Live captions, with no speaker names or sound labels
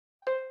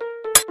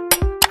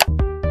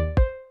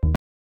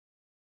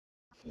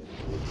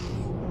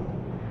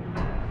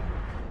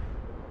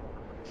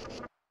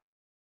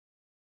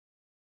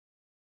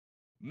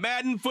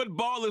Madden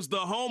football is the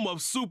home of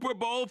Super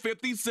Bowl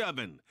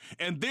 57,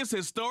 and this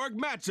historic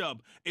matchup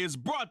is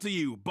brought to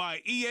you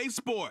by EA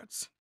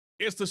Sports.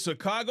 It's the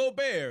Chicago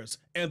Bears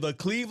and the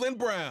Cleveland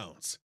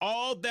Browns.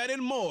 All that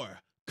and more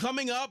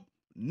coming up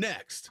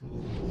next.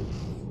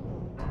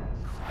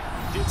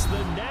 It's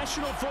the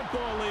National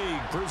Football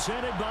League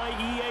presented by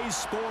EA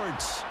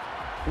Sports.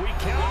 We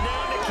count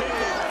down to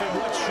kickoff in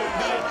what should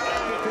be an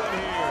epic one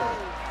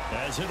here,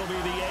 as it'll be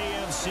the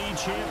AFC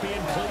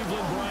champion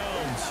Cleveland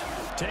Browns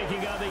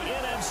taking on the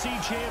NFC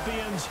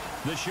champions,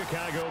 the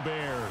Chicago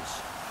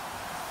Bears.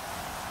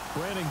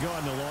 Brandon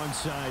Gaudin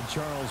alongside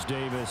Charles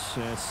Davis,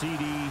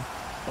 CD.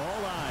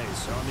 All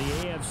eyes on the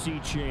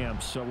AFC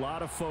champs. A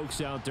lot of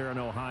folks out there in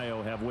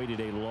Ohio have waited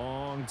a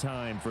long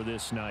time for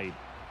this night.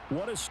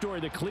 What a story.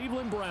 The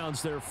Cleveland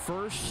Browns, their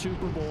first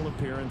Super Bowl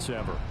appearance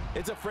ever.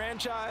 It's a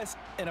franchise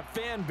and a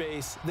fan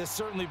base that's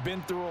certainly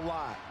been through a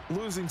lot.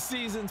 Losing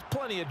seasons,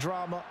 plenty of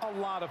drama, a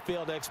lot of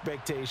failed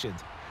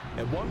expectations.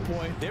 At one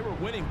point, they were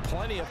winning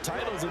plenty of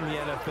titles in the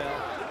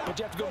NFL, but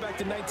you have to go back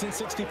to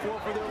 1964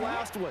 for their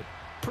last one.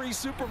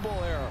 Pre-Super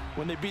Bowl era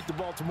when they beat the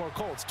Baltimore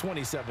Colts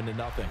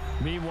 27-0.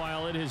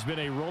 Meanwhile, it has been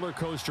a roller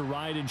coaster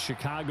ride in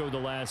Chicago the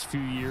last few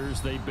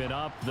years. They've been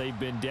up, they've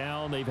been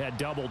down, they've had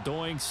double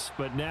doinks,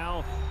 but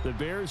now the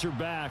Bears are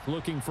back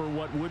looking for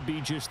what would be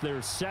just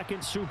their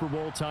second Super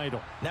Bowl title.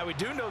 Now, we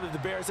do know that the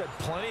Bears had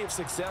plenty of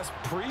success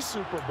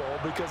pre-Super Bowl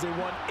because they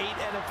won 8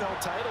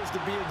 NFL titles to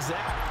be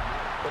exact.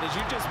 But as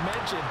you just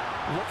mentioned,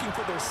 looking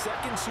for their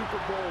second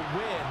Super Bowl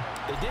win,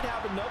 they did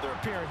have another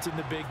appearance in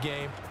the big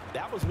game.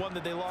 That was one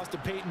that they lost to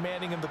Peyton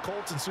Manning and the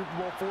Colts in Super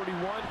Bowl 41.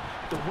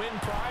 The win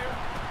prior,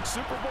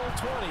 Super Bowl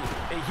 20,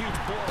 a huge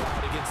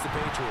blowout against the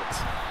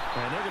Patriots.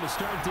 And they're going to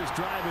start this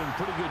drive in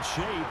pretty good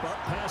shape, up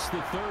past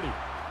the 30.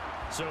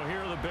 So here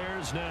are the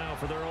Bears now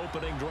for their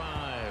opening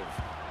drive.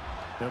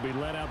 They'll be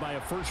led out by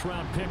a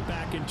first-round pick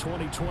back in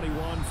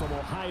 2021 from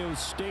Ohio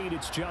State.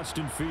 It's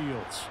Justin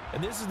Fields.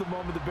 And this is the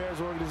moment the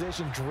Bears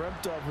organization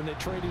dreamt of when they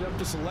traded up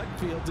to select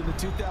Fields in the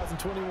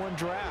 2021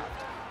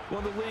 draft.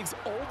 One of the league's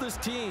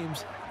oldest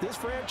teams, this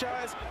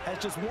franchise has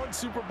just one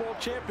Super Bowl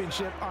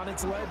championship on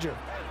its ledger.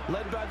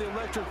 Led by the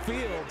electric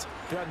Fields,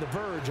 they're on the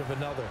verge of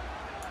another.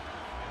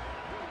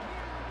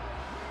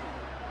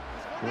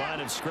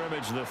 Line of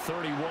scrimmage, the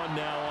 31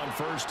 now on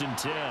 1st and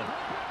 10.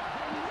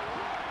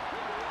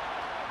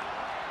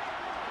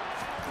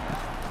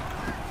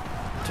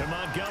 To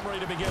Montgomery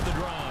to begin the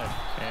drive.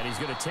 And he's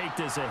going to take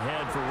this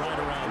ahead for right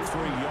around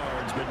 3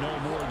 yards, but no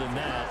more than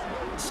that.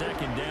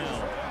 Second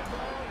down.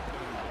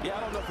 Yeah, I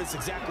don't know if it's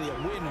exactly a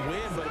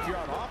win-win, but if you're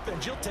on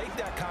offense, you'll take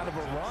that kind of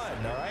a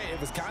run, all right? It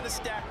was kind of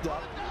stacked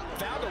up,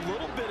 found a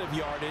little bit of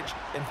yardage,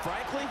 and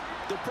frankly,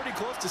 they're pretty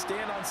close to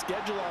staying on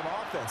schedule on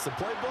offense. The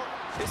playbook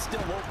is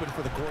still open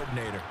for the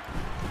coordinator.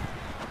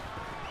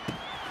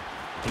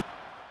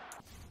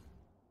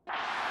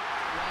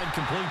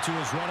 Complete to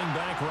his running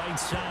back right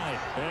side.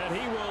 And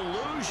he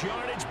will lose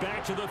yardage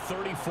back to the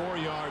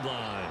 34-yard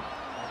line.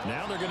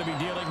 Now they're going to be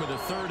dealing with a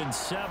 3rd and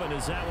 7.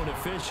 Is that one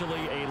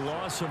officially a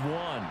loss of 1?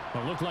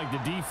 Well, it looked like the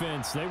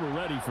defense, they were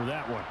ready for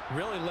that one.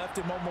 Really left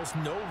him almost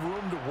no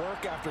room to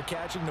work after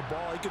catching the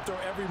ball. He could throw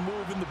every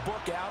move in the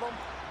book at him.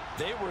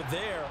 They were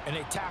there, and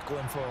they tackle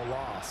him for a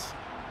loss.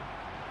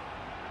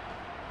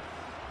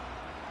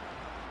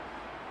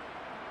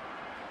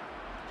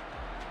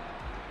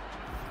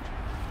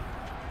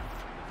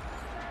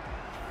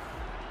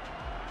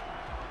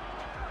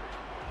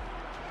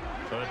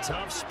 A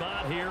tough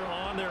spot here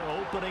on their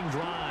opening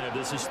drive.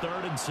 This is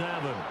 3rd and 7.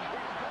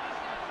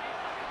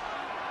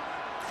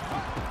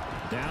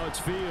 Now it's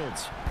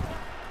Fields.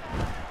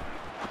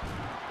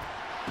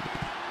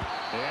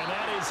 And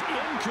that is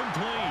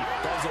incomplete.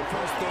 That was their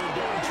first 3rd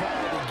down try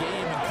of the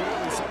game, and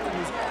clearly something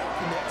was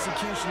off in the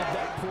execution of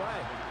that play.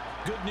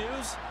 Good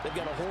news, they've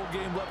got a whole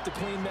game left to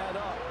clean that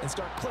up and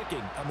start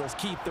clicking on those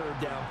key 3rd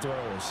down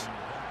throws.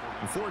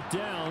 4th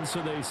down, so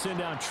they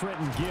send out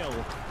Trenton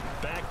Gill.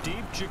 Back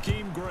deep,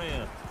 Jakeem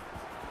Grant.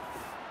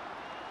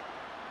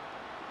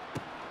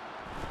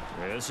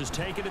 This is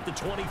taken at the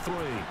 23.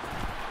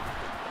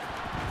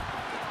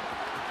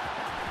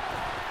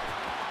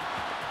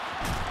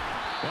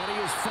 And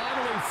he is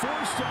finally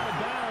forced out of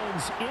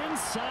bounds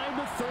inside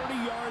the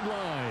 30-yard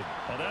line.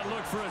 Well, that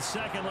looked for a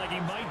second like he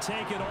might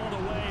take it all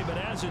the way, but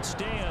as it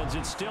stands,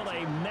 it's still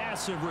a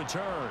massive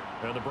return.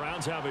 And the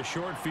Browns have a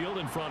short field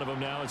in front of them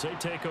now as they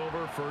take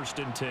over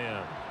 1st and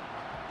 10.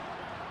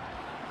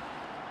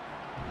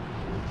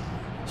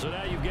 So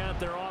now you've got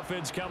their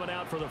offense coming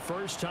out for the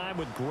first time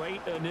with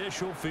great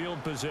initial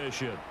field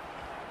position.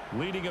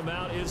 Leading them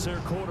out is their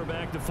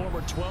quarterback, the former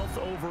 12th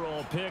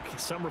overall pick.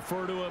 Some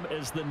refer to him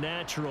as the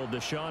natural,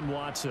 Deshaun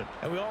Watson.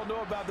 And we all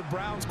know about the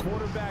Browns'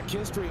 quarterback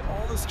history.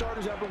 All the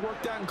starters have been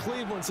worked out in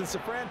Cleveland since the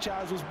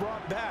franchise was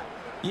brought back.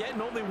 Yet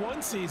in only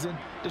one season,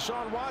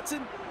 Deshaun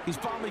Watson, he's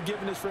finally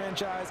given his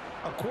franchise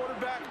a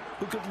quarterback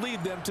who could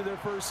lead them to their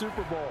first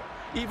Super Bowl.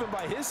 Even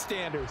by his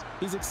standards,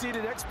 he's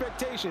exceeded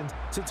expectations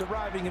since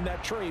arriving in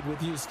that trade with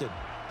Houston.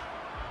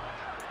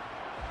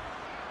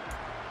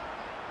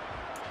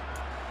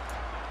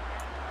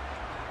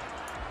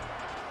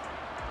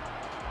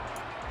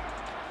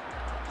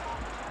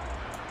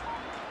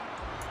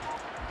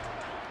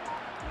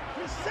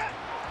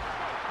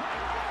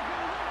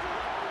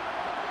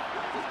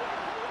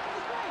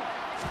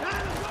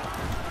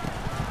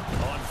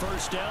 On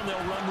first down, they'll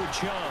run with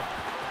Chubb.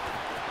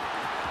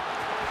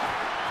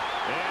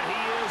 And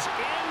he is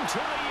into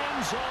the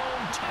end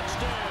zone.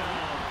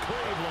 Touchdown,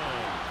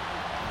 Cleveland.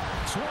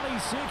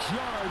 26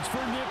 yards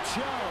for Nick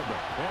Chubb.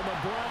 And the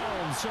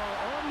Browns are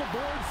on the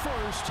board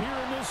first here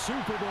in this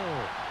Super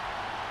Bowl.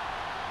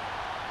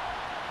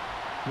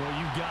 Well,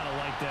 you've got to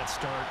like that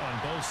start on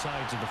both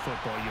sides of the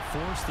football. You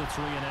force the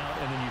 3 and out,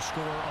 and then you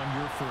score on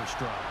your first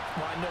drive.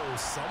 Well, I know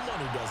someone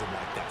who doesn't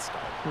like that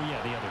start. Well,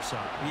 yeah, the other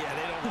side. Yeah,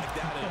 they don't like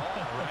that at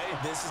all, right?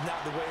 This is not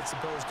the way it's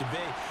supposed to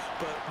be.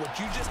 But what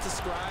you just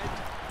described,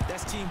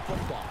 that's team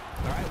football,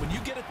 all right? When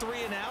you get a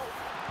 3 and out,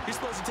 you're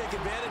supposed to take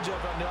advantage of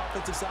it on the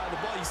offensive side of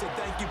the ball. You said,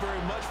 thank you very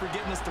much for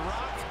getting us the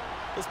rock.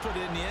 Let's put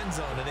it in the end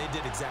zone, and they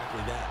did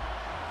exactly that.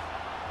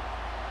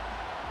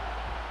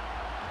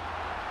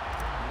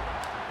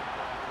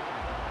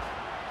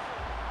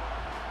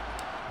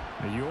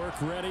 York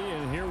ready,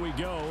 and here we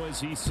go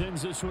as he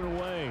sends this one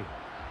away.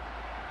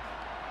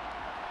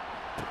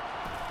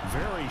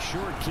 Very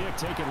short kick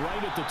taken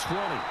right at the 20.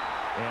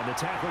 And the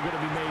tackle going to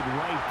be made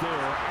right there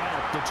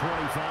at the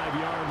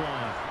 25-yard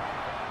line.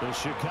 The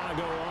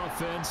Chicago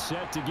offense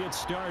set to get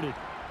started.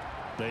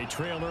 They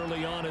trail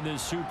early on in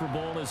this Super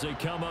Bowl as they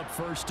come up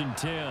 1st and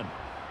 10.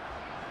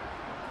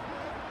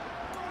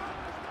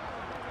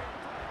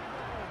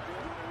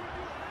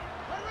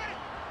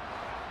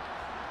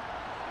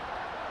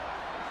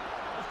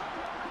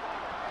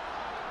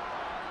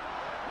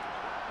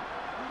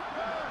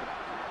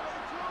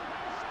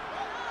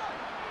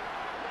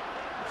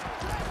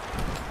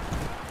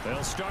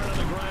 They'll start on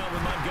the ground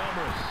with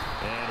Montgomery.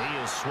 And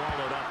he is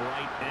swallowed up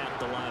right at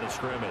the line of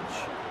scrimmage.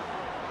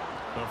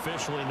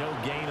 Officially no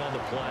gain on the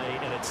play,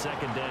 and it's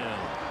 2nd down.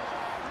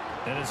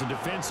 And as a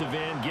defensive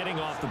end, getting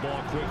off the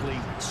ball quickly,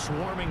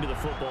 swarming to the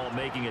football,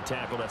 making a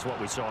tackle, that's what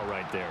we saw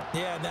right there.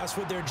 Yeah, and that's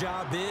what their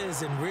job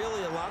is. And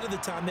really, a lot of the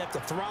time, they have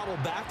to throttle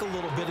back a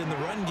little bit in the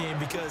run game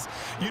because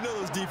you know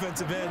those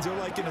defensive ends, they're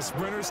like in a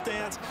sprinter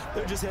stance.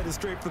 They're just headed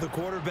straight for the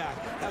quarterback.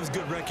 That was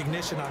good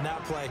recognition on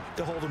that play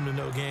to hold them to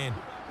no gain.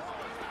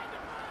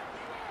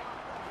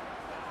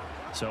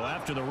 So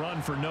after the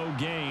run for no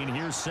gain,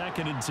 here's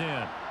 2nd and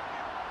 10.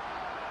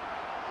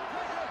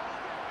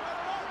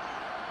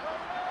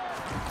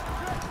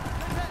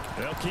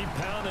 They'll keep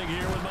pounding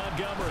here with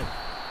Montgomery.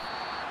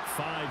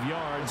 5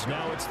 yards.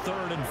 Now it's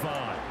 3rd and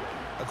 5.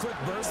 A quick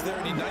burst there,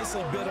 and he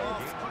nicely bit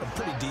off a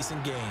pretty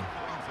decent gain.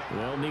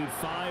 They'll need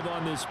 5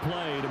 on this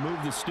play to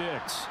move the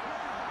sticks.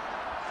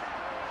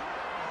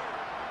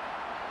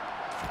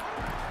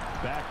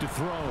 Back to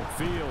throw.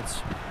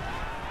 Fields.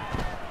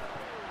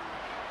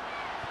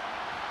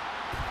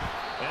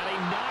 And he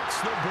knocks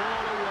the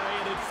ball away,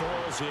 and it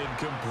falls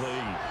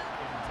incomplete.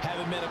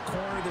 Haven't met a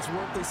corner that's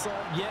worth their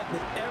salt yet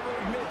that ever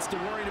admits to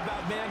worrying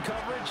about man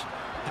coverage.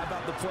 How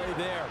about the play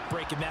there,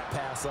 breaking that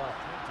pass up?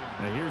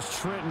 Now here's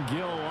Trenton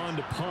Gill on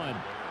to punt.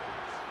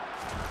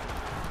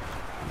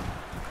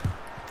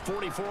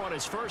 44 on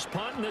his first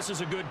punt, and this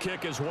is a good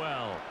kick as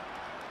well.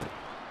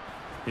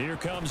 Here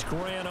comes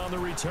Grant on the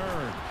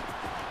return.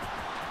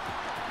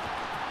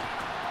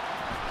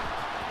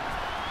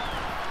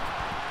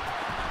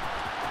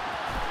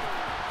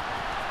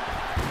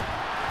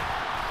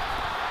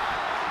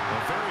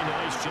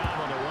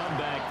 Job on the run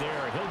back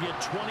there. He'll get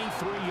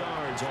 23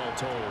 yards all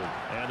told.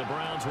 And the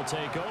Browns will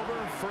take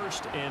over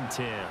 1st and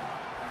 10.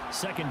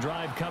 Second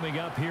drive coming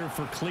up here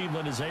for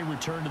Cleveland as they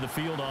return to the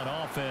field on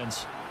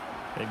offense.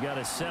 They've got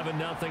a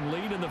 7-0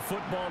 lead in the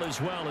football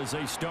as well as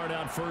they start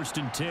out 1st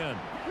and 10.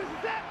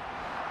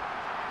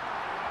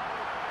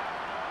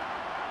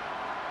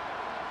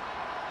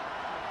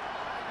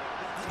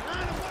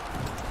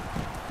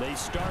 They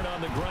start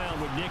on the ground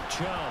with Nick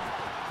Chubb.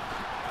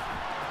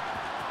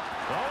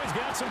 Oh, he's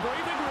got some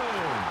breathing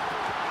room.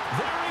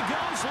 There he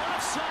goes,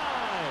 left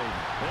side.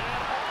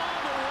 And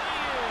all the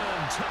way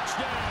in.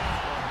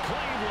 Touchdown,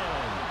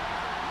 Cleveland.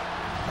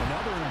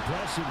 Another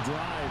impressive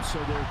drive. So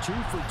they're 2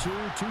 for 2,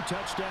 2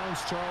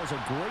 touchdowns. Charles,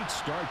 a great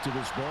start to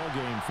this ball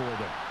game for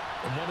them.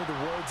 And one of the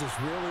words that's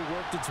really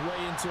worked its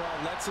way into our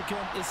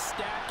lexicon is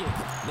stacking.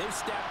 They've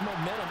stacked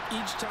momentum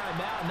each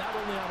time out, not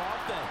only on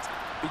offense.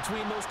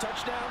 Between those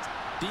touchdowns,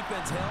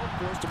 defense held,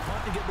 forced a punt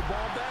to get the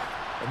ball back.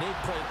 And they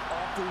played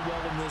awfully well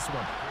in this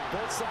one.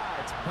 Both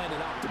sides playing at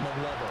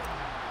optimum level.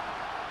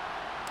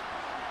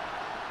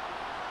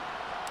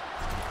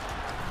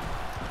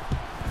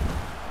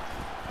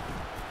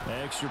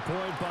 Extra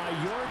point by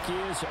York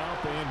is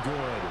up and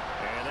good.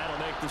 And that'll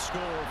make the score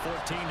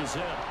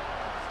 14-0.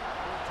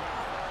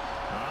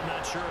 I'm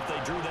not sure if they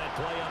drew that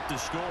play up to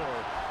score,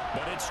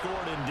 but it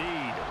scored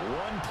indeed.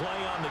 One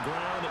play on the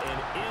ground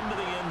and into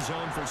the end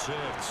zone for 6.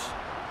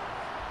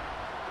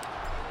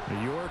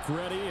 York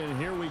ready, and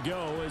here we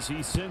go as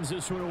he sends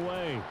this one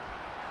away.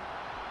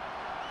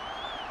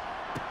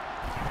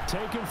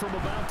 Taken from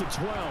about the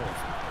 12.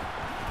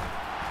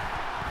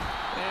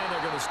 And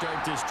they're going to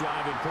start this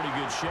drive in pretty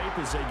good shape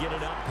as they get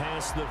it up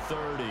past the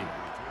 30.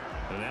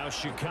 And now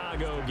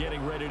Chicago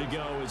getting ready to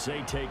go as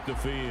they take the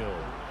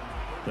field.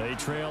 They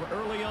trail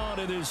early on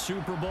in this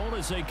Super Bowl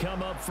as they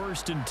come up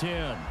 1st and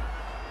 10.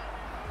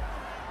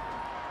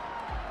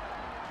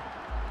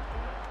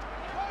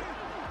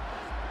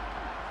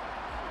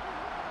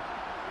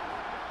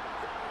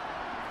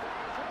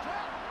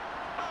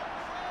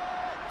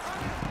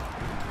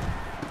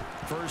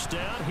 First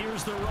down,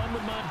 here's the run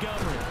with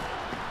Montgomery.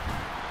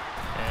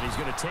 And he's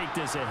going to take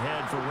this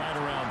ahead for right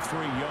around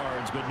 3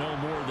 yards, but no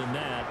more than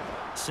that.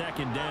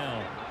 2nd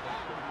down.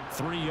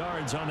 3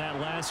 yards on that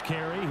last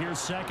carry. Here's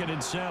 2nd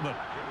and 7.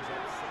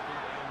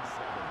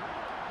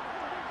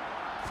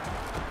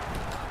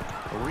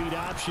 Read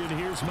option.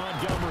 Here's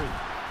Montgomery.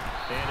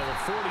 And to the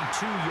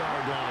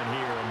 42-yard line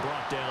here and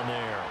brought down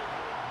there.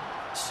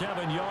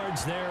 7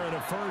 yards there and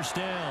a 1st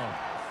down.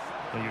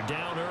 When you're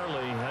down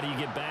early, how do you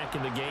get back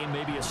in the game,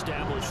 maybe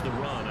establish the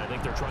run? I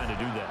think they're trying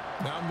to do that.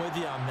 Now, I'm with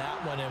you on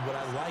that one, and what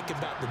I like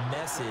about the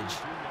message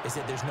is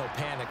that there's no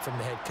panic from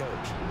the head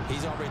coach.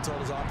 He's already told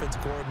his offensive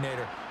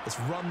coordinator, let's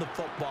run the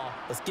football,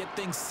 let's get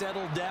things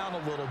settled down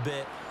a little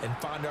bit and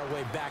find our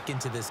way back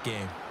into this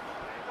game.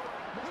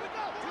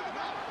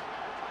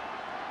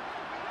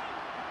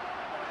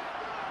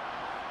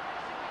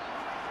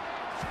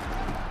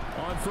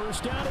 On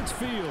 1st down, it's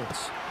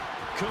Fields.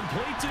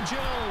 Complete to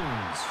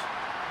Jones.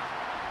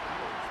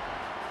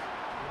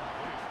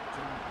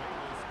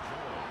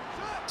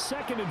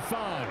 Second and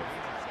 5.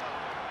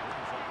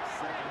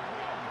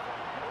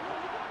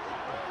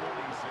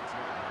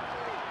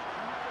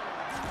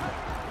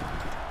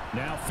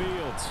 Now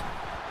Fields.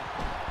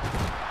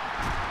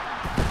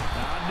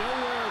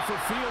 Nowhere for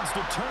Fields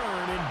to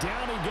turn, and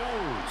down he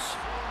goes.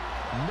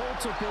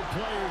 Multiple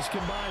players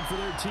combined for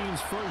their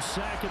team's first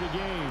sack of the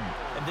game.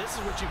 And this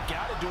is what you've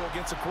got to do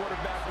against a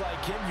quarterback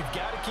like him. You've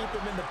got to keep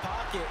him in the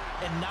pocket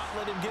and not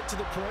let him get to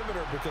the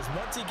perimeter, because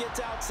once he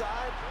gets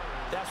outside,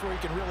 that's where he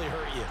can really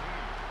hurt you.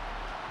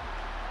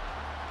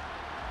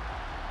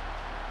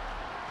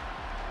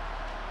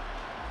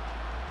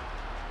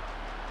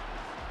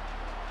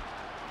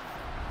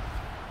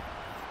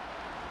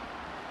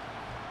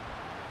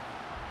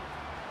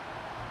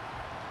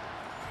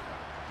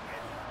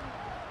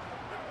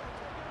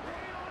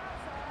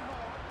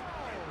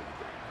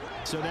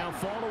 So now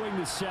following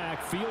the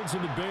sack, Fields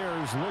and the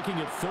Bears looking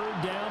at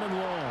 3rd down and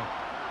long.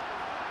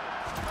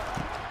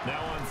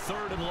 Now on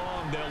 3rd and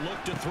long, they'll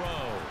look to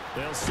throw.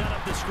 They'll set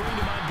up the screen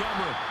to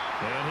Montgomery.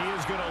 And he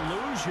is going to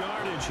lose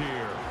yardage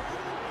here.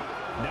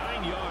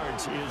 9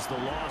 yards is the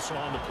loss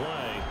on the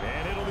play.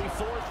 And it'll be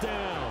 4th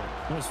down.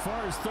 As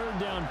far as 3rd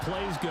down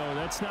plays go,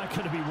 that's not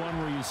going to be one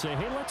where you say,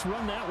 hey, let's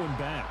run that one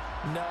back.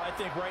 No, I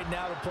think right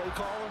now the play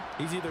caller,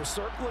 he's either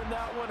circling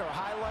that one or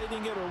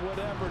highlighting it or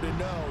whatever to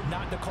know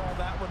not to call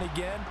that one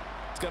again.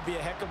 It's going to be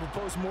a heck of a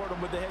postmortem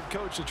with the head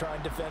coach to try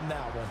and defend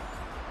that one.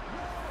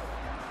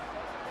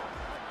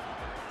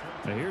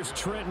 Now here's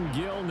Trenton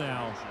Gill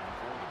now.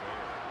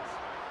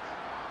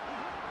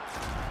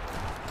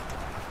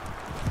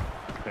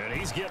 And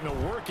he's getting a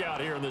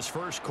workout here in this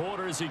first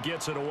quarter as he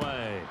gets it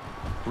away.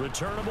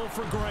 Returnable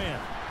for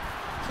Grant.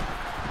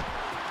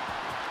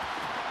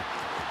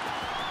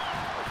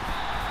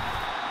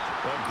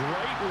 A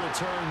great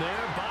return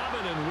there,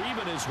 bobbing and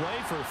weaving his way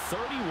for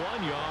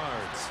 31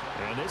 yards.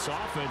 And this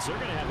offense, they're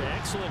going to have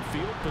excellent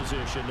field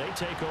position. They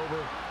take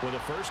over with a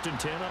 1st and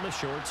 10 on the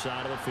short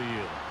side of the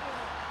field.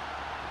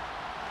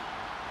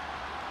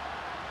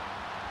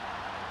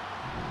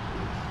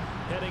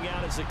 Heading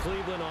out as the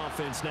Cleveland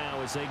offense now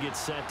as they get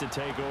set to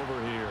take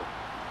over here.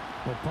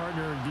 Well,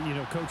 partner, you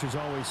know, coaches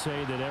always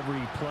say that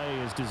every play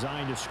is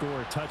designed to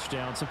score a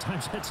touchdown.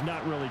 Sometimes that's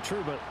not really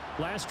true, but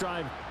last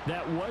drive,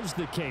 that was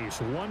the case.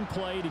 One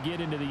play to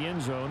get into the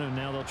end zone, and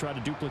now they'll try to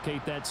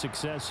duplicate that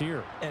success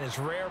here. And it's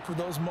rare for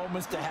those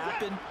moments to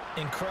happen.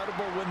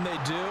 Incredible when they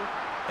do.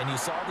 And you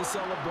saw the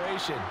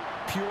celebration.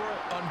 Pure,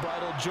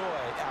 unbridled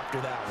joy after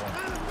that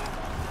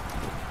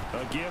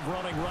one. A give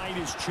running right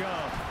is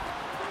Chubb.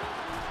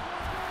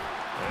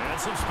 And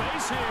some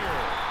space here.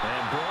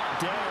 And brought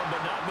down,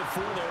 but not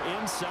before they're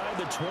inside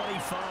the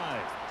 25.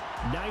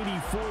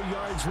 94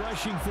 yards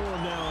rushing for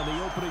him now in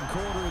the opening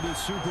quarter of this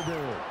Super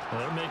Bowl. Well,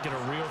 they're making a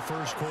real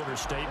first quarter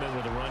statement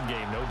with a run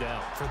game, no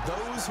doubt. For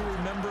those who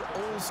remember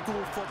old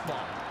school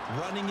football,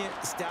 running it,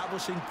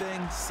 establishing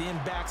things, seeing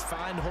backs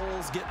find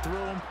holes, get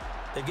through them,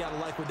 they've got to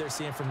like what they're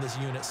seeing from this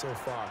unit so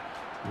far.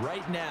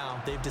 Right now,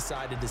 they've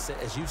decided to,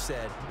 as you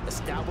said,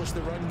 establish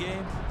the run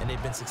game, and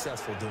they've been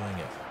successful doing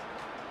it.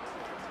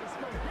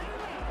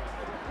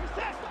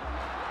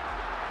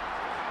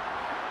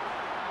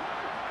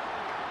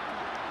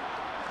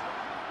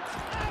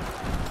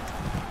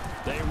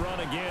 They run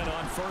again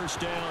on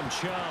 1st down,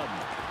 Chubb.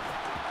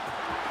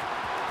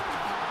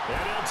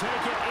 And he'll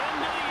take it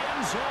into the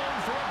end zone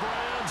for a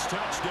Browns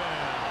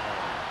touchdown.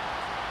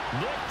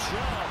 Nick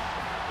Chubb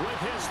with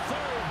his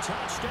 3rd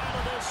touchdown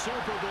of this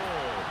Super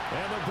Bowl.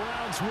 And the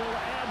Browns will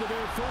add to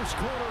their first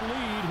quarter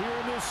lead here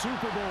in this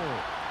Super Bowl.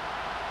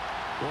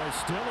 Boy,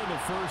 still in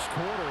the first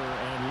quarter,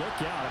 and look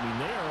out. I mean,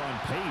 they are on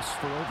pace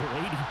for over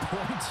 80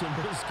 points in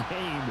this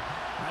game.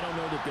 I don't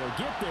know that they'll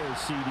get there,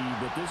 CD,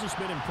 but this has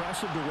been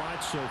impressive to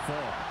watch so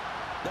far.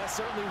 That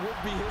certainly would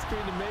be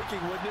history in the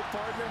making, wouldn't it,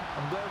 partner?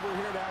 I'm glad we're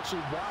here to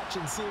actually watch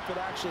and see if it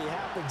actually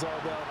happens,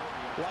 although,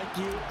 like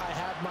you, I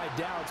have my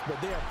doubts, but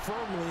they are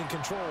firmly in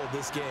control of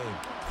this game.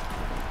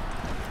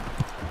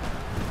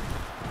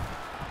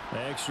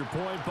 Extra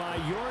point by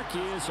York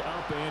is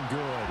up and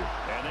good.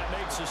 And that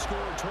makes the score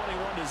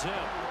 21-0.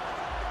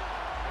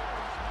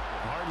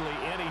 Hardly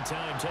any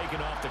time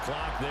taken off the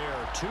clock there.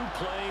 2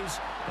 plays,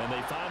 and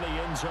they find the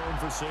end zone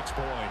for 6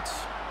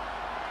 points.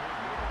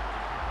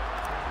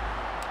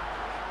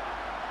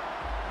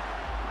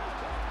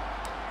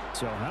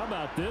 So how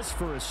about this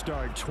for a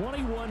start?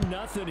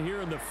 21-0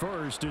 here in the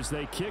first as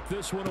they kick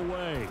this one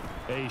away.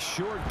 A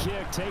short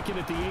kick taken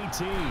at the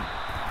 18.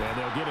 And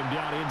they'll get him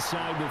down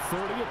inside the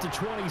 30 at the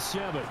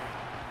 27.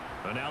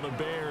 And now the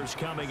Bears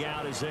coming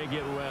out as they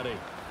get ready.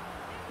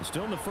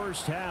 Still in the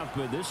first half,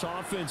 but this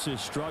offense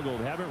has struggled.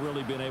 Haven't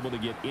really been able to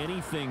get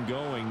anything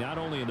going, not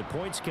only in the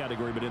points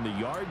category, but in the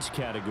yards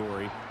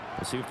category.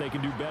 Let's see if they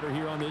can do better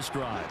here on this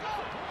drive.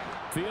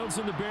 Fields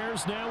and the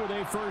Bears now with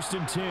a 1st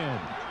and 10.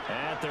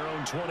 At their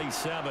own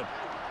 27.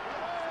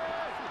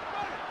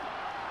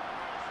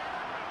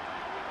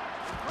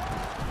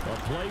 A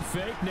play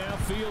fake, now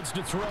Fields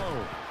to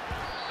throw.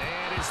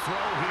 And his throw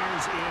here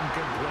is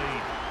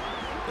incomplete.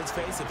 Let's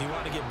face it, if you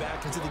want to get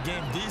back into the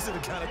game, these are the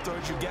kind of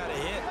throws you got to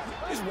hit.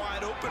 He's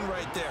wide open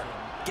right there.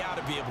 Got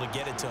to be able to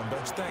get it to him,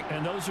 don't you think?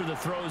 And those are the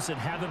throws that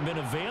haven't been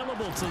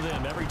available to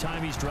them every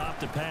time he's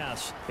dropped a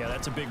pass. Yeah,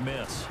 that's a big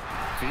miss.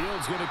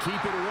 Fields going to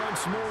keep it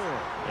once more.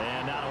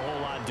 And not a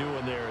whole lot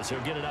doing there as he'll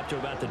get it up to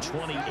about the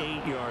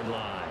 28-yard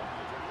line.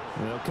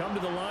 They'll come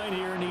to the line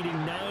here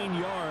needing 9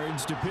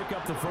 yards to pick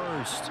up the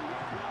first.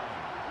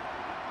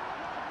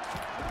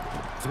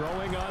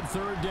 Throwing on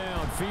 3rd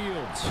down,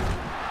 Fields.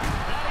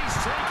 And he's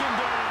taken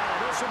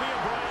down. This will be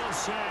a Brown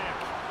sack.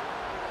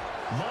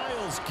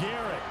 Myles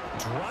Garrett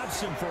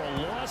drops him for a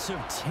loss of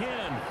 10,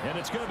 and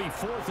it's going to be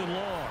 4th and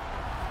long.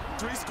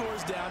 3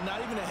 scores down, not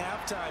even a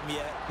halftime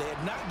yet. They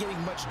are not getting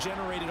much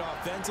generated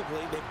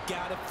offensively. They've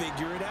got to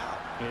figure it out.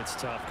 It's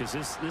tough because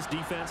this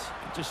defense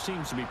just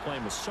seems to be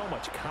playing with so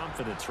much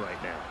confidence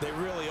right now. They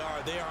really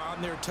are. They are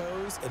on their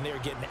toes, and they're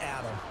getting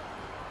at them.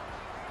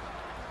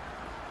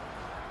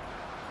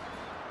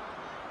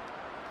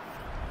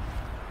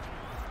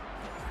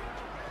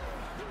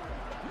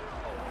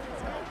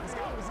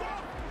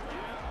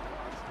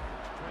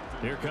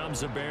 Here comes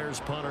the Bears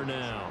punter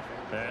now.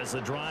 As the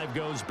drive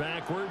goes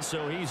backwards,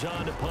 so he's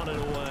on to punt it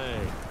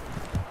away.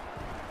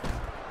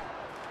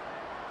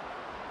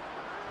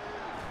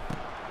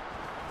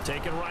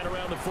 Taken right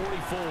around the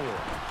 44.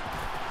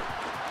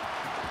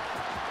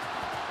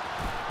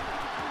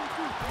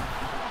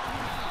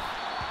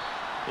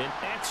 An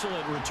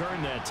excellent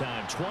return that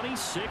time,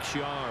 26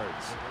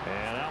 yards.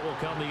 And out will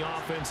come the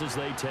offense as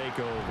they take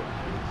over.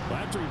 Well,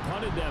 after he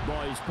punted that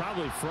ball, he's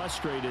probably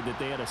frustrated that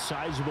they had a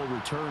sizable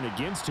return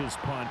against his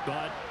punt,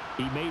 but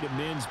he made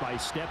amends by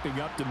stepping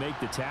up to make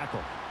the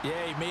tackle.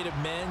 Yeah, he made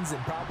amends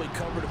and probably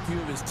covered a few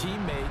of his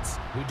teammates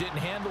who didn't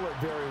handle it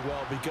very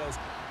well, because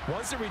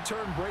once the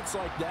return breaks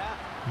like that,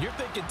 you're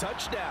thinking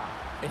touchdown,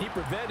 and he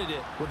prevented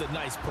it with a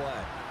nice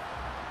play.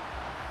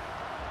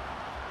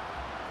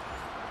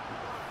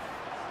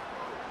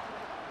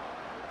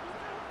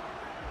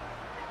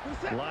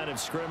 Line of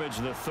scrimmage,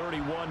 the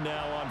 31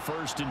 now on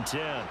 1st and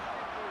 10.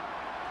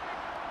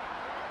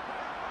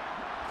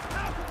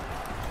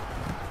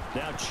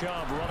 Now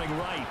Chubb running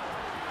right.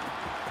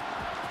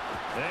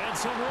 And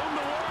some room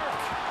to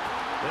work.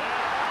 And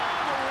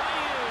all the way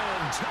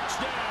in.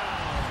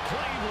 Touchdown,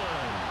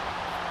 Cleveland.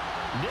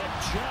 Nick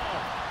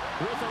Chubb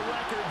with a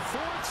record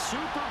 4th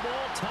Super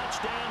Bowl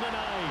touchdown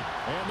tonight.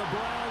 And the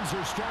Browns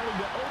are starting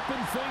to open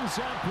things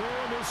up here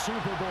in this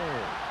Super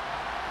Bowl.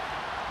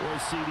 Boy,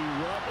 CD,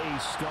 what a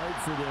start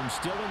for them.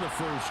 Still in the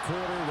first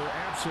quarter, they're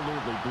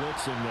absolutely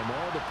blitzing them.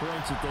 All the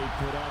points that they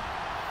put up,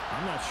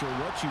 I'm not sure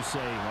what you say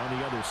on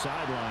the other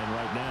sideline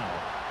right now.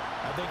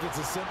 I think it's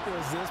as simple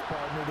as this,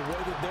 partner. The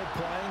way that they're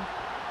playing,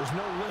 there's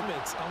no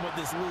limits on what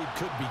this league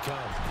could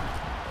become.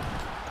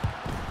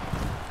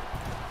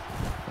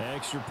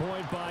 Extra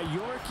point by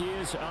York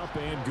is up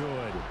and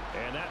good.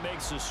 And that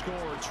makes the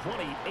score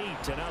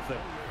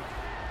 28-0.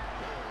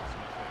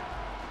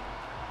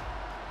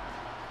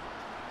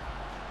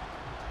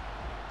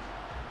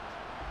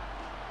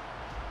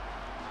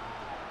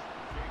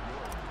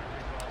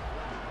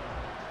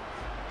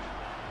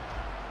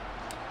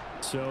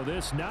 So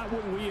this not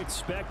what we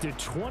expected.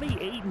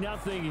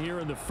 28-0 here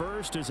in the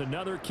first as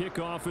another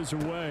kickoff is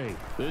away.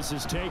 This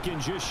is taken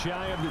just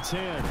shy of the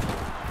 10.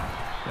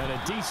 And a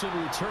decent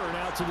return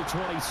out to the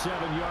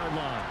 27-yard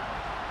line.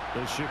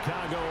 The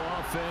Chicago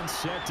offense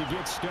set to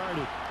get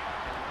started.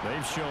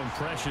 They've shown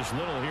precious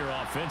little here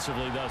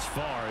offensively thus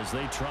far as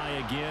they try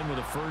again with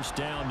a 1st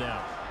down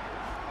now.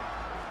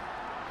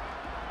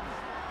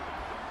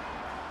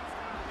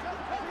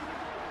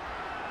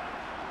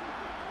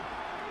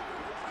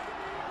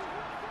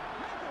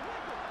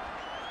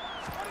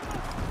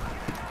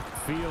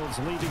 Fields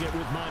leaving it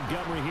with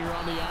Montgomery here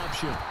on the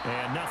option.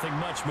 And nothing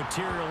much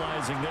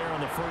materializing there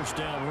on the first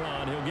down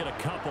run. He'll get a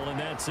couple, and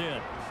that's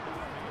it.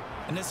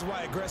 And this is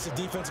why aggressive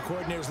defensive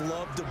coordinators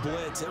love to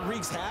blitz. It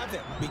wreaks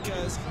havoc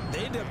because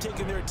they end up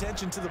taking their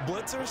attention to the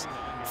blitzers,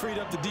 freed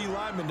up the D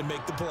lineman to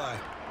make the play.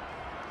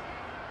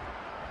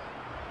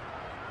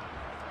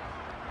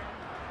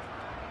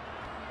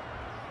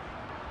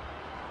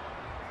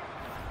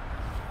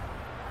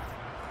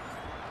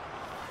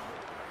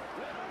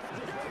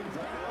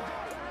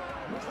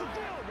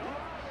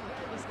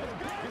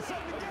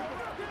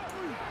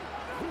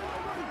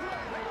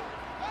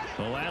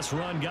 The last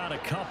run got a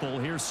couple.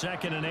 Here's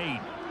 2nd and 8.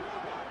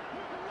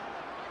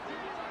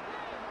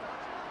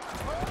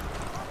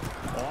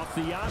 Off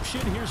the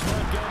option. Here's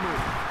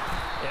Montgomery.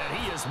 And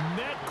he is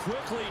met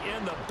quickly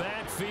in the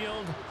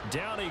backfield.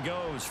 Down he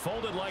goes,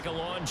 folded like a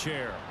lawn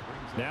chair.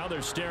 Now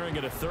they're staring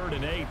at a 3rd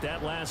and 8.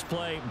 That last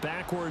play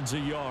backwards a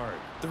yard.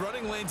 The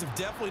running lanes have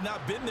definitely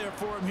not been there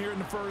for him here in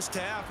the first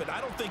half, and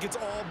I don't think it's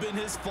all been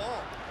his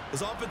fault.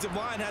 His offensive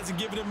line hasn't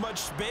given him much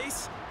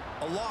space.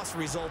 A loss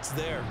results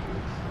there.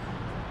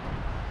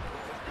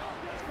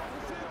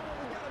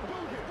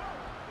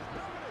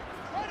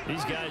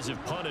 These guys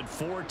have punted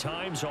 4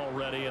 times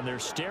already, and they're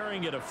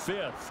staring at a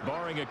 5th,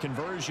 barring a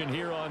conversion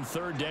here on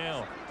 3rd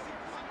down.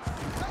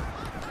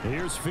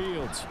 Here's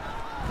Fields.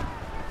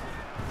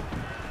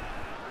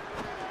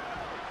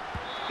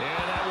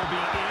 And that will be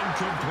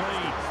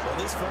incomplete. Well,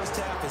 this first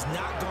half has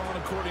not gone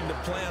according to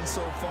plan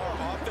so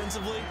far,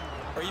 offensively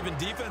or even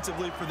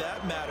defensively for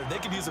that matter. They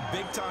could use a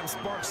big-time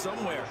spark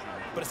somewhere,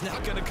 but it's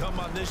not going to come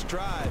on this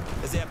drive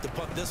as they have to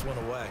punt this one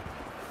away.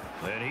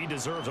 And he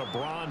deserves a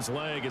bronze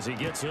leg as he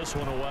gets this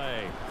one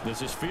away.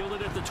 This is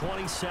fielded at the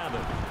 27.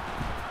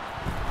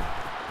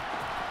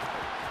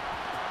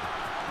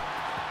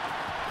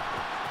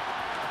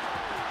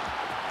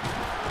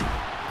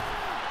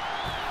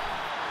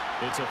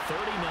 It's a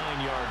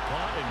 39-yard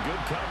punt, and good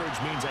coverage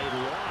means a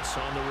loss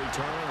on the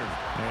return.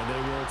 And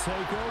they will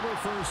take over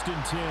 1st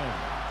and 10.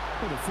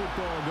 With the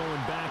football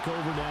going back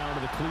over now to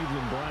the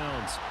Cleveland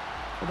Browns.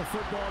 Well, the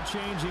football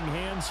changing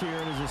hands here,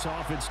 and as this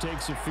offense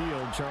takes the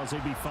field, Charles,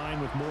 they'd be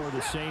fine with more of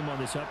the same on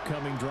this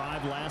upcoming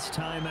drive. Last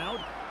time out,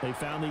 they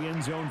found the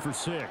end zone for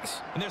 6.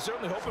 And they're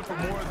certainly hoping for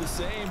more of the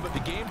same, but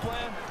the game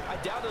plan, I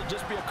doubt it'll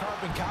just be a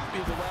carbon copy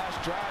of the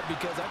last drive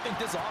because I think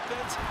this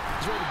offense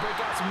is ready to break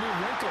out some new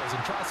wrinkles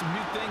and try some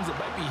new things that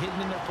might be hidden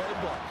in their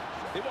playbook.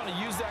 They want to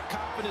use that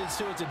confidence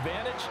to its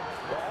advantage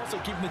while also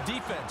keeping the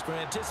defense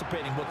from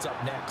anticipating what's up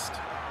next.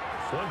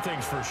 One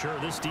thing's for sure,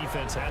 this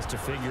defense has to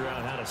figure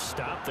out how to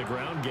stop the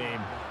ground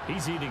game.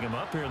 He's eating them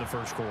up here in the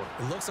first quarter.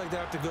 It looks like they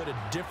have to go to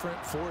different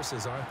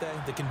forces, aren't they?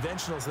 The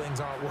conventional things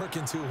aren't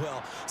working too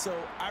well. So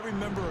I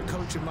remember a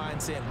coach of mine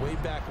saying way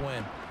back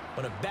when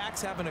a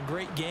back's having a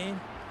great game,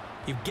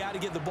 you've got to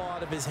get the ball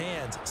out of his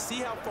hands. See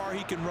how far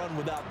he can run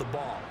without the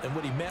ball. And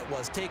what he meant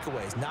was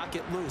takeaways, knock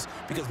it loose,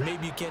 because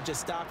maybe you can't just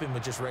stop him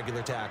with just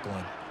regular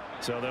tackling.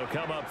 So they'll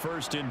come up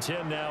 1st and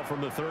 10 now from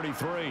the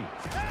 33.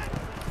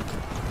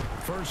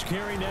 First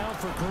carry now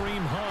for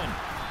Kareem Hunt.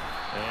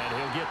 And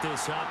he'll get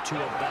this up to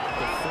about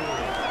the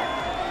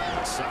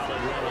 40. A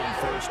solid run on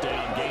 1st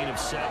down. Gain of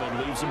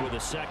 7 leaves him with a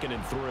 2nd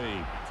and 3.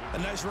 A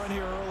nice run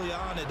here early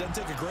on. It doesn't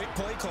take a great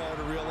play caller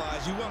to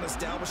realize you want to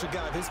establish a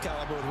guy of his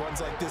caliber with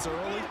runs like this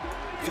early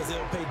because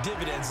they'll pay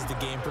dividends as the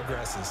game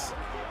progresses.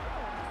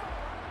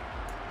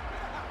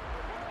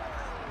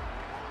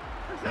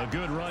 A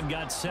good run,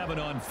 got 7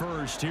 on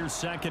 1st. Here's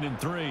 2nd and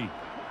 3.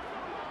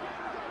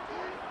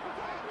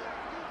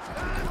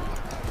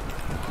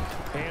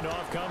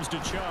 Handoff comes to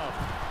Chubb.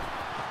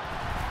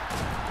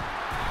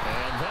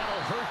 And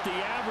that'll hurt the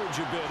average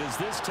a bit as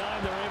this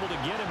time they're able to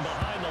get him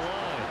behind the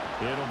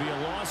line. It'll be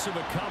a loss of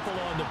a couple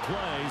on the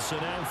play, so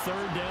now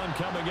 3rd down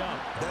coming up.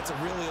 That's a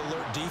really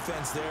alert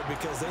defense there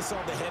because they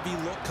saw the heavy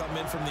look come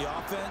in from the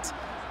offense,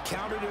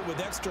 countered it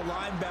with extra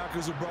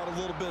linebackers who brought a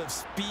little bit of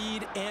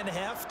speed and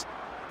heft,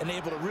 and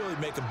able to really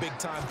make a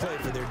big-time play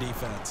for their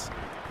defense.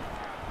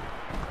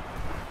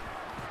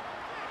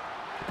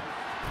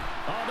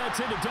 Oh, that's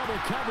into double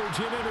coverage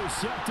and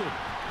intercepted.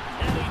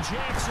 Eddie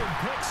Jackson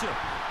picks it.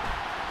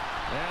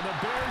 And the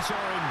Bears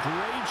are in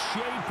great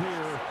shape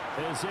here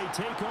as they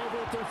take over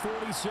at their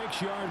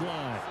 46-yard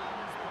line.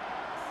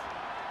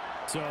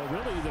 So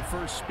really the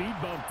first speed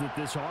bump that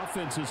this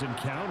offense has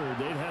encountered,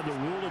 they've had the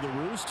rule of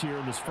the roost here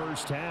in this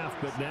first half,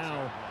 but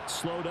now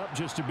slowed up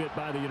just a bit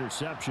by the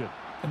interception.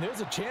 And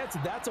there's a chance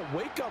that that's a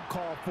wake-up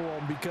call for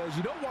them because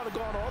you don't want to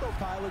go on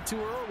autopilot too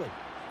early.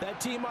 That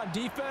team on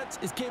defense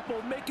is capable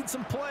of making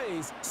some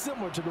plays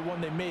similar to the one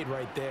they made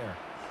right there.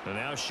 And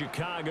now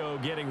Chicago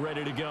getting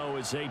ready to go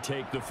as they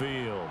take the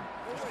field.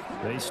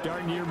 They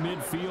start near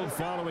midfield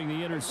following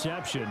the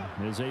interception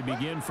as they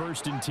begin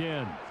 1st and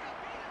 10.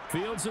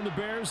 Fields and the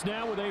Bears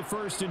now with a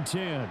 1st and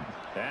 10.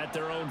 At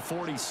their own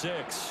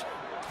 46.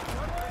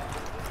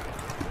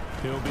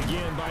 He'll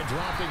begin by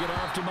dropping it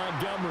off to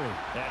Montgomery.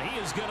 And he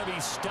is going to be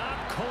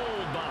stopped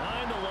cold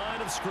behind the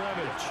line of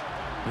scrimmage.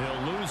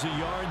 They'll lose a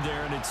yard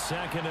there, and it's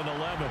 2nd and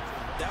 11.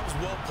 That was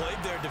well played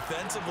there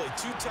defensively.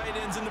 2 tight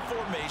ends in the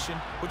formation,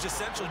 which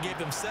essentially gave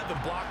them 7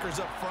 blockers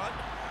up front.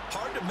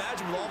 Hard to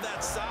imagine with all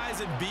that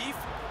size and beef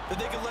that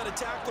they could let a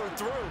tackler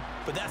through,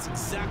 but that's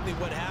exactly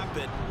what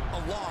happened. A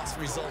loss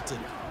resulted.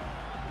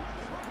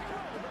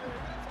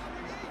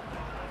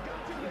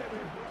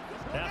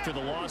 After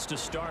the loss to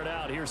start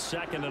out, here's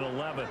 2nd and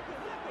 11.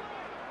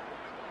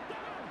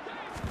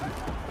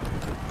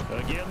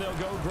 Again, they'll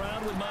go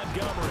ground with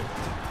Montgomery.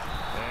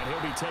 And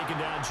he'll be taken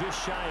down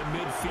just shy of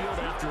midfield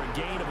after a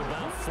gain of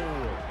about 4.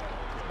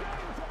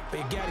 But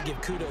you got to give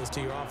kudos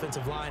to your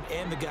offensive line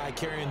and the guy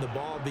carrying the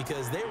ball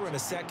because they were in a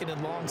 2nd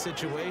and long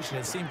situation.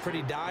 It seemed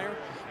pretty dire,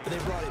 but they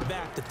brought it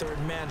back to 3rd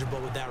and manageable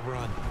with that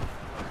run.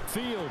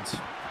 Fields.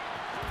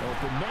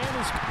 Open man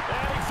is...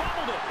 And he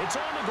fumbled it. It's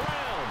on the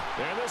ground.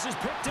 And this is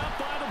picked up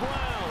by the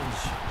Browns.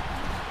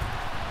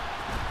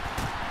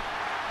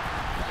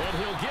 And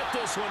he'll get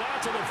this one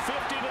out to the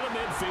 50 to the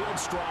midfield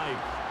stripe.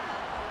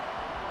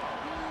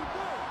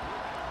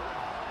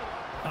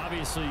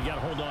 Obviously, you got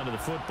to hold on to the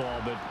football,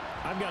 but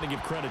I've got to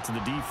give credit to the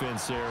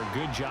defense there.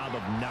 Good job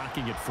of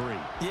knocking it free.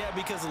 Yeah,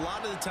 because a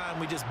lot of the time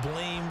we just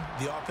blame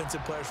the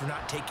offensive players for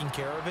not taking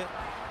care of it.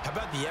 How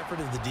about the effort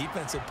of the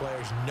defensive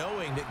players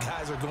knowing that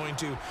guys are going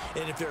to,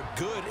 and if they're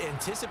good,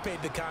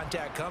 anticipate the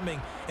contact coming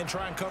and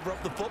try and cover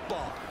up the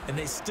football. And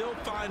they still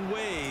find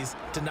ways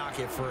to knock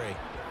it free.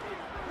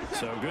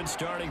 So good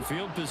starting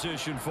field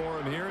position for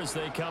him here as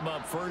they come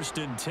up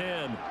 1st and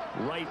 10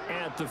 right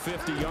at the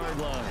 50-yard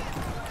line.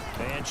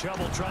 And Chubb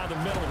will try the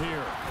middle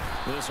here.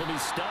 This will be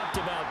stopped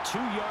about 2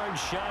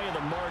 yards shy of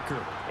the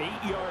marker.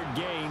 8-yard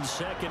gain,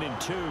 2nd and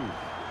 2.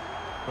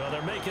 Well,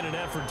 they're making an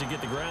effort to get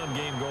the ground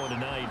game going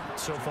tonight.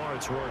 So far,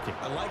 it's working.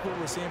 I like what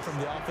we're seeing from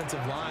the offensive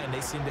line. They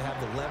seem to have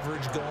the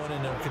leverage going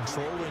and they're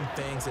controlling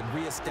things and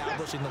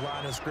reestablishing the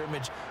line of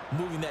scrimmage,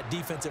 moving that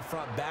defensive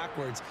front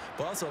backwards,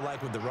 but also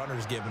like what the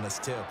runner's giving us,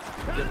 too.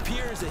 It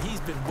appears that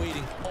he's been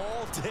waiting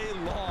all day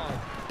long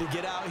to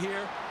get out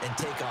here and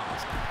take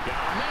off. Yeah,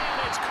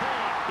 man, it's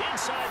caught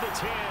inside the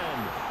 10.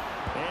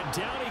 And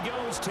down he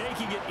goes,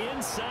 taking it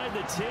inside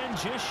the 10,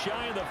 just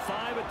shy of the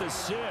 5 at the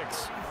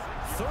 6.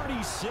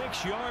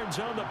 36 yards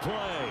on the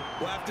play.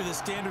 Well, after the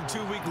standard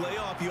 2-week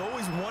layoff, you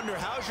always wonder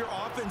how's your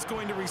offense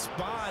going to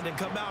respond and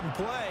come out and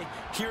play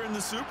here in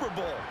the Super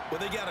Bowl. Well,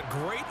 they got a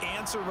great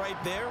answer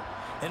right there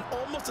and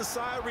almost a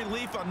sigh of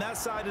relief on that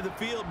side of the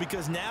field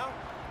because now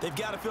they've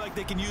got to feel like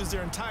they can use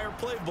their entire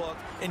playbook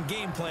and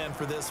game plan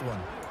for this one.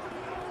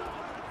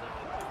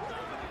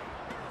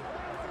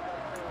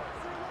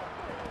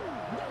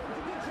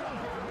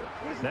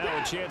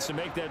 Now a chance to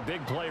make that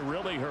big play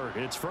really hurt.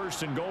 It's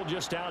 1st and goal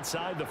just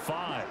outside the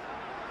 5.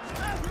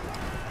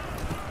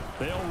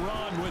 They'll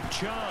run with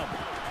Chubb.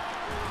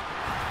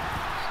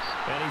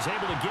 And he's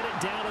able to get it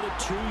down to the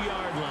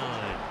 2-yard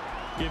line.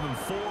 Give him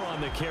 4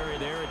 on the carry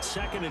there at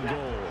 2nd and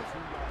goal.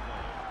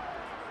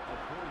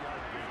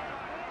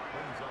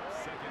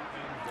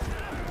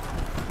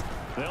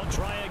 They'll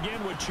try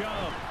again with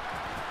Chubb.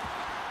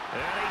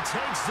 And he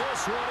takes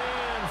this one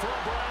in for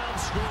a Brown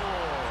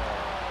score.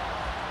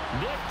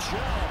 Nick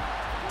Chubb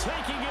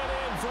taking it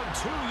in from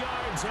 2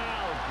 yards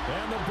out.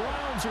 And the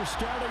Browns are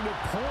starting to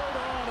pour it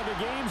on at the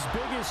game's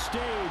biggest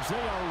stage. They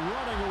are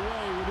running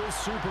away with this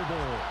Super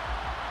Bowl.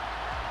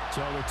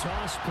 So the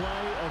toss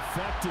play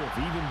effective,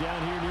 even down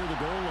here near the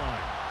goal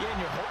line. Yeah,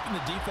 and you're hoping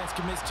the defense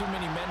commits too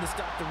many men to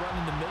stop the run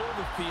in the middle of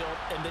the field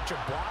and that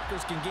your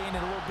blockers can gain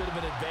a little bit of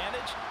an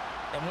advantage.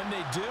 And when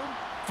they do,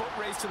 foot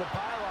race to the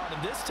pylon.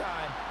 And this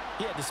time,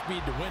 he had the speed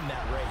to win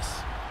that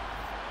race.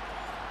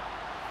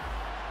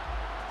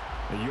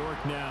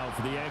 York now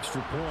for the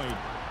extra point.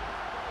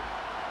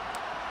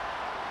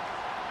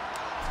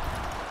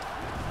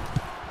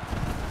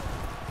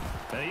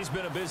 And he's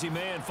been a busy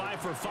man, 5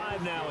 for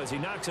 5 now as he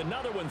knocks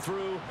another one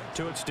through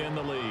to extend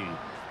the lead.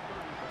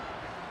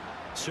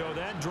 So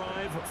that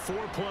drive, 4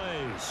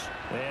 plays.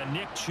 And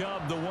Nick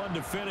Chubb the one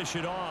to finish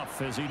it off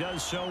as he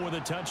does so with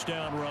a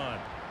touchdown run.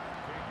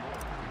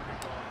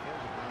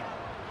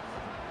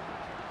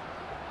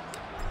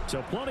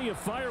 So plenty of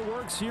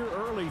fireworks here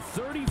early.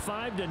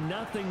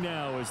 35-0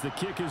 now as the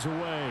kick is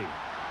away.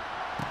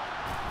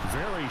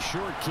 Very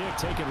short kick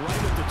taken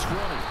right at the 20.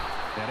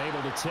 And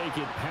able to take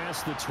it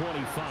past the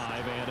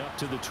 25 and up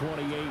to the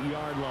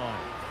 28-yard line.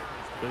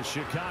 The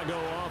Chicago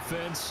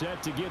offense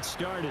set to get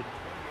started.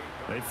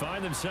 They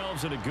find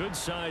themselves in a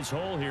good-sized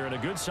hole here, and a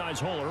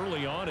good-sized hole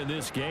early on in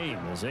this game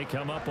as they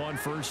come up on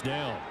 1st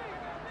down.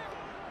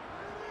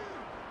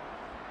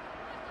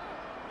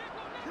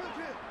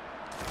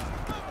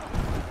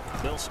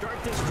 They'll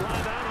start this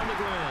drive out on the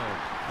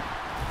ground.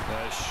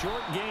 A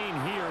short gain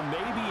here,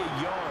 maybe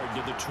a yard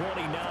to the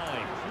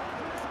 29.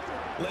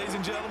 Ladies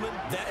and gentlemen,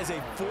 that is a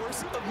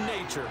force of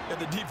nature at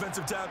the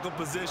defensive tackle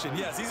position.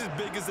 Yes, he's as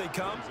big as they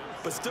come,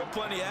 but still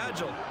plenty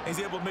agile. He's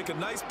able to make a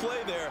nice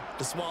play there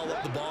to swallow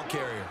up the ball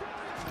carrier.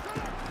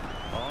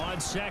 On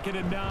 2nd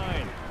and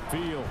 9,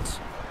 Fields.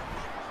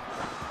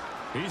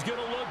 He's going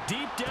to look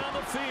deep down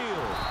the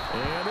field.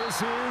 And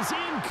this is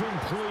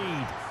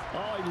incomplete.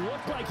 Oh, he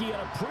looked like he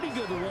had a pretty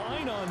good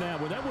line on that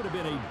one. That would have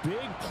been a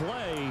big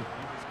play,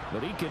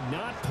 but he could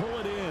not pull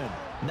it in.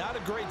 Not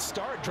a great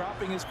start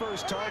dropping his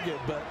first target,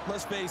 but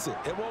let's face it,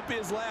 it won't be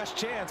his last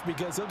chance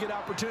because he'll get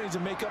opportunities to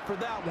make up for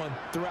that one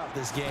throughout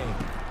this game.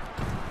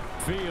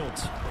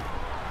 Fields.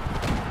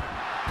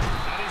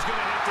 And he's going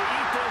to have to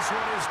eat this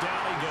one as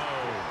down he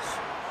goes.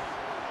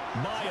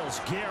 Myles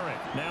Garrett,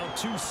 now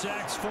 2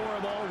 sacks for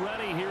him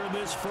already here in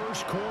this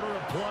first quarter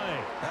of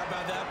play. How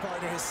about that,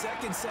 partner? His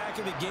second sack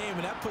of the game,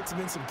 and that puts him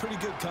in some pretty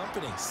good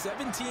company.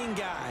 17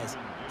 guys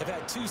have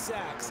had 2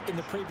 sacks in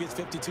the previous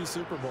 52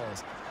 Super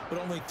Bowls, but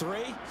only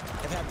 3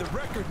 have had the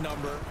record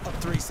number of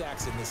 3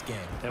 sacks in this game.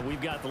 And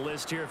we've got the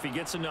list here. If he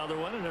gets another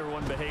one and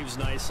everyone behaves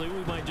nicely,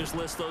 we might just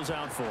list those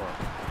out for him.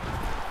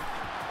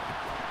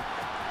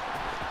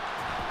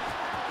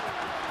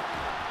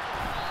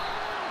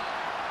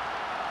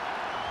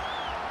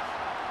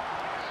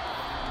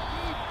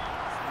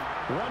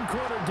 One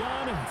quarter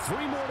done,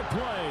 3 more to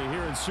play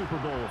here in Super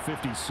Bowl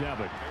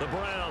 57. The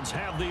Browns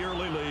have the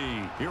early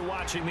lead. You're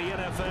watching the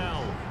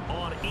NFL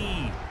on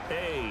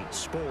EA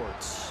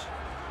Sports.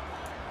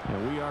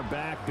 And we are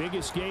back.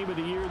 Biggest game of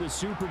the year, the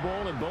Super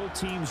Bowl, and both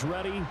teams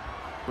ready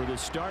for the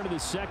start of the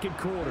second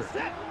quarter.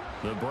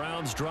 The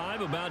Browns drive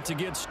about to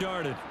get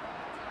started.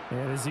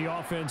 And as the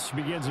offense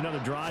begins another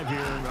drive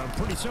here,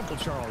 pretty simple,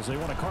 Charles. They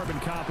want to carbon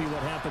copy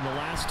what happened the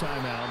last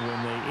time out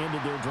when they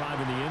ended their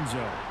drive in the end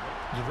zone.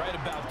 You're right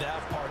about that,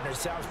 partner.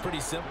 Sounds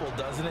pretty simple,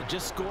 doesn't it?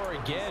 Just score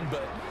again,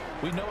 but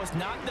we know it's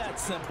not that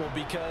simple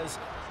because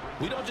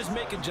we don't just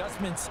make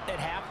adjustments at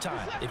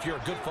halftime. If you're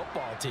a good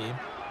football team,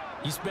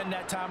 you spend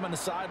that time on the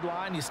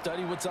sideline, you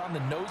study what's on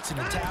the notes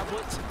and the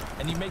tablets,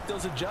 and you make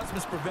those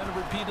adjustments, prevent a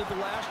repeat of the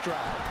last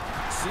drive.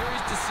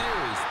 Series to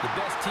series, the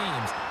best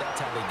teams,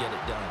 that's how they get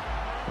it done.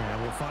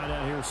 And we'll find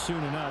out here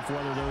soon enough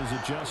whether those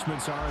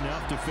adjustments are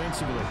enough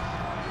defensively.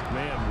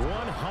 Man,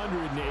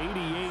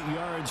 188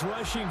 yards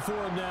rushing for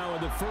him now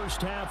in the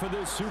first half of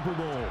this Super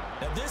Bowl.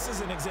 Now, this is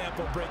an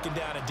example of breaking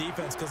down a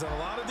defense because on a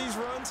lot of these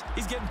runs,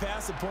 he's getting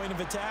past the point of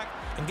attack,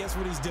 and guess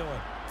what he's doing?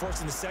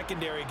 Forcing the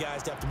secondary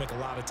guys to have to make a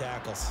lot of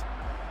tackles.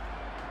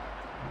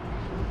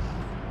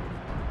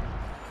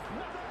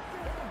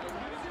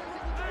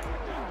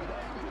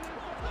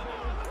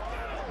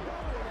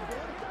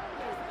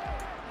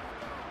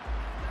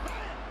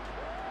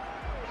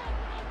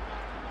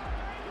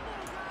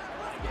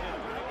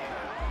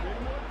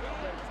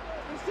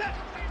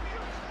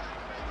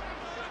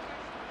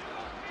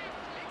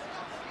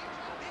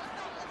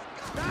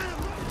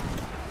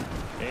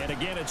 And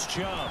again, it's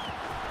Chubb.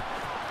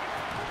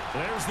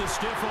 There's the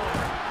stiff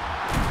arm.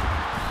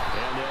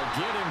 And they'll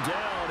get him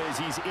down as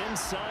he's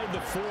inside the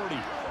 40.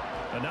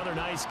 Another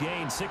nice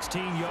gain,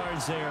 16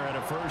 yards there and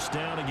a first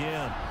down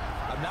again.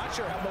 I'm not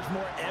sure how much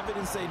more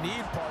evidence they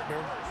need,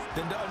 partner,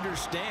 than to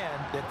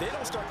understand that if they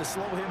don't start to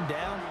slow him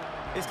down,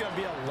 it's going to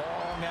be a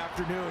long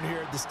afternoon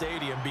here at the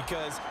stadium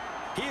because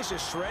he is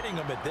just shredding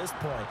them at this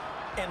point.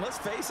 And let's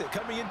face it,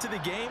 coming into the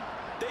game,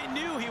 they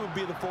knew he would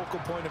be the focal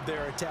point of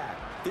their attack.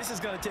 This is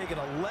going to take an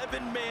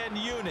 11-man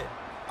unit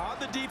on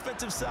the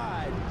defensive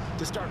side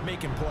to start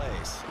making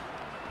plays.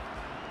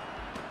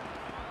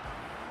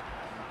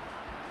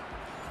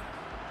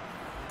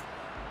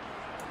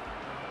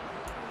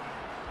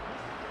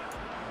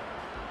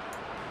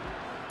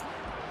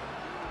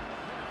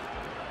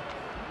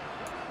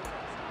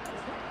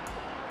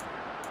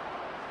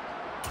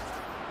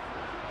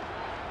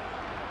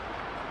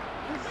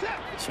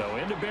 So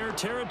into Bear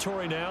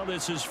territory now.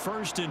 This is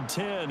 1st and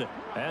 10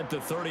 at the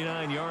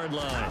 39-yard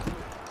line.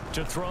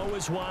 To throw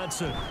is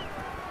Watson.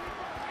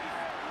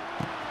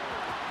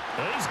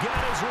 And he's got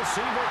his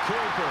receiver,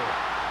 Cooper.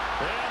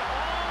 And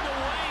all the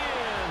way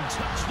in.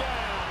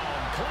 Touchdown,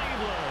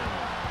 Cleveland.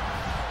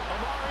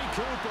 Amari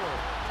Cooper,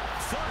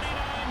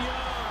 39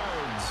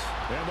 yards.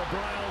 And the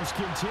Browns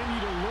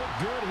continue to look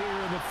good here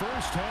in the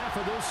first half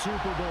of this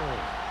Super Bowl.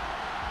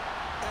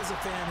 As a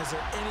fan, is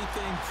there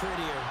anything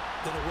prettier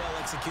than a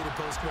well-executed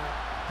post route?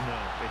 No,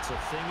 it's a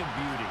thing of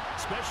beauty,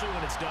 especially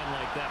when it's done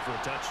like that for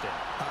a touchdown.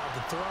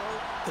 The throw,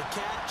 the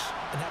catch,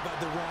 and how about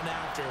the run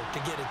after to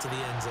get it to the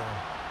end zone?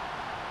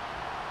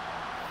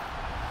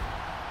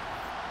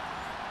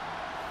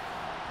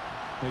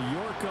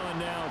 York on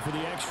now for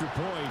the extra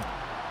point.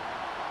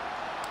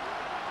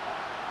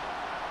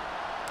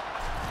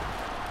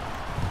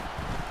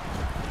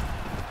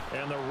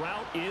 And the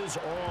route is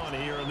on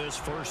here in this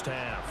first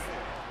half.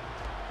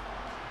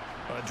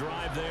 A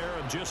drive there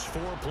of just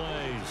 4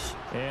 plays.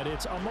 And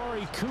it's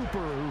Amari Cooper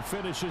who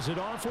finishes it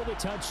off with a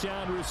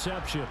touchdown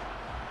reception.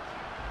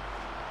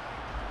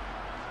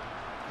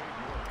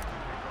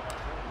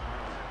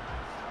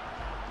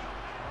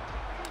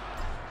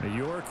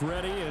 York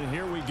ready, and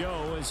here we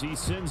go as he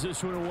sends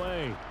this one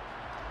away.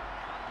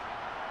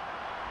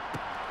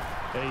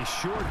 A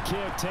short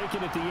kick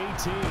taken at the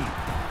 18.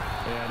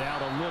 And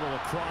out a little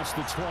across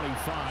the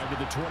 25 to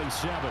the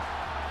 27.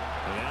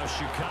 And now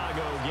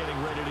Chicago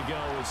getting ready to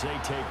go as they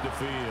take the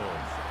field.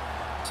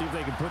 See if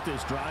they can put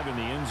this drive in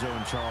the end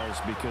zone, Charles,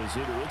 because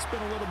it's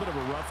been a little bit of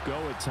a rough go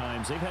at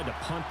times. They've had to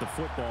punt the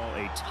football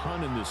a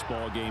ton in this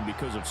ball game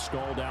because of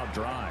stalled-out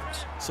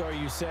drives. So are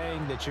you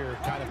saying that you're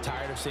kind of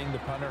tired of seeing the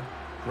punter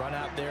run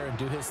out there and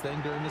do his thing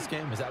during this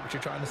game? Is that what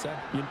you're trying to say?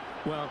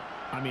 Well,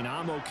 I mean,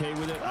 I'm okay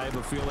with it. I have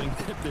a feeling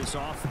that this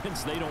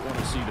offense, they don't want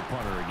to see the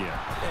punter again.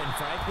 And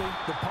frankly,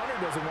 the punter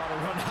doesn't want to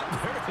run out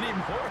there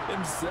anymore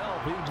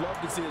himself. He'd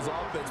love to see his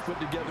offense put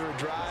together a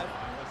drive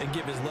and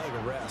give his leg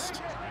a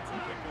rest.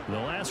 The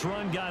last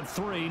run got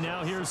 3.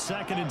 Now here's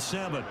 2nd and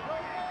 7.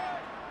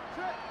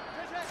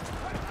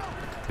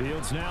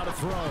 Fields now to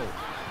throw.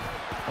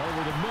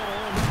 Over the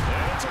middle.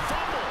 And it's a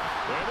fumble.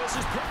 And this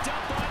is picked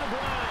up by the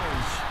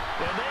Browns.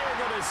 And they are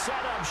going to set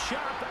up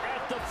shop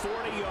at the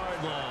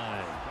 40-yard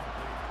line.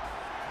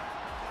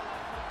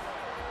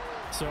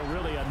 So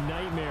really a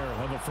nightmare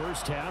of a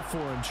first half for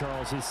him,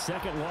 Charles. His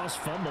 2nd lost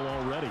fumble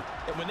already.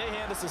 And when they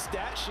hand us a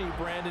stat sheet,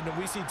 Brandon, and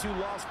we see 2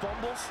 lost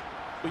fumbles,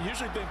 we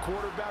usually think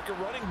quarterback or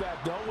running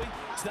back, don't we?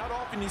 It's not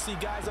often you see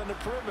guys on the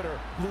perimeter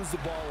lose the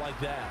ball like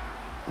that.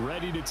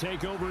 Ready to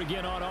take over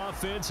again on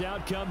offense.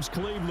 Out comes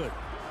Cleveland.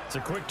 It's a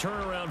quick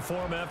turnaround for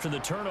them after the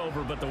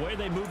turnover, but the way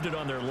they moved it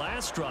on their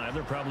last drive,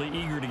 they're probably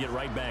eager to get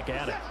right back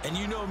at it. And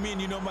you know me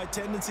and you know my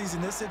tendencies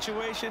in this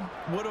situation.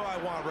 What do I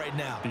want right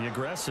now? Be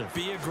aggressive.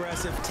 Be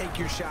aggressive. Take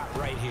your shot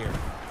right here.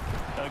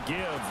 A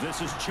give.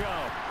 This is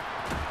Chubb.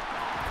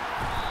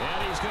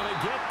 And he's going to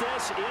get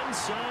this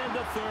inside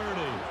the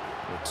 30.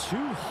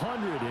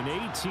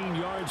 218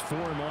 yards for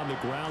him on the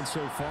ground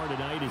so far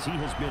tonight as he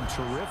has been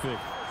terrific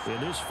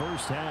in this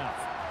first half.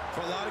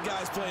 For a lot of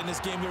guys playing this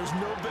game, there's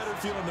no better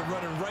feeling than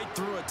running right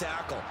through a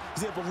tackle.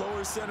 He's able to lower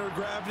his center of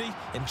gravity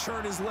and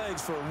churn his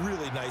legs for a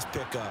really nice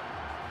pickup.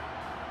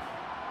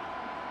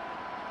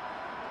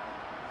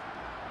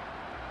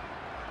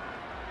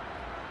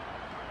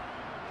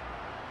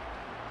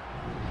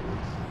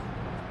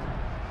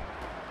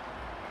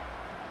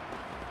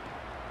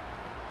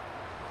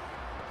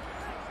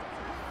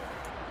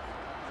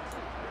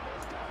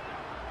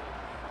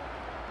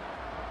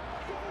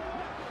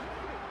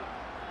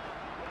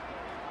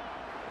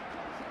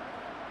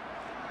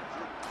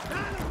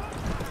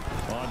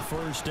 On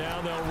first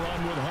down, they'll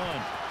run with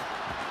Hunt.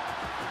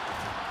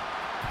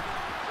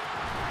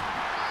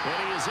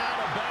 And he is out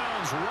of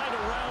bounds right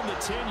around the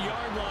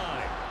 10-yard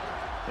line.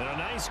 And a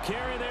nice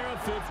carry there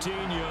of 15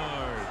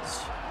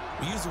 yards.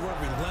 We use the word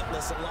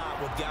relentless a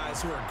lot with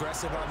guys who are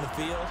aggressive on the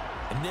field.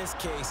 In this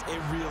case, it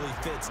really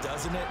fits,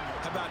 doesn't it?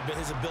 How about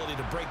his ability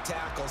to break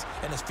tackles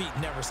and his feet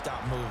never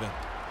stop moving?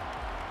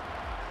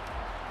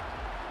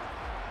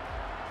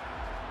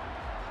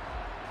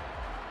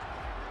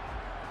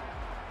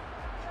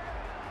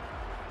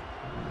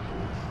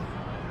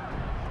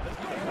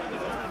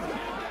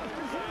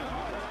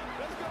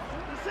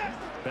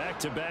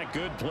 Back-to-back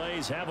good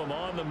plays have him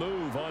on the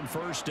move on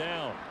first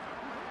down.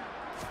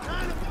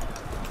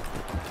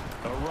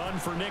 A run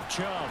for Nick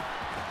Chubb.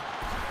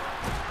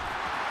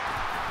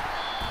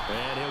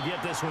 And he'll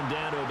get this one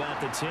down to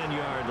about the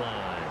 10-yard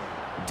line.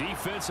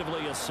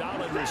 Defensively, a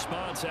solid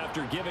response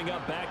after giving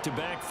up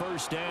back-to-back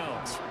first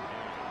downs.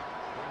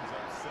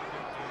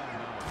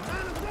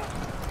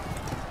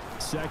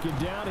 Second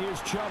down,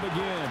 here's Chubb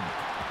again.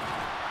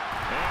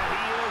 And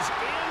he is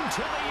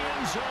into the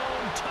end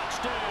zone.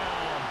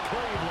 Touchdown,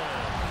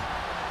 Cleveland.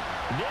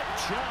 Nick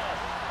Chubb,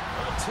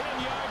 a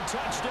 10-yard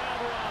touchdown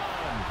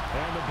run.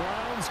 And the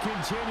Browns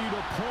continue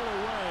to pull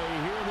away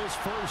here in this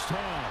first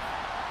half.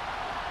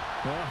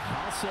 Well,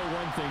 I'll say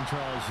one thing,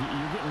 Charles.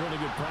 You're getting really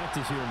good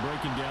practice here in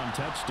breaking down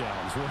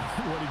touchdowns.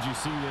 What did you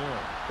see there?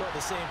 Well,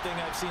 the same thing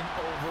I've seen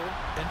over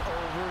and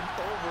over and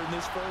over in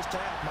this first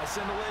half. My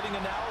scintillating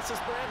analysis,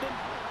 Brandon,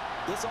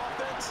 this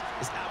offense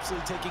is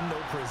absolutely taking no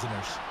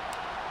prisoners.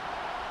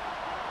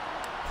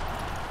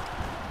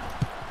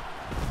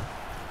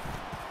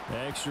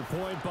 Extra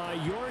point by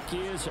York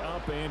is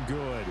up and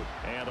good.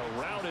 And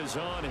a rout is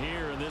on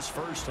here in this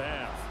first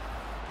half.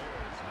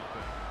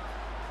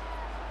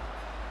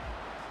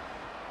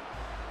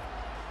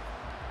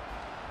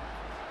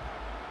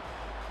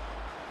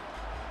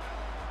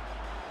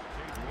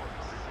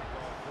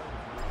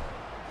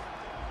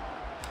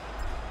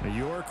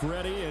 York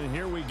ready, and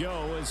here we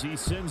go as he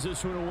sends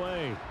this one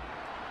away.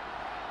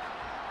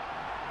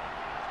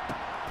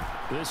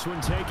 This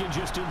one taken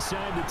just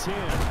inside the 10.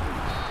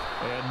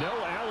 And no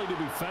alley to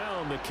be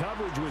found. The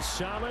coverage was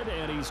solid,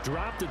 and he's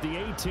dropped at the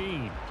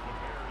 18.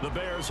 The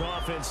Bears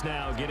offense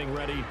now getting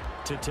ready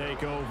to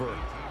take over.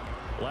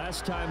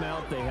 Last time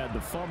out, they had the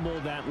fumble.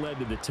 That led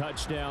to the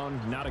touchdown.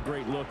 Not a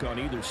great look on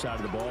either side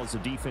of the ball as the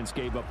defense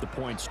gave up the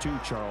points too,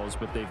 Charles.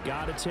 But they've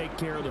got to take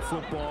care of the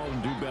football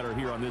and do better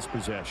here on this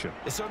possession.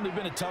 It's certainly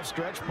been a tough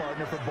stretch,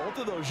 partner, for both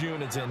of those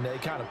units, and they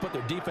kind of put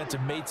their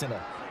defensive mates in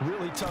a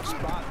really tough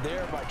spot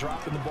there by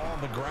dropping the ball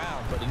on the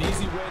ground. But an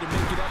easy way to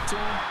make it up to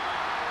them,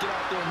 get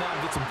out there now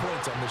and get some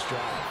points on this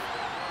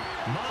drive.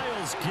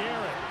 Myles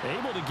Garrett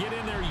able to get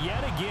in there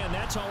yet again.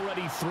 That's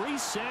already 3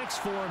 sacks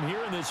for him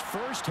here in this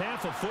first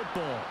half of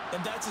football.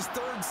 And that's his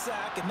 3rd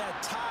sack, and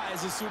that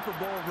ties a Super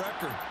Bowl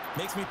record.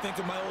 Makes me think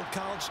of my old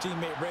college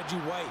teammate, Reggie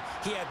White.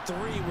 He had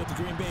 3 with the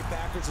Green Bay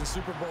Packers in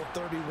Super Bowl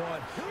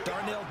 31.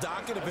 Darnell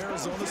Dockett of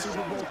Arizona,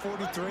 Super Bowl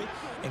 43.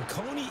 And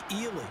Coney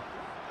Ealy,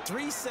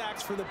 3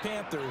 sacks for the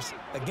Panthers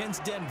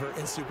against Denver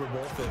in Super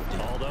Bowl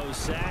 50. All those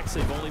sacks,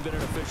 they've only been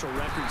an official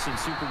record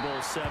since Super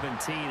Bowl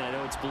 17. I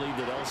know it's believed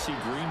that L.C.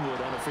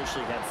 Greenwood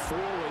unofficially had 4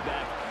 way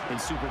back in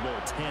Super Bowl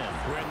 10.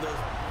 Wearing those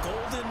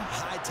golden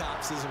high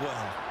tops as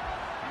well.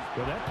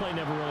 Well, that play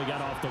never really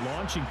got off the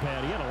launching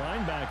pad. He had a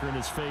linebacker in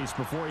his face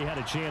before he had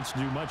a chance to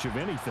do much of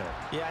anything.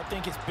 Yeah, I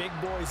think it's big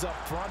boys up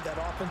front, that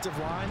offensive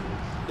line.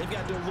 They've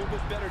got to do a little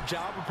bit better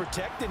job of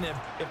protecting him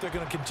if they're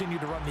going to continue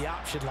to run the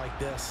option like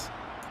this.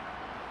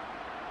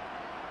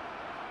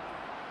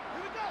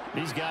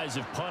 These guys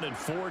have punted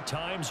 4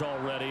 times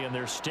already, and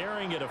they're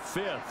staring at a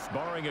 5th,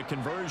 barring a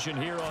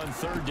conversion here on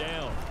 3rd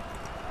down.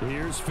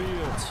 Here's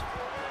Fields.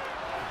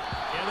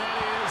 And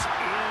that is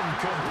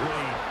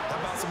incomplete. How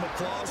about some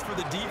applause for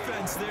the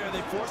defense there?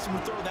 They forced him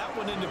to throw that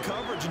one into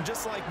coverage, and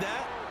just like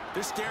that,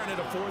 they're staring at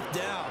a 4th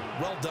down.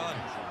 Well done.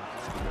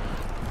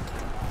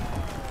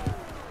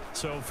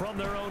 So from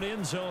their own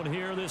end zone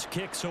here, this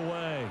kicks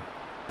away.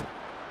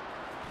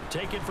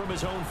 Taken from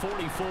his own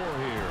 44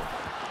 here.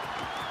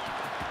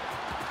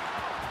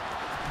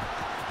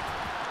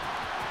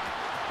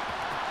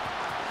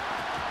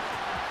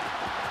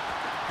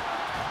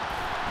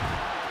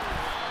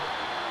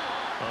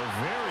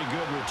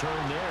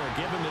 Return there,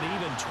 give him an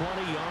even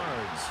 20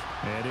 yards.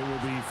 And it will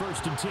be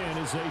 1st and 10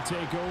 as they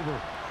take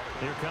over.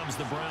 Here comes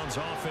the Browns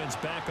offense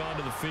back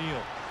onto the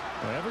field.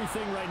 Well,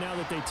 everything right now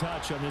that they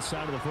touch on this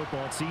side of the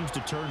football, it seems to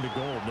turn to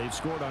gold. They've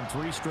scored on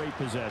 3 straight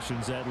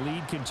possessions. That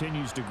lead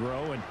continues to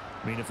grow. And,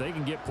 I mean, if they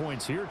can get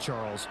points here,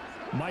 Charles,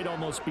 might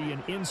almost be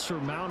an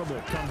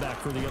insurmountable comeback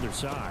for the other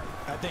side.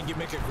 I think you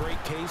make a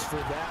great case for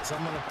that, so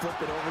I'm going to flip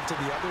it over to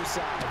the other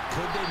side.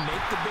 Could they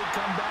make the big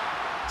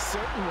comeback?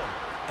 Certainly.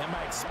 Am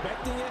I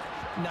expecting it?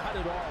 Not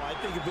at all. I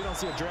think if we don't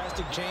see a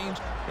drastic change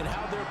in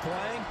how they're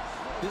playing,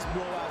 this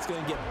blowout's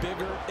going to get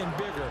bigger and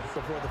bigger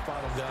before the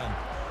final gun.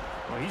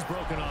 Well, he's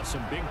broken off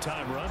some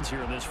big-time runs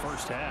here in this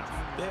first half.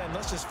 Yeah, and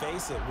let's just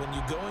face it. When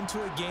you go into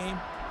a game,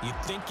 you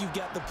think you've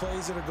got the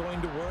plays that are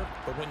going to work,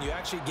 but when you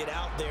actually get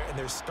out there and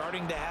they're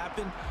starting to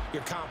happen,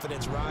 your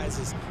confidence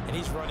rises, and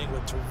he's running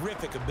with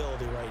terrific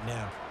ability right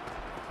now.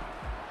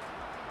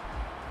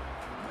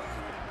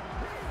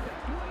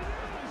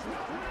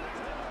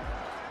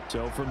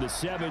 So from the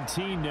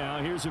 17 now,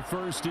 here's a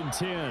 1st and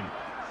 10.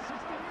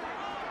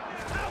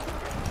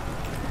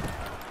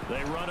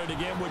 They run it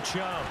again with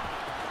Chubb.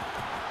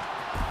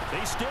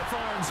 He stiff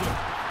arms him.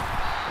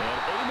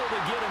 And able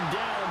to get him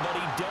down, but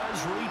he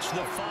does reach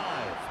the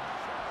 5.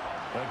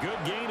 A good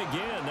gain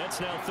again. That's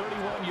now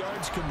 31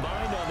 yards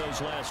combined on those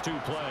last 2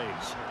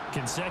 plays.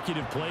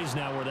 Consecutive plays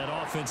now where that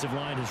offensive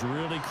line has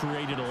really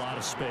created a lot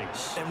of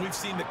space. And we've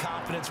seen the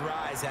confidence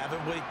rise,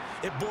 haven't we?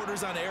 It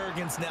borders on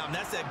arrogance now, and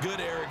that's that good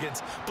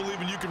arrogance,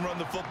 believing you can run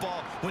the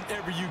football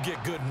whenever you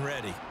get good and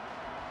ready.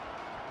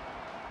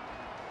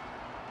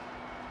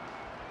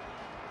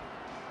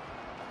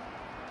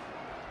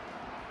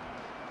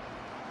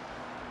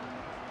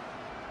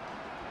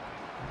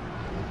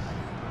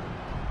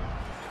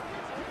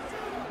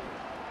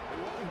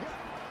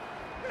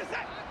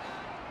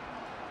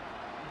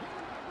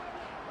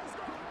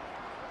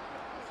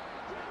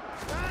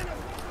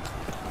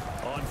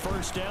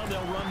 First down,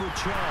 they'll run with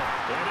Chubb.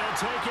 And he'll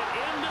take it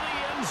into the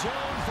end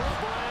zone for a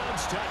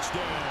Browns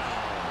touchdown.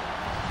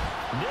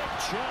 Nick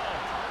Chubb,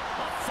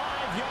 a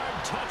 5-yard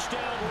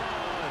touchdown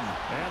run.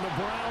 And the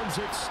Browns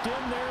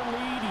extend their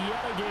lead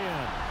yet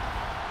again.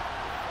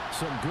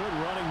 Some good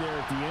running there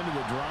at the end of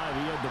the drive.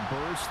 He had the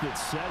burst that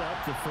set up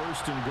the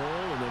 1st and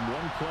goal, and then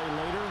 1 play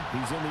later,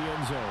 he's in the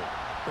end zone.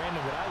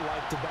 Brandon, what I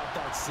liked about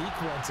that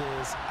sequence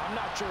is I'm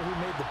not sure who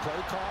made the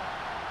play call,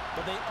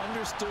 but they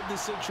understood the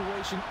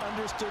situation,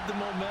 understood the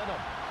momentum.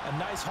 A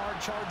nice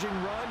hard-charging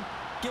run,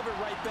 give it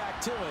right back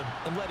to him,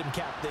 and let him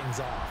cap things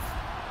off.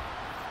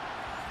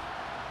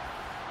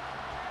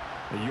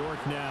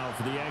 York now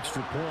for the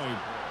extra point.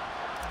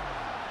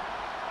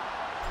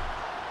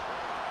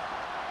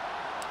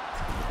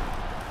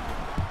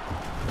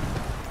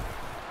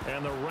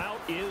 And the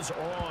route is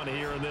on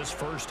here in this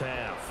first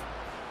half.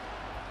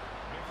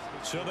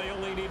 So they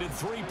only needed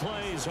 3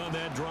 plays on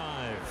that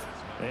drive.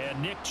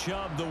 And Nick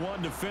Chubb, the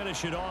one to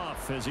finish it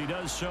off, as he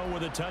does so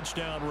with a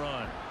touchdown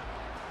run.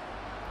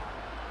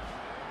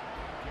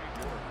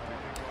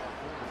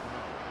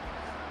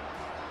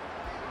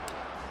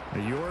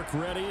 York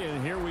ready,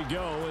 and here we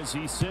go as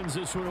he sends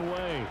this one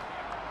away.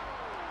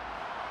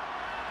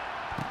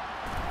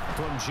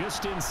 From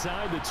just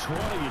inside the 20,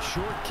 a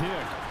short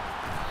kick.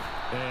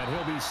 And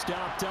he'll be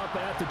stopped up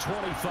at the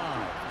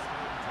 25.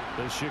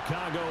 The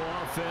Chicago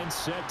offense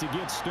set to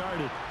get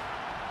started.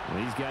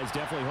 These guys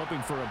definitely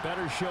hoping for a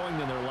better showing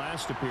than their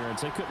last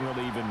appearance. They couldn't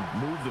really even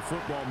move the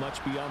football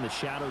much beyond the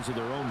shadows of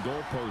their own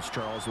goalpost,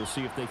 Charles. We'll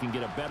see if they can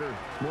get a better,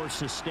 more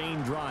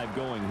sustained drive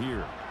going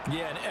here.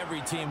 Yeah, and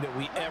every team that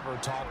we ever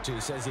talk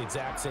to says the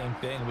exact same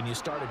thing. When you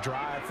start a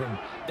drive from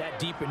that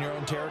deep in your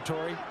own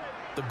territory,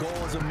 the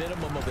goal is a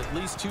minimum of at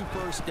least 2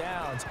 first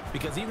downs,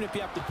 because even if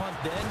you have to punt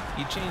then,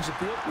 you change the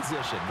field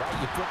position, right?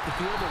 You flip the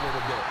field a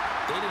little bit.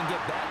 They didn't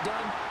get that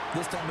done.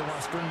 This time they want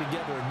to string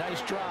together a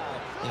nice drive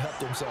and help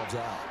themselves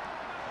out.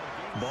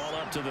 Ball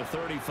up to the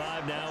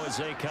 35 now as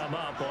they come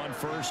up on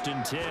 1st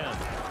and 10.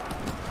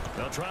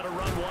 They'll try to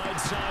run wide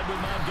side with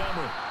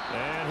Montgomery.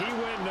 And he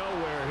went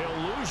nowhere.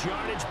 He'll lose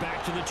yardage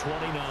back to the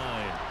 29.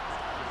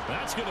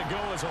 That's going to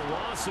go as a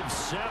loss of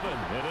 7,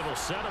 and it'll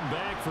set him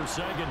back for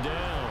 2nd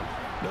down.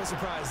 No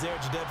surprise there,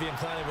 Jadeveon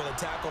Clowney with a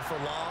tackle for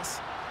loss.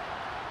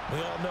 We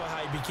all know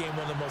how he became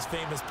one of the most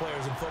famous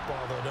players in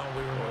football, though, don't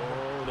we? Remember?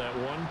 Oh, that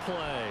one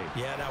play.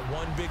 Yeah, that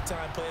one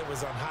big-time play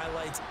was on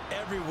highlights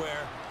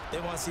everywhere. They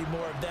want to see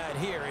more of that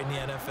here in the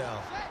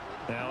NFL.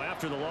 Now,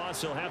 after the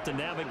loss, he'll have to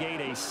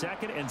navigate a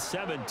 2nd and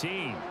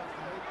 17.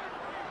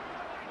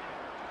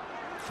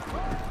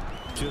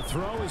 To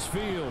throw is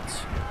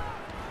Fields.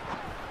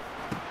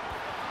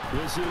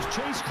 This is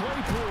Chase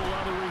Claypool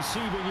on the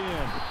receiving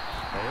end.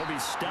 He'll be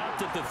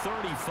stopped at the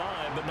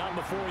 35, but not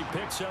before he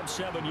picks up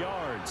 7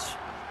 yards.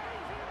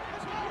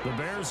 The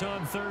Bears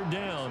on 3rd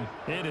down.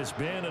 It has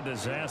been a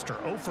disaster.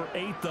 0 for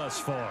 8 thus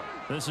far.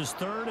 This is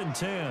 3rd and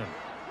 10.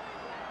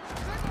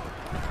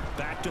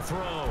 Back to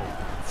throw.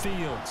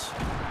 Fields.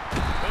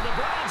 And the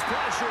Browns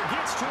pressure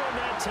gets to him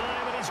that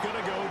time, and he's going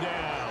to go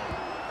down.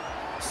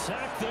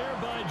 Sacked there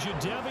by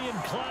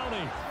Jadeveon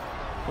Clowney.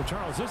 Well,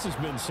 Charles, this has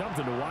been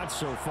something to watch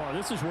so far.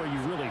 This is where you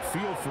really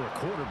feel for a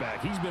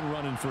quarterback. He's been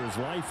running for his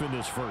life in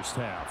this first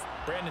half.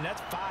 Brandon, that's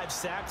 5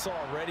 sacks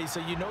already, so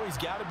you know he's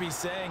got to be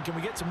saying, can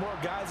we get some more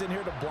guys in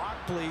here to block,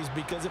 please?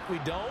 Because if we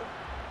don't,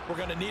 we're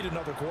going to need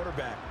another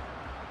quarterback.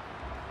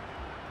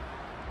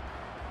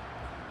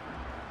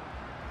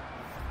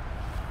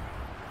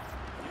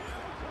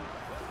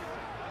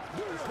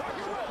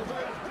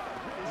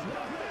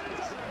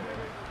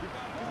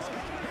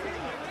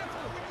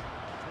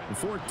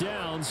 Fourth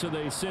down, so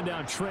they send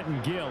out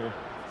Trenton Gill.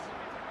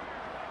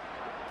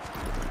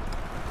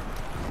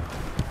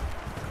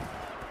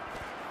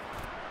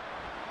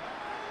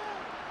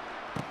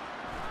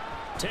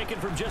 Taken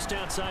from just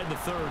outside the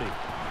 30.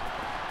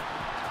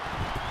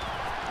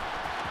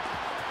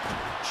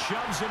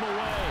 Shoves him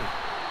away.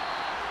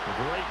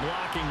 Great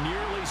blocking,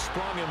 nearly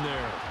sprung him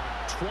there.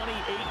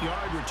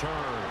 28-yard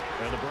return.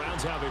 And the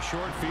Browns have a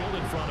short field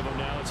in front of them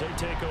now as they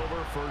take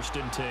over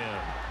 1st and 10.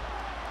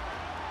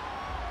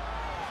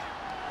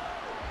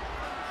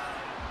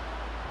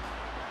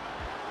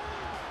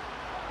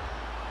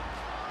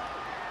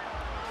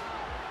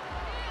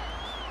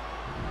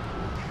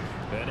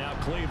 And now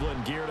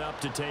Cleveland geared up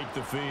to take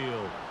the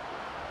field.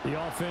 The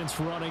offense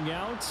running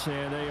out,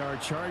 and they are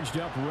charged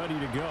up, ready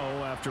to go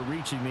after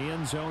reaching the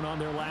end zone on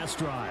their last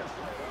drive.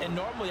 And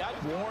normally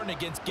I'd warn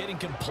against getting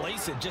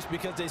complacent just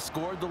because they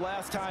scored the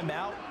last time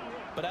out.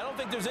 But I don't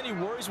think there's any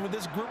worries with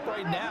this group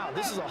right now.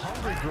 This is a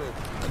hungry group,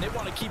 and they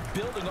want to keep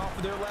building off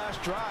of their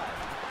last drive.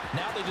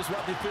 Now they just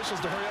want the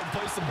officials to hurry up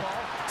and place the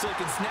ball so they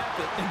can snap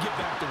it and get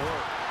back to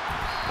work.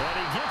 And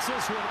he gets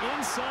this one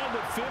inside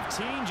the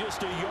 15,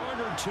 just a yard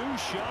or 2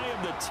 shy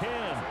of the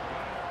 10.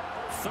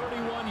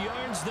 31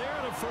 yards there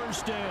and a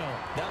 1st down.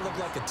 That looked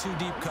like a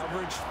 2-deep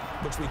coverage,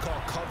 which we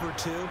call cover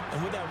 2.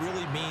 And what that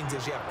really means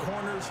is you have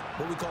corners,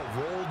 what we call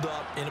rolled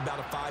up in about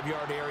a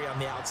 5-yard area on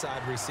the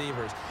outside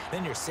receivers.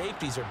 Then your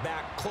safeties are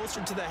back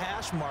closer to the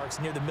hash marks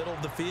near the middle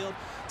of the field,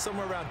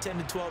 somewhere around 10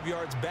 to 12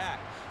 yards back.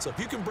 So if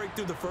you can break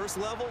through the first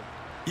level,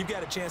 you've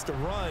got a chance to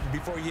run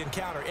before you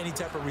encounter any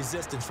type of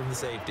resistance from the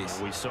safeties.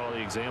 We saw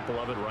the example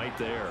of it right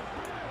there.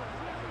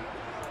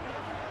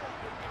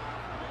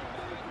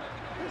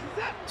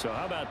 So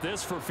how about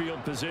this for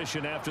field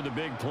position after the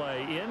big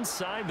play?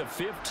 Inside the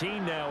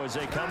 15 now as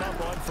they come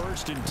up on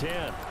 1st and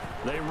 10.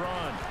 They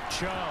run.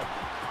 Chubb.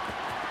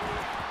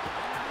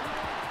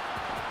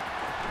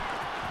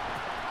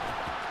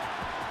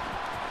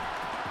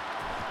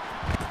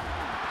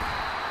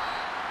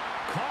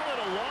 Call it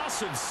a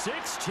loss of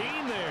 16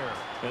 there.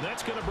 And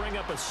that's going to bring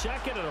up a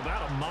 2nd and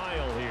about a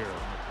mile here.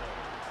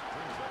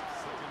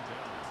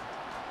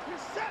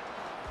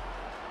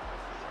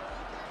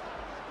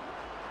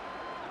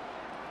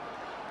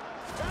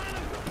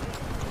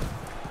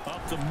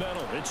 Up the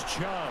middle, it's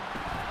Chubb.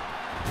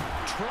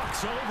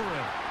 Trucks over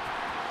him.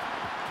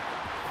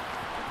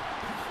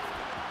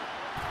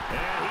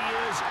 And he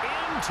is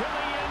into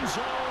the end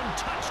zone.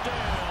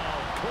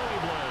 Touchdown,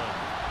 Cleveland.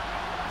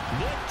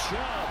 Nick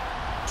Chubb,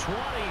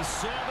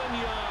 27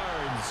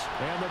 yards.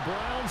 And the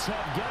Browns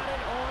have got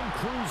it on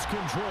cruise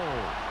control.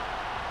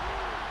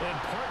 And,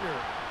 partner,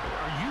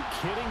 are you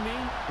kidding me?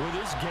 With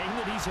this game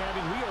that he's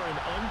having, we are in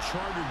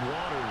uncharted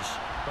waters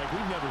like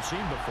we've never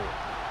seen before.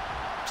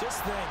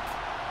 Just think,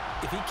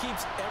 if he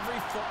keeps every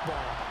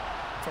football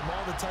from all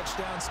the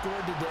touchdowns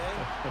scored today,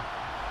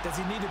 does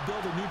he need to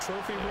build a new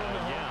trophy room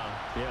at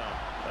home? Yeah.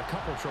 a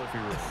couple trophy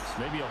rooms,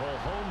 maybe a whole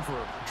home for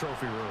a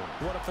trophy room.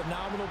 What a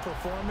phenomenal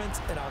performance,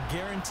 and I'll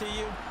guarantee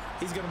you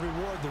he's going to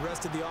reward the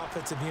rest of the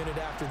offensive unit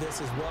after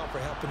this as well for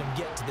helping him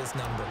get to this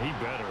number. He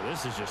better.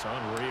 This is just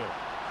unreal.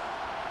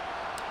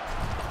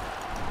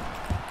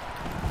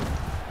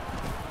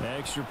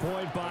 Extra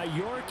point by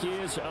York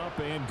is up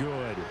and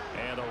good.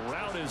 And a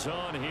rout is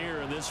on here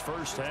in this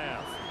first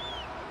half.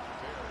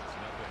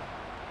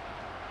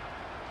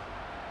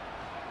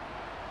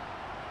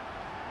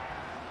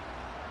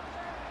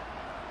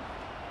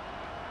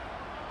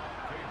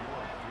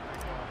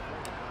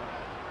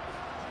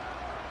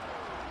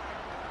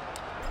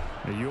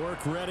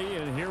 York ready,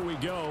 and here we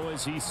go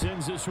as he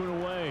sends this one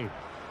away.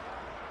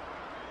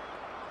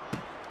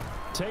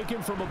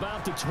 Taken from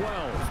about the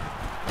 12.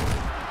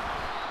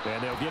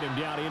 And they'll get him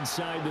down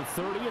inside the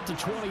 30 at the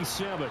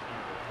 27.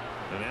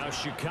 And now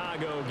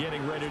Chicago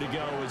getting ready to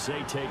go as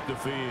they take the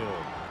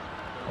field.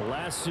 The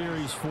last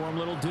series for him, a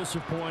little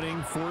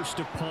disappointing, forced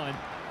a punt.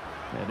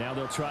 And now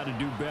they'll try to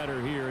do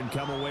better here and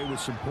come away with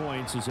some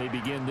points as they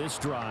begin this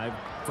drive,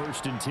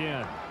 1st and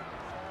 10.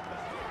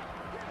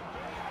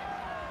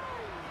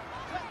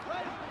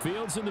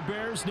 Fields and the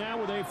Bears now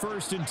with a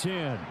 1st and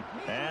 10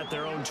 at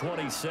their own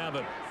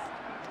 27.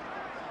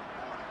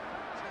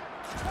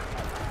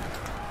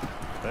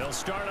 They'll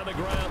start on the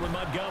ground with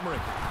Montgomery.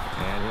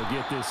 And he'll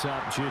get this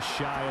up just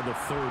shy of the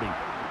 30.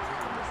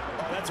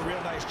 Oh, that's a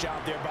real nice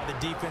job there by the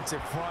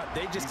defensive front.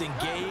 They just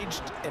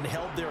engaged and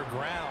held their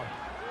ground.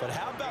 But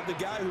how about the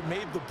guy who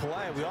made the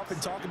play? We often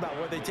talk about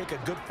whether they take a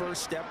good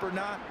first step or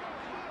not.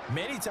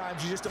 Many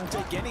times you just don't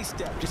take any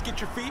step. Just get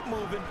your feet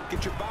moving,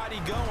 get your body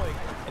going,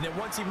 and then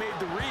once he made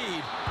the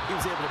read, he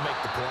was able to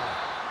make the play.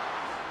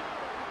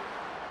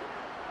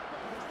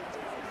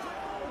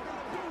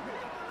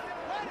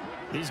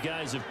 These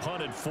guys have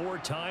punted 4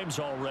 times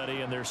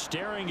already, and they're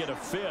staring at a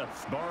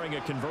 5th, barring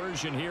a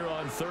conversion here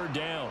on 3rd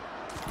down.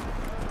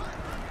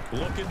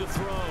 Looking to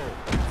throw.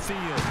 Fields.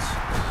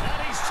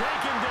 And he's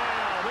taken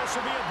down. This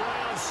will be a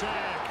Brown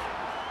sack.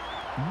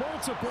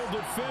 Multiple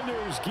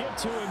defenders get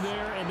to him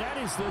there, and that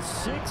is the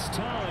 6th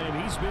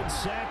time he's been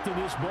sacked in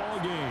this ball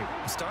game.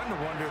 I'm starting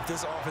to wonder if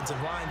this offensive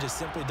line just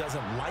simply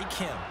doesn't like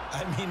him.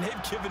 I mean,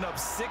 they've given up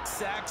 6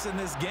 sacks in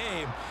this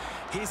game.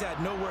 He's had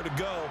nowhere to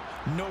go,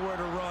 nowhere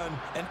to run,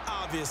 and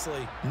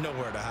obviously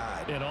nowhere to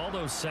hide. And all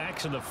those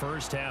sacks in the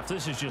first half,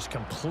 this is just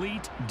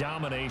complete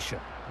domination.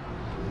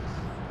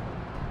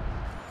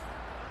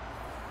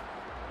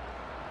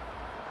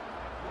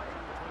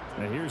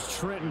 Now here's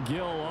Trenton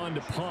Gill on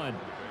to punt.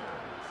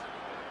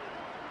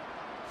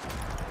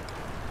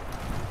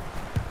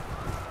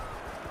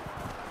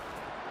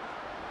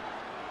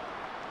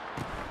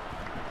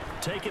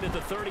 Take it at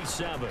the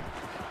 37.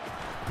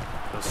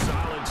 A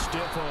solid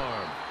stiff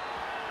arm.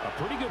 A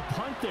pretty good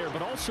punt there,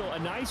 but also a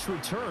nice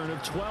return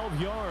of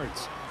 12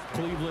 yards.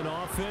 Cleveland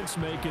offense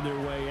making their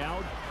way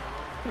out.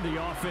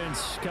 The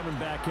offense coming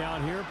back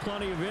out here.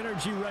 Plenty of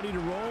energy, ready to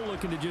roll,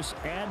 looking to just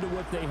add to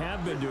what they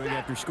have been doing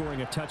after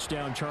scoring a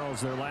touchdown,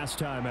 Charles, their last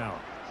time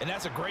out. And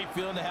that's a great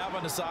feeling to have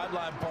on the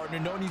sideline, partner,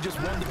 knowing you just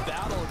won the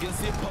battle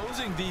against the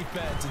opposing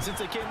defense. And since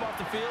they came off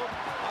the field,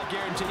 I'll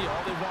guarantee you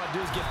all they want to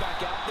do is get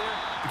back out there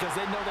because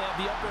they know they have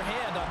the upper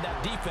hand on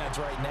that defense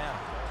right now.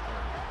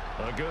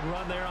 A good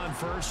run there on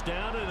 1st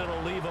down, and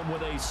it'll leave them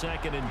with a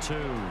 2nd and 2.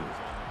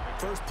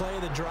 First play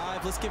of the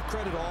drive, let's give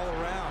credit all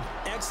around.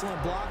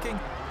 Excellent blocking,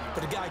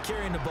 but the guy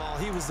carrying the ball,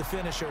 he was the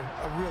finisher.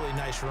 A really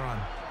nice run.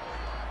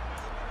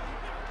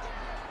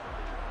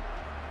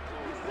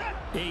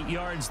 8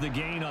 yards the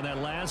gain on that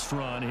last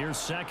run. Here's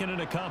 2nd and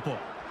a couple.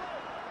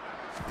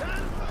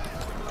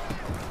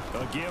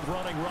 A give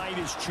running right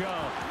is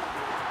Chubb.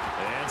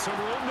 And some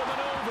room to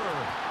maneuver.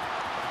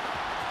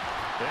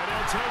 And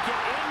he'll take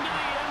it into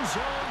the end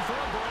zone for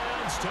a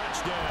Browns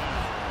touchdown.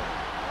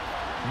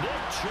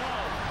 Nick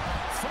Chubb,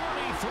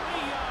 43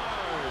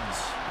 yards.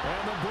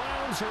 And the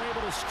Browns are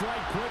able to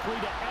strike quickly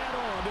to add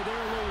on to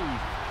their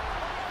lead.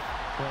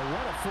 Well,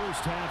 what a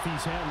first half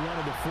he's had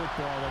running the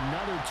football.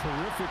 Another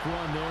terrific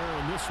run there,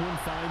 and this one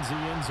finds the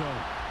end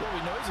zone. Well,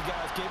 we know he's a guy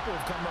who's capable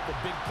of coming up with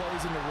big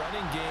plays in the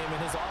running game, and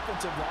his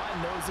offensive line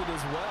knows it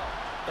as well.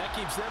 That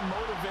keeps them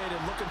motivated,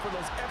 looking for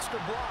those extra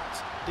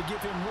blocks to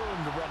give him room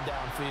to run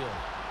downfield.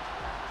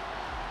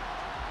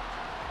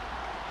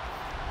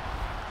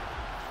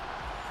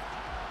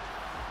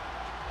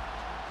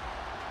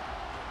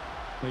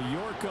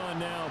 York on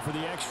now for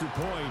the extra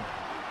point.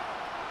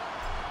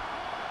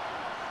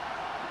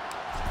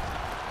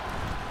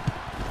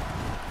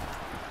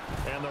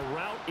 And the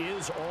route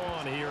is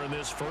on here in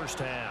this first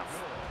half.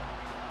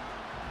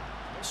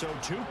 So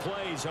 2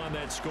 plays on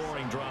that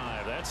scoring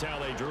drive. That's how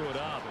they drew it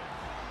up.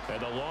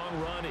 And the long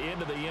run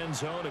into the end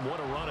zone, and what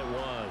a run it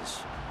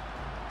was.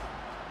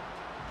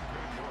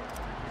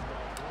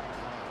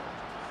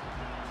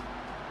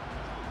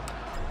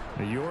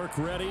 York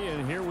ready,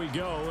 and here we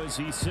go as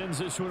he sends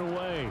this one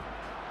away.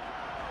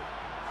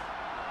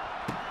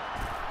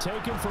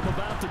 Taken from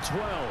about the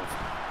 12.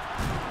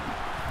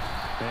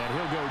 And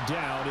he'll go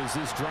down as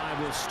this drive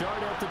will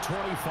start at the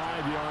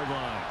 25-yard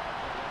line.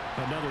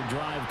 Another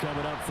drive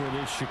coming up for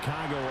this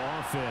Chicago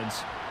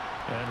offense.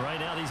 And right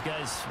now these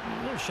guys,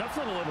 they're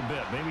shuffling a little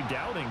bit, maybe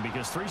doubting,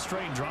 because 3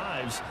 straight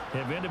drives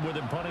have ended with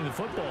them punting the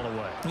football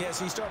away. Yeah,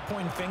 so you start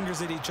pointing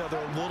fingers at each other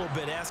a little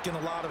bit, asking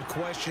a lot of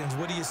questions.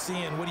 What are you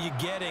seeing? What are you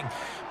getting?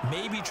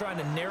 Maybe trying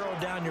to narrow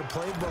down your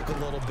playbook a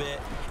little bit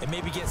and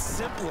maybe get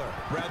simpler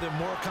rather than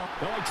more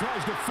complex. Well, he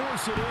tries to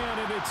force it in,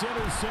 and it's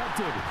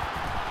intercepted.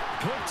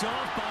 Picked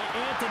off by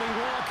Anthony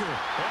Walker.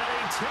 And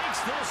he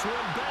takes this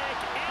one back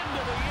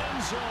into the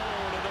end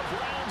zone, and the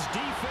Browns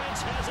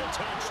defense has a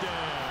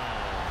touchdown.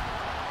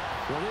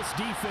 Well, this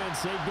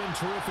defense, they've been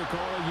terrific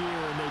all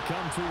year, and they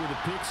come through with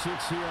a pick-6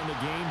 here on the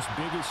game's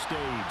biggest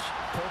stage.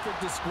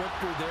 Perfect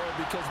descriptor there,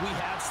 because we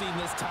have seen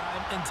this time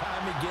and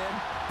time again.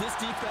 This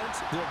defense,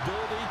 their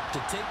ability to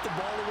take the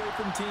ball away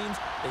from teams,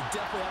 they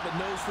definitely have a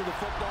nose for the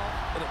football,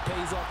 and it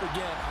pays off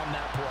again on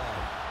that play.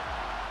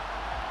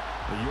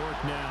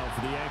 York now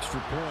for the extra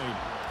point.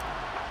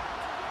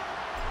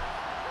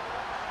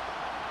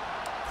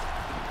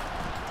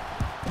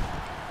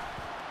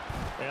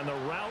 And the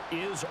route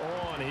is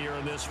on here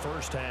in this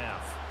first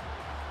half.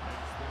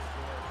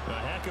 A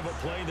heck of a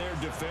play there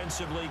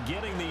defensively,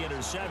 getting the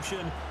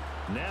interception,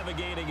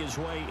 navigating his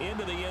way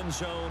into the end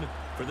zone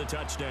for the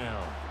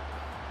touchdown.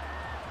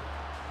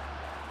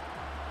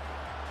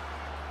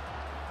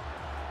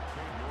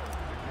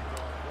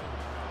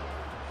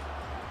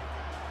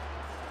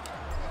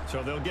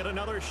 So they'll get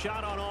another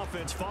shot on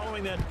offense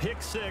following that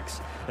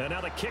pick-6, and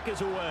now the kick is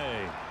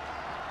away.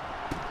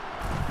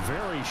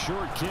 Very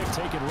short kick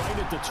taken right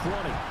at the 20,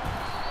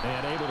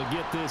 and able to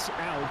get this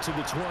out to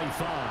the 25.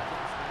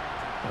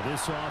 Now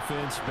this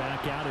offense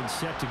back out and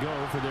set to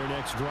go for their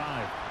next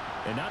drive.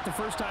 And not the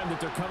first time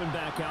that they're coming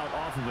back out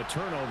off of a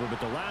turnover, but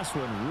the last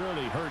one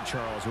really hurt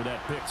Charles with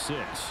that pick-6.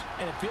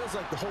 And it feels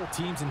like the whole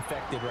team's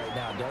infected right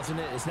now, doesn't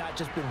it? It's not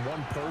just been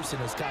one person.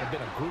 It's kind of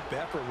been a group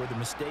effort where the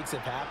mistakes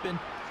have happened.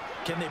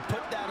 Can they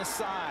put that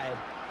aside,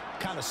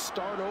 kind of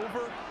start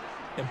over,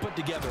 and put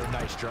together a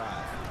nice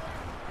drive?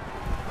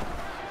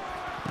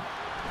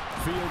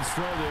 Fields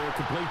throw there,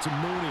 complete to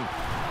Mooney.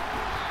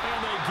 And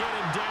they get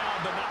him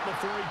down, but not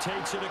before he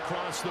takes it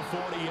across the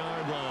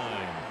 40-yard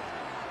line.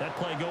 That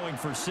play going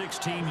for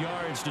 16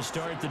 yards to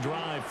start the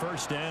drive,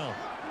 first down.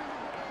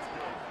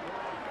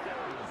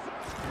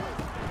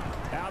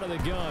 Out of the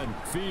gun,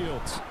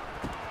 Fields.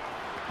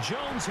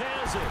 Jones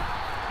has it.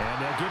 And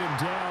they'll get him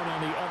down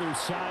on the other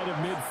side of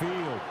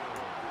midfield.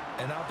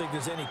 And I don't think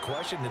there's any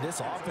question that this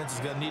offense is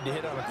going to need to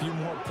hit on a few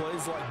more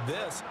plays like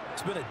this.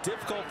 It's been a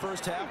difficult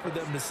first half for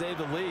them, to say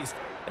the least.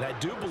 And I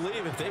do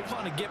believe if they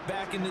want to get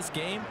back in this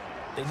game,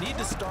 they need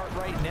to start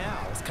right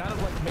now. It's kind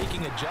of like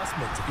making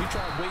adjustments. If you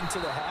try and wait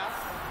until the half,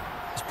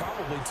 it's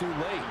probably too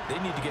late. They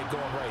need to get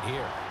going right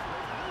here.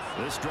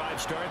 This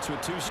drive starts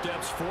with 2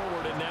 steps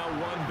forward and now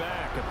 1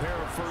 back. A pair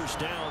of first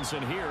downs,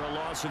 and here a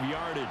loss of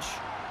yardage.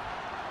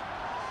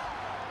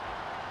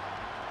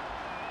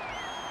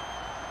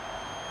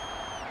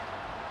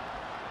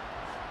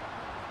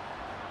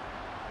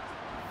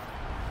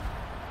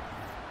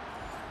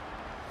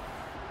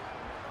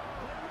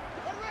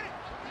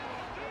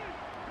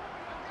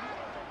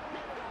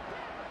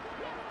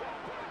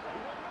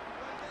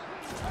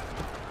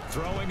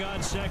 Throwing on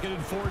 2nd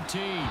and 14.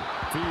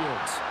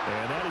 Fields.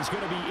 And that is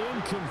going to be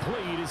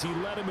incomplete as he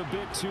led him a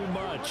bit too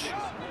much.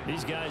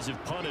 These guys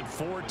have punted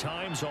 4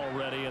 times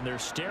already, and they're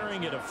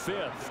staring at a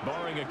 5th,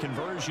 barring a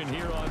conversion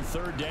here on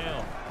 3rd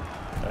down.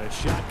 A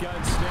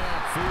shotgun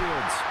snap,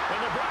 Fields.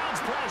 And the Browns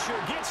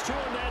pressure gets to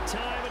him that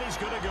time, and he's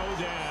going to go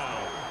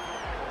down.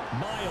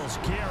 Myles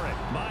Garrett,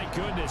 my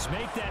goodness,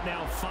 make that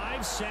now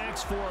 5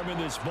 sacks for him in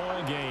this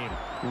ball game.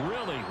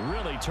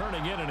 Really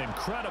turning in an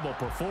incredible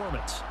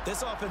performance.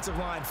 This offensive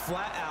line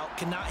flat out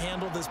cannot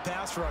handle this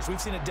pass rush.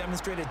 We've seen it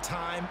demonstrated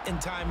time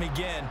and time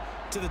again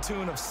to the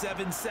tune of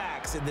 7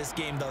 sacks in this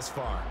game thus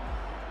far.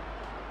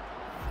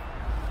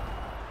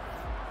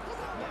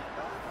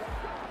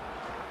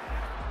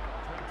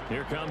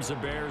 Here comes the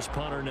Bears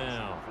punter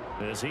now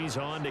as he's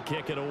on to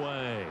kick it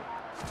away.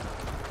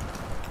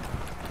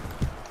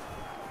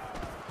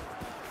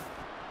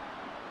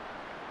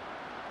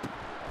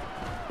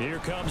 Here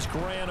comes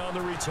Grant on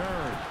the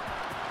return.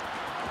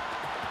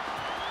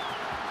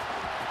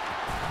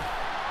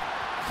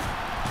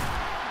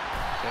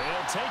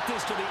 They'll take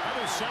this to the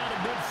other side of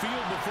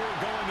midfield before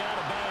going out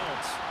of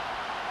bounds.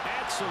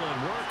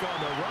 Excellent work on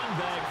the run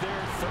back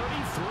there,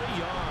 33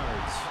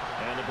 yards.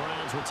 And the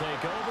Browns will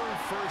take over,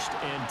 1st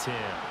and 10.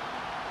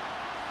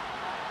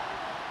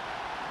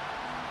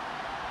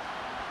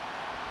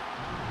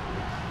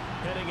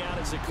 Heading out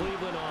as the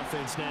Cleveland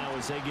offense now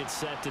as they get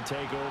set to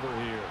take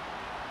over here.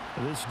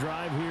 This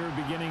drive here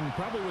beginning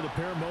probably with a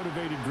pair of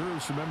motivated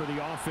groups. Remember,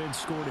 the offense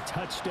scored a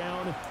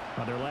touchdown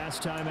on their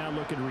last time out,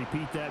 looking to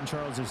repeat that in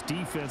Charles's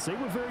defense. They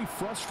were very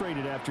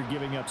frustrated after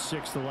giving up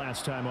 6 the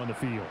last time on the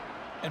field.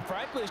 And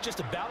frankly, it's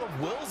just a battle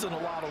of wills in a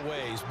lot of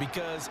ways,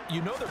 because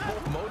you know they're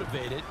both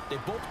motivated, they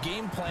both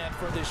game plan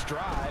for this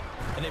drive,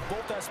 and they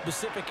both have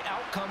specific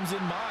outcomes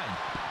in mind.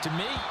 To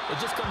me, it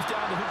just comes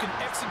down to who can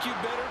execute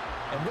better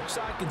and which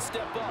side can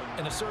step up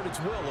and assert its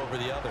will over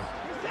the other.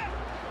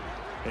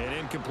 An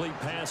incomplete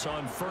pass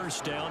on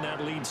first down.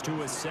 That leads to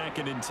a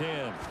 2nd and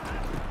 10.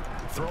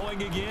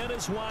 Throwing again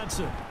is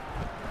Watson.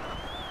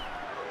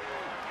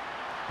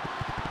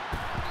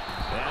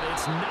 And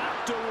it's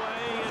knocked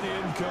away and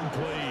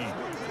incomplete.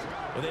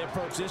 Well, they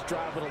approached this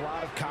drive with a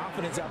lot of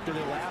confidence after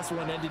their last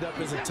one ended up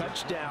as a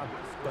touchdown.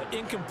 But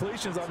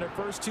incompletions on their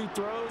first 2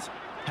 throws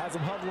has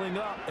them huddling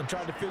up and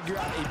trying to figure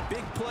out a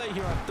big play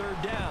here on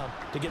 3rd down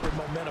to get their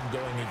momentum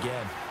going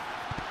again.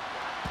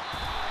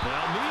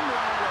 Now,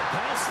 meanwhile, a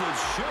pass that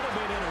should have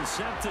been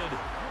intercepted,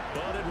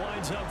 but it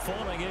winds up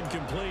falling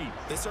incomplete.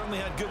 They certainly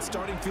had good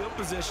starting field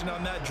position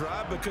on that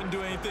drive, but couldn't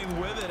do anything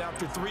with it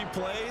after 3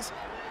 plays.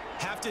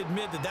 Have to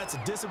admit that that's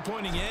a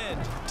disappointing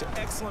end to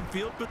excellent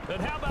field.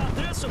 And how about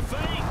this, a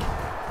fake?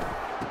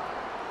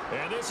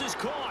 And this is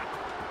caught.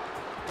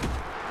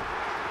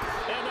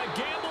 And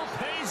the gamble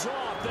pays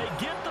off. They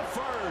get the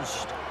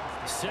first.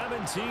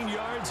 17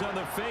 yards on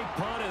the fake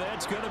punt, and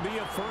that's going to be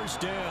a 1st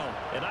down.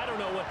 And I don't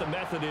know what the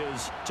method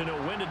is to know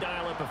when to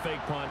dial up a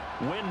fake punt,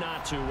 when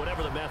not to.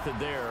 Whatever the method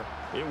there,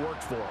 it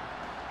worked for them.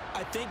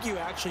 I think you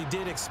actually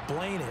did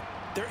explain it.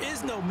 There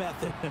is no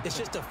method. It's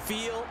just a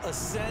feel, a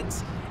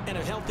sense, and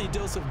a healthy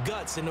dose of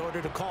guts in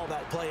order to call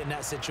that play in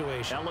that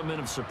situation. Element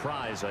of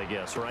surprise, I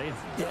guess, right?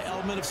 Yeah,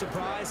 element of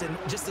surprise and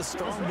just a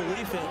strong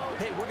belief in,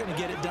 hey, we're going to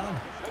get it done.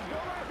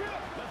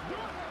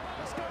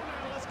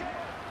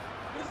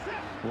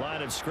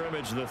 Line of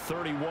scrimmage, the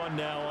 31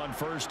 now on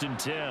 1st and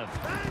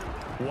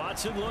 10.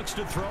 Watson looks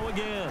to throw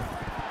again.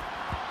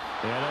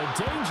 And a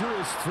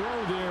dangerous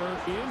throw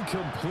there,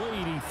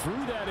 incomplete. He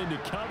threw that into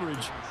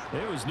coverage.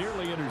 It was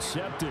nearly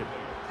intercepted.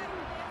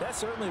 That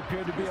certainly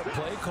appeared to be a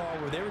play call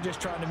where they were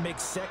just trying to make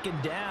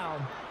 2nd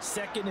down,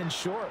 2nd and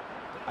short.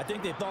 I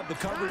think they thought the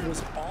coverage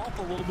was off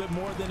a little bit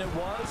more than it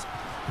was.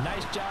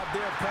 Nice job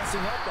there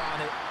pressing up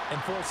on it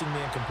and forcing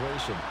the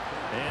incompletion.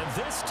 And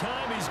this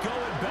time he's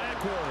going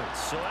backwards.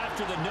 So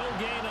after the no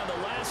gain on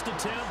the last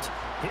attempt,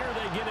 here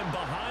they get him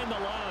behind the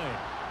line.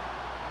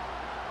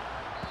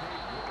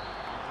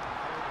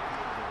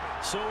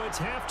 So it's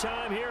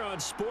halftime here on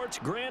sports'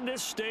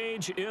 grandest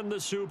stage in the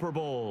Super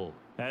Bowl.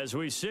 As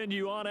we send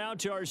you on out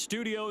to our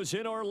studios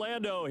in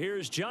Orlando,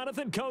 here's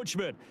Jonathan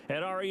Coachman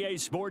at our EA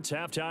Sports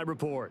Halftime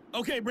Report.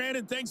 Okay,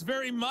 Brandon, thanks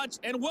very much,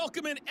 and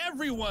welcoming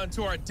everyone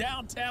to our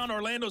downtown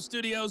Orlando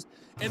studios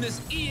in this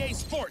EA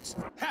Sports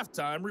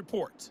Halftime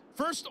Report.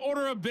 First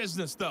order of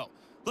business, though.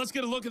 Let's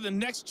get a look at the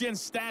next-gen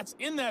stats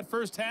in that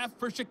first half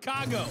for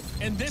Chicago,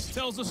 and this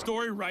tells the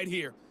story right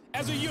here.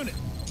 As a unit,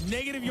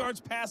 negative yards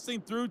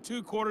passing through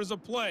 2 quarters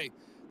of play.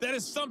 That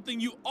is something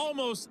you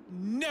almost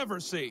never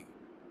see.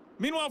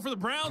 Meanwhile, for the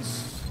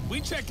Browns,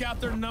 we check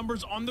out their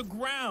numbers on the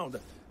ground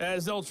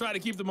as they'll try to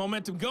keep the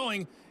momentum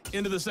going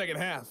into the second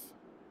half.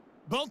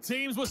 Both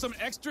teams with some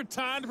extra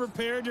time to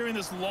prepare during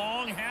this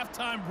long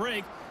halftime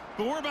break,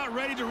 but we're about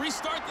ready to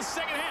restart the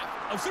second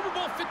half of Super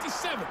Bowl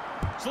 57.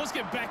 So let's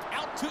get back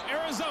out to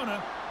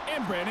Arizona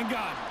and Brandon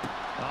Gaudin.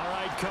 All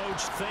right,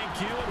 Coach, thank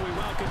you, and we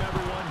welcome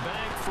everyone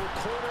back for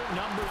quarter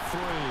number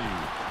 3.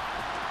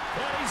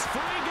 And he's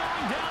free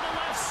going down the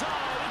left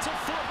side. It's a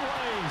foot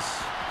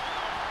race.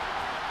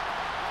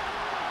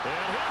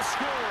 And he'll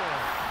score.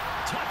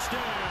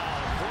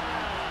 Touchdown,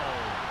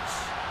 Browns.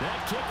 That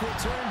kick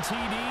return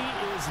TD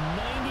is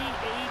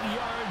 98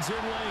 yards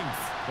in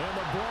length, and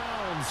the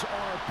Browns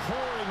are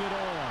pouring it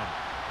on.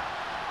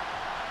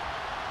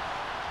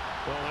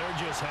 Well, they're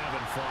just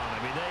having fun. I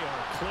mean, they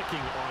are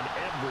clicking on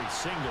every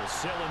single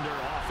cylinder,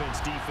 offense,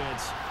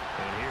 defense,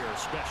 and here are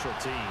special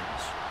teams.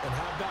 And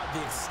how about the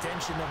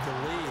extension of the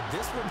lead?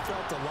 This one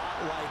felt a lot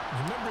like,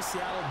 remember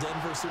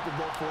Seattle-Denver Super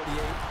Bowl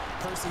 48?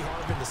 Percy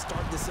Harvin to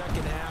start the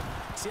second half.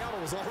 Seattle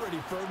was already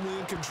firmly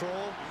in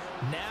control.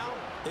 Now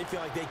they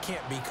feel like they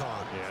can't be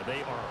caught. Yeah,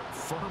 they are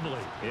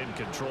firmly in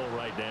control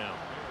right now.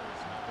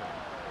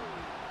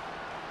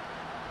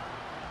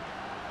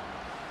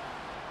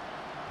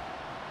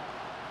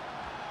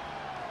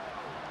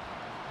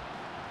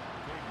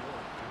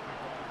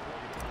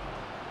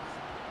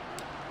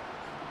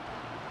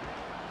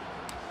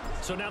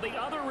 So now the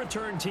other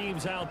return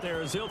teams out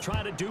there as they'll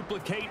try to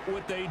duplicate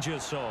what they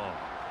just saw.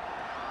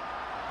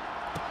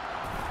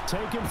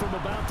 Taken from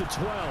about the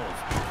 12.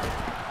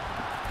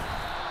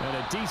 And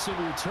a decent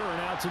return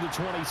out to the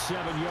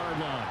 27-yard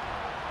line.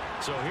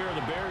 So here are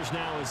the Bears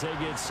now as they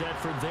get set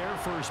for their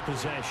first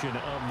possession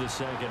of the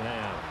second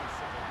half.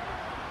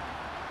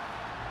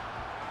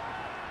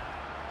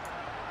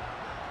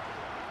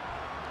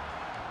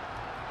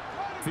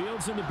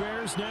 Fields and the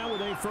Bears now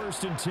with a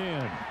 1st and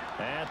 10.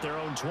 At their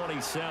own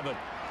 27.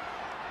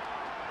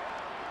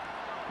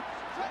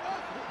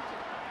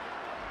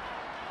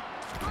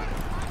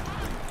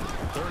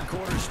 Third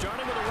quarter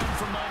starting with a run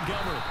from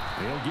Montgomery.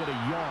 They'll get a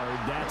yard,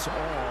 that's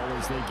all,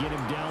 as they get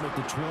him down at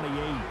the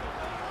 28.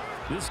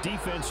 This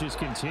defense just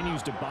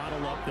continues to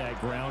bottle up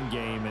that ground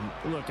game. And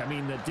look, I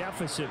mean, the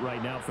deficit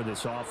right now for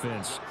this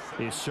offense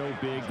is so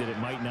big that it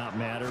might not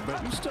matter.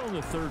 But you're still in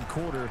the third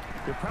quarter.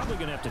 You're probably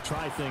going to have to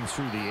try things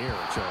through the air,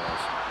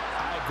 Charles.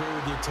 I agree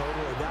with you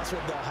totally. That's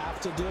what they'll have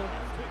to do.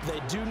 They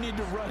do need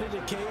to run it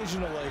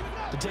occasionally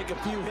to take a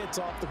few hits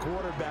off the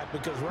quarterback,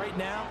 because right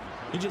now,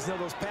 you just know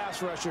those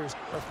pass rushers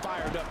are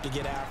fired up to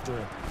get after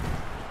him.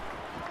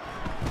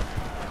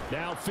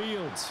 Now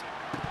Fields.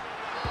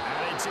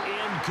 And it's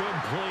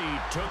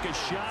incomplete. Took a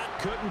shot,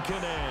 couldn't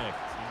connect.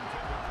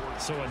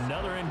 So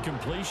another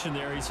incompletion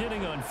there. He's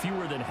hitting on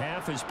fewer than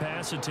half his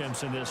pass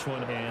attempts in this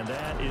one, and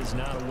that is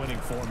not a winning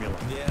formula.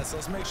 Yeah, so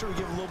let's make sure we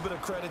give a little bit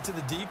of credit to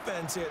the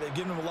defense here. They've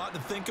given him a lot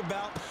to think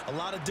about, a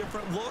lot of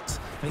different looks,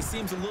 and he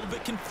seems a little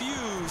bit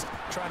confused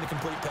trying to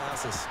complete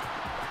passes.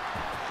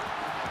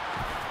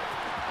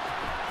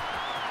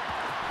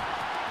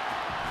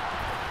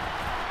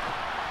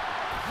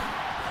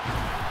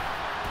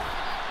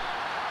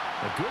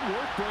 Good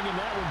work bringing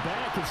that one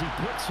back as he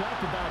picks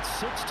up about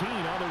 16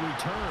 on the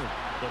return.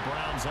 The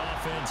Browns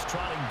offense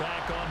trotting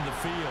back onto the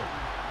field.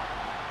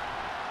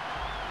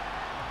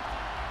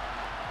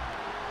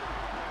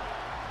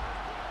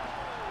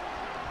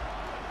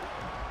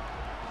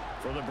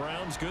 For the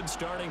Browns, good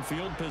starting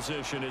field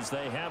position as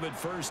they have it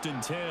 1st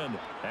and 10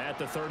 at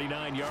the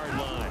 39-yard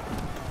line.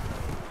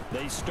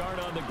 They start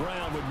on the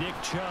ground with Nick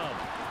Chubb.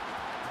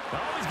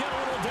 Oh, he's got a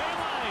little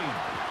daylight.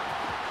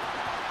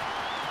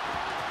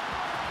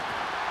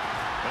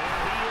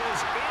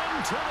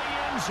 To the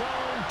end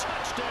zone,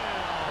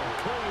 touchdown,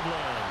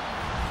 Cleveland.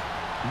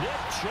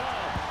 Nick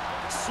Chubb,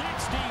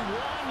 61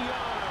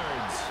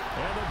 yards.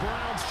 And the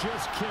Browns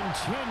just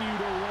continue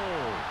to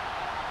roll.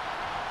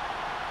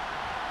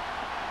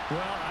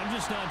 Well, I'm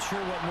just not sure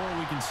what more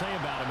we can say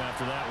about him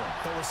after that one.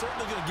 But we're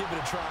certainly going to give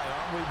it a try,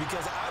 aren't we?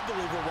 Because I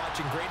believe we're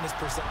watching greatness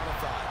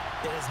personified.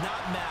 It has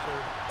not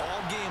mattered all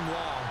game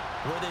long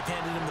where they've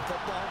handed him the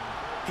football.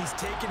 He's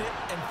taken it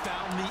and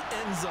found the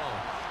end zone.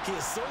 He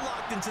is so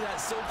locked into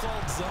that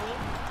so-called zone,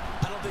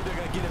 I don't think they're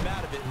going to get him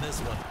out of it in this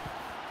one.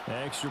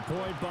 Extra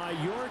point by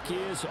York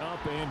is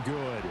up and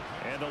good.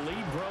 And the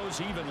lead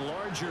grows even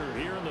larger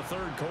here in the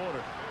 3rd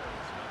quarter.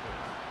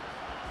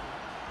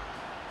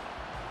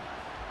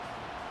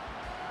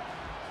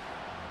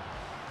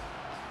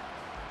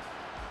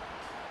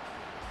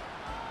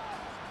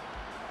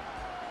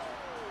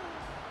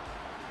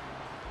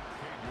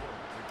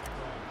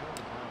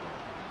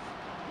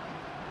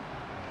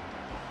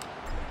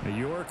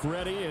 York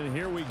ready, and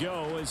here we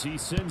go as he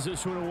sends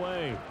this one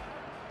away.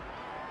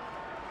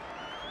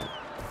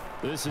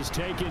 This is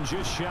taken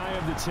just shy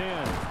of the 10.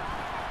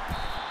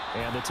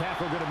 And the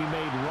tackle going to be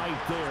made right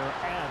there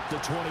at the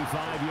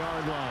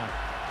 25-yard line.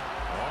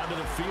 Onto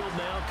the field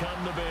now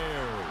come the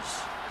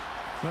Bears.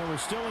 Well, we're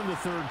still in the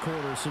 3rd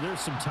quarter, so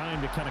there's some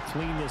time to kind of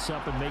clean this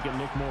up and make it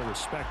look more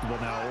respectable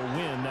now. A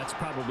win, that's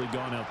probably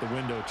gone out the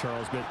window,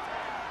 Charles, but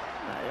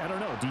I don't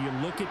know. Do you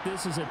look at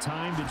this as a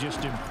time to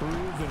just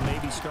improve and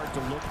maybe start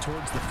to look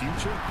towards the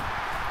future?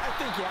 I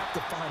think you have to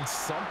find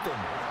something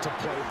to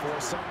play for,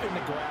 something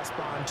to grasp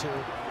onto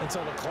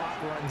until the clock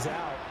runs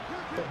out.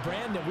 But,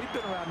 Brandon, we've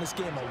been around this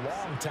game a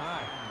long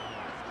time.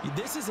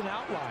 This is an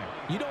outlier.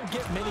 You don't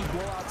get many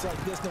blowouts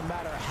like this no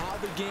matter how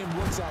the game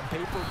looks on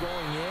paper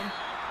going in.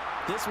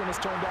 This one has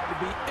turned out to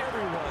be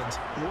everyone's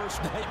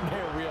worst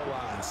nightmare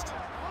realized.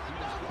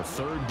 A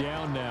 3rd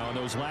down now, and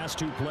those last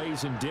 2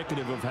 plays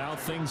indicative of how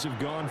things have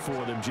gone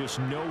for them. Just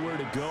nowhere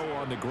to go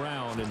on the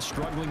ground and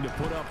struggling to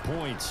put up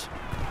points.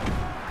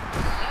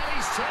 And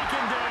he's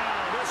taken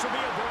down. This will be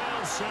a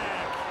Brown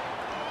sack.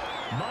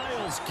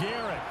 Myles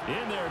Garrett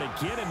in there to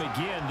get him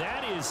again.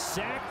 That is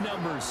sack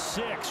number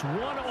 6,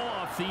 one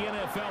off the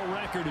NFL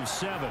record of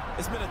 7.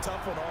 It's been a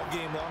tough one all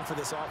game long for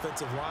this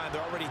offensive line.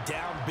 They're already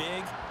down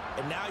big.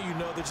 And now you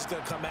know they're just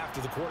going to come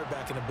after the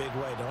quarterback in a big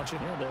way, don't you?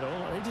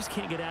 Yeah, they just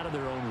can't get out of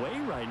their own way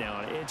right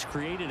now. It's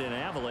created an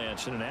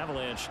avalanche, and an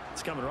avalanche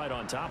is coming right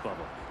on top of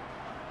them.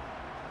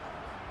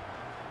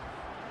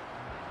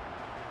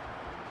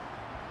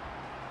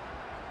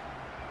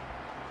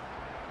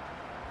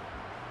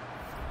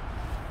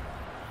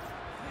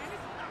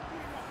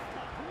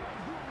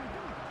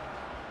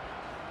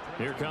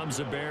 Here comes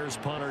the Bears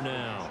punter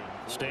now,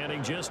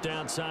 standing just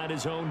outside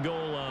his own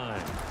goal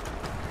line.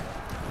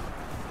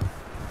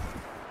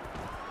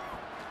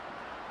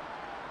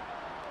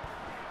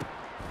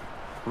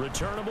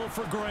 Returnable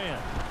for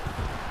Grant.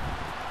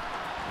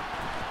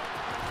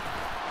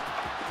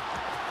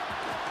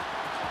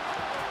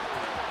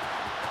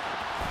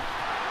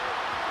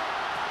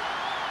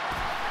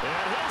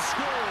 And he'll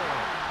score.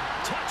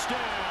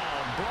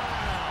 Touchdown,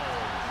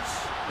 Browns.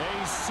 A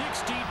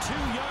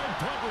 62-yard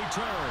punt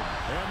return.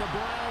 And the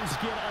Browns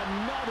get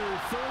another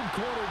 3rd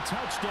quarter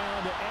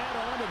touchdown to add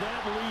on to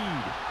that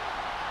lead.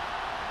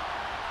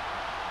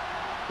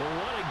 Well,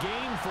 what a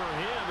game for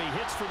him. He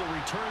hits for the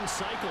return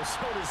cycle,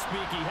 so to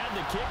speak. He had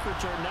the kick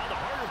return. Now the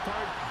harder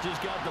part just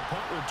got the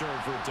punt return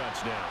for a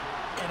touchdown.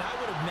 And I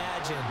would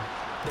imagine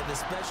that the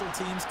special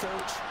teams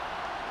coach,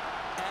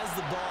 as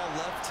the ball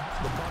left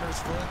the punter's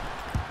foot,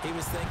 he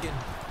was thinking,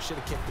 should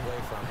have kicked away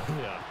from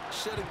him. Yeah.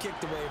 Should have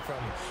kicked away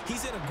from him.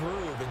 He's in a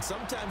groove, and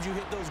sometimes you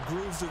hit those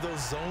grooves or those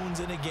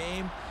zones in a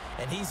game,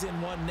 and he's in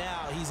one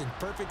now. He's in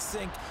perfect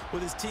sync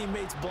with his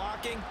teammates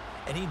blocking,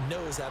 and he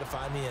knows how to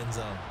find the end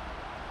zone.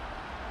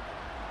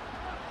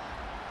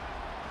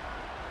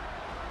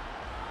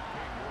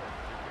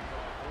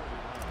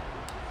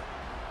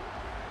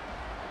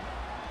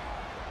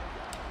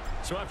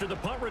 So after the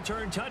punt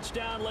return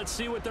touchdown, let's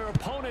see what their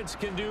opponents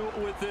can do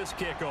with this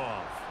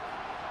kickoff.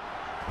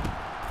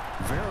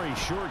 Very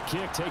short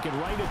kick taken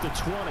right at the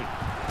 20.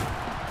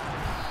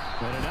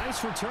 And a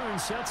nice return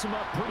sets them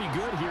up pretty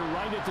good here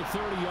right at the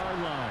 30-yard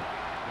line.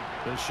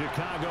 The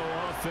Chicago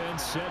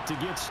offense set to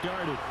get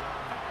started.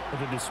 But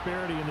the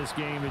disparity in this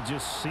game, it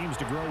just seems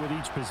to grow with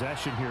each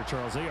possession here,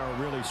 Charles. They are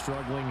really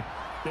struggling.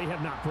 They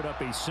have not put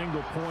up a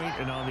single point,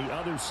 and on the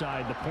other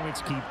side, the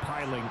points keep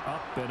piling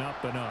up and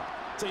up and up.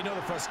 So you know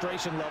the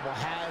frustration level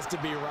has to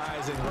be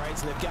rising, right?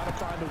 So they've got to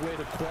find a way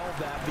to quell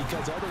that,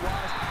 because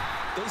otherwise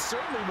they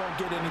certainly won't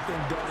get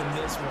anything done in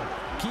this one.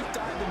 Keep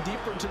diving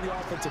deeper into the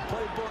offensive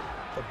playbook.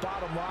 The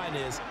bottom line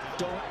is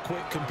don't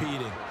quit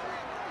competing.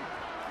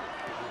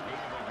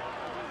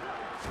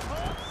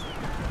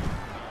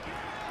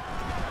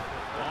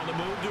 On the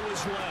move to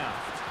his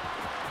left.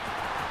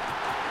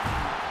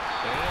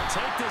 And he'll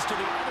take this to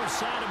the other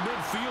side of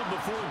midfield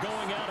before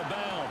going out of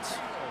bounds.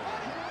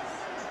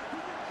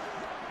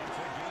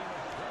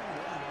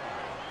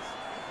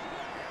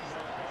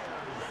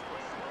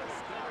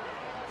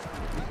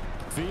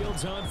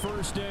 Fields on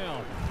first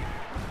down.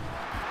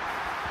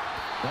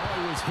 Oh,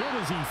 he was hit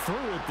as he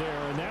threw it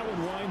there, and that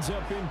one winds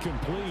up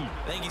incomplete.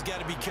 I think he's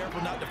got to be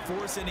careful not to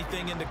force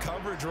anything into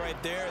coverage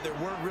right there. There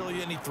weren't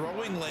really any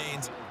throwing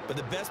lanes, but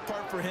the best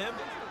part for him,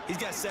 he's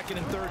got second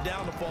and third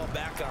down to fall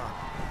back on.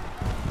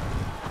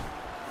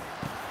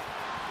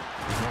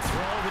 The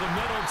throw over the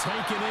middle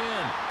taken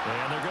in,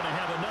 and they're going to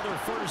have another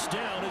first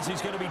down as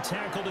he's going to be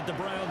tackled at the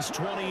Browns'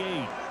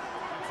 28.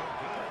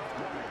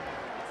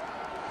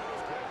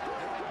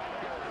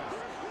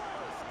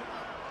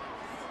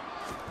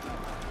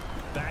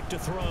 Back to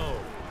throw.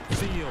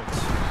 Fields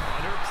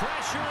under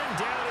pressure, and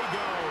down he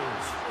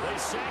goes. They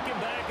sack him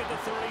back at the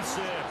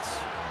 36.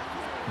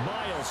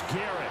 Myles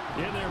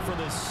Garrett in there for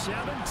the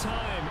 7th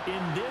time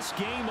in this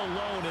game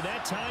alone, and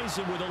that ties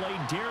him with the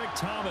late Derek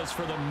Thomas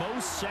for the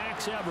most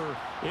sacks ever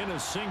in a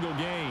single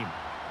game.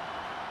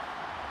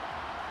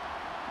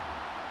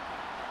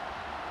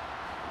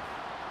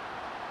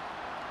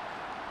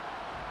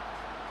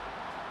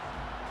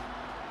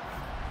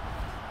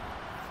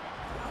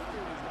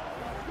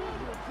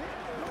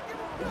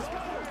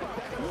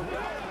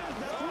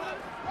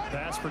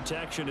 Pass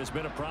protection has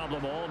been a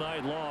problem all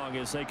night long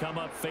as they come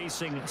up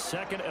facing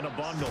second and a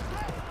bundle.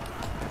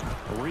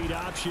 Read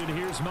option.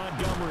 Here's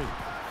Montgomery.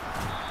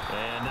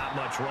 And not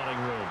much running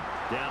room.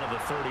 Down to the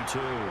 32.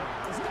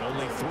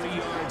 Only 3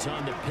 yards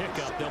on the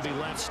pickup. They'll be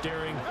left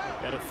staring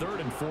at a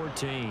 3rd and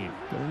 14.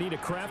 They'll need a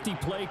crafty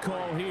play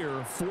call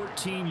here.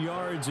 14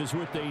 yards is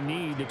what they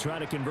need to try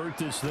to convert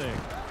this thing.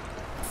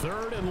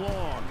 3rd and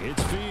long.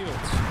 It's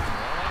Fields.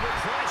 Under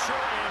pressure,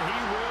 and he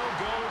will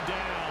go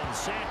down.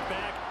 Sacked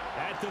back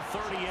at the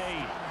 38.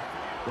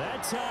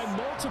 That time,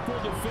 multiple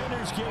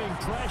defenders getting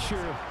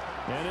pressure,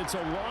 and it's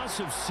a loss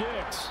of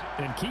 6.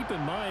 And keep in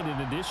mind, in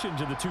addition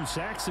to the 2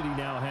 sacks that he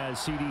now has,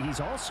 CD, he's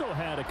also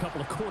had a couple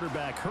of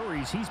quarterback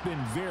hurries. He's been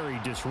very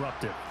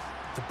disruptive.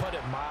 To put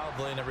it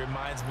mildly, and it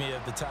reminds me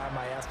of the time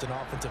I asked an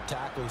offensive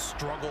tackle who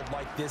struggled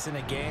like this in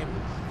a game.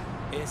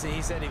 He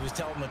said he was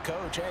telling the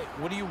coach, hey,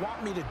 what do you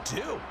want me to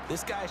do?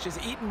 This guy's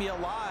just eating me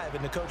alive.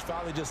 And the coach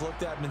finally just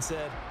looked at him and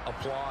said,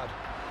 applaud.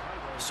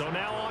 So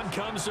now on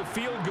comes the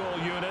field goal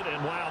unit,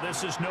 and wow,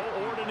 this is no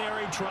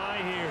ordinary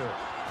try here.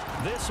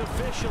 This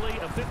officially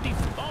a 50.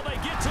 Oh, they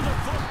get to the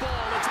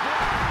football. It's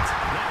blocked.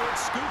 Now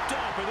it's scooped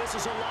up, and this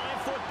is a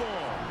live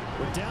football.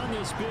 But down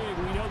this big,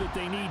 we know that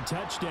they need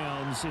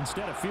touchdowns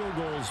instead of field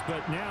goals,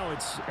 but now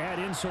it's add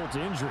insult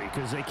to injury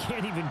because they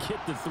can't even get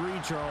the 3,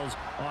 Charles,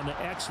 on the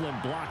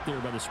excellent block there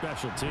by the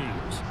special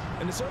teams.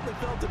 And it certainly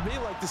felt to me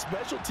like the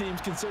special teams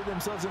consider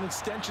themselves an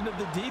extension of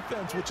the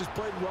defense, which has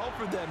played well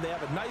for them. They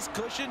have a nice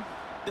cushion.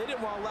 They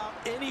didn't want to allow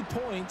any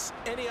points,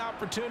 any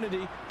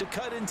opportunity to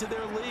cut into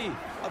their lead.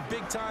 A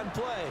big-time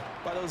play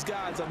by those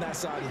guys on that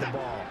side of the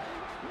ball.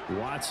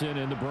 Watson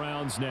and the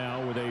Browns now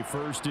with a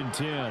 1st and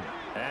 10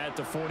 at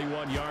the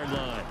 41-yard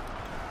line.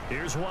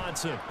 Here's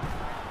Watson.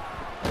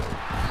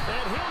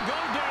 And he'll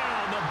go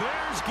down. The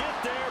Bears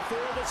get there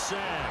for the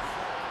sack.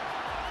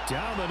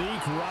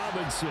 Dominique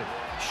Robinson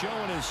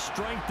showing his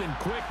strength and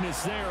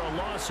quickness there, a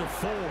loss of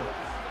 4.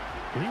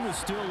 He was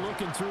still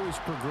looking through his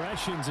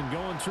progressions and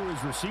going through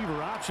his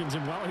receiver options,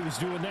 and while he was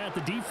doing that, the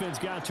defense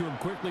got to him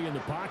quickly in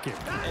the pocket.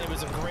 And it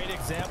was a great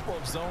example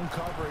of zone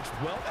coverage,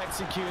 well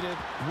executed,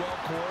 well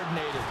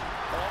coordinated.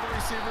 All the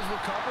receivers were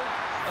covered,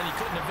 and he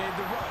couldn't evade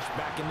the rush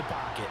back in the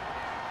pocket.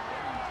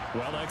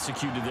 Well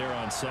executed there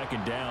on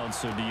 2nd down,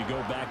 so do you go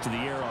back to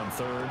the air on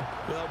 3rd?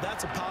 Well,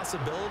 that's a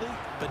possibility,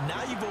 but now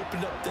you've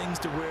opened up things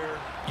to where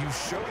you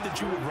showed that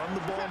you would run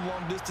the ball in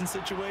long-distance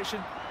situation.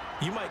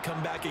 You might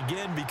come back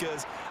again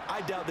because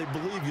I doubt they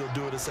believe you'll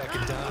do it a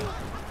 2nd time.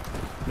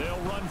 They'll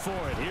run for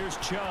it. Here's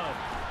Chubb.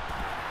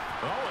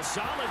 Oh, a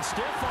solid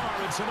stiff arm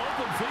and some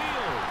open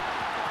field.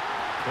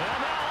 And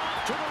now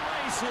off to the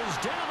races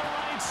down the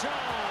right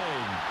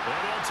side.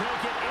 And he'll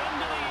take it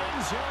into the end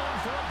zone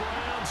for a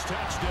Browns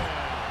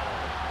touchdown.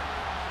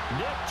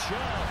 Nick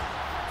Chubb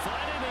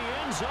finding the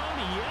end zone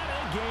yet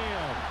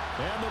again.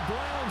 And the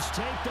Browns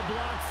take the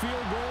blocked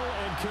field goal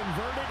and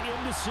convert it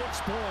into 6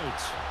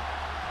 points.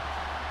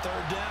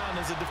 Third down,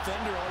 as a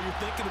defender, all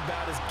you're thinking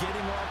about is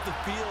getting off the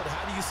field.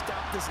 How do you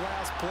stop this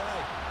last play?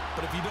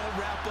 But if you don't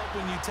wrap up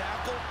when you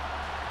tackle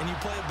and you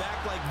play it back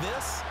like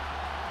this,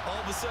 all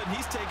of a sudden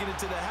he's taking it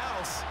to the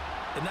house,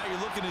 and now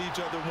you're looking at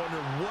each other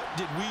wondering, what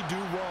did we do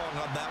wrong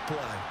on that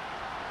play?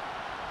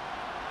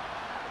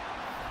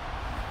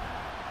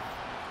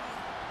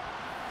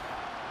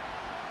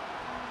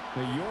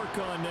 York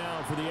on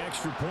now for the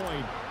extra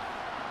point.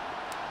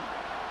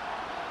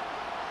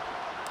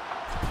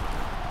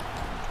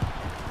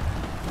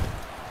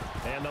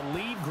 And the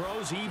lead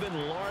grows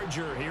even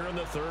larger here in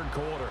the third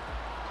quarter.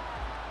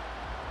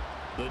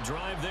 The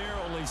drive there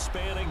only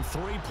spanning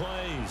 3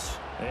 plays.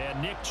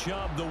 And Nick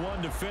Chubb the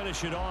one to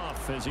finish it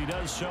off as he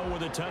does so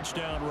with a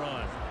touchdown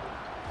run.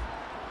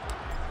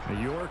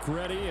 York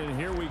ready, and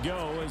here we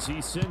go as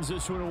he sends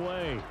this one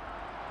away.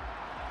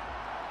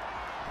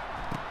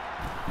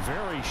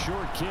 Very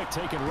short kick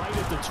taken right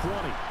at the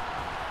 20.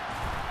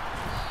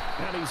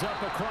 And he's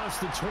up across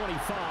the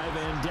 25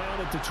 and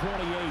down at the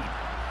 28.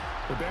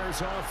 The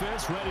Bears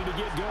offense ready to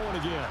get going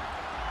again.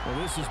 Well,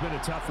 this has been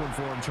a tough one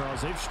for them,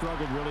 Charles. They've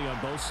struggled really on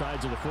both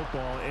sides of the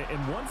football. And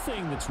one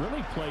thing that's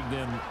really plagued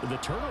them, the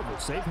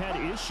turnovers. They've had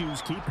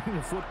issues keeping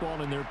the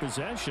football in their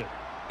possession.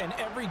 And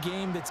every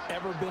game that's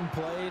ever been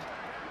played,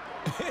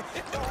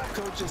 all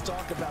coaches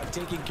talk about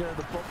taking care of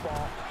the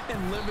football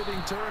and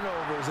limiting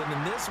turnovers. And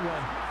in this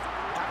one,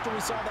 after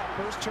we saw that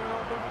first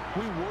turnover,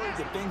 we worried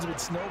that things would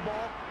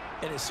snowball,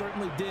 and it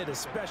certainly did,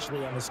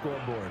 especially on the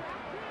scoreboard.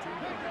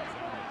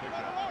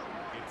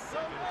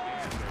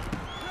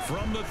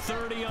 From the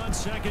 30 on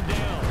second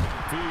down,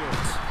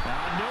 Fields.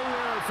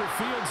 Nowhere for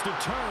Fields to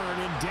turn,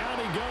 and down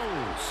he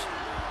goes.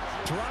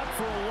 Dropped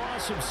for a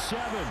loss of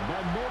 7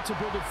 by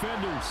multiple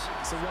defenders.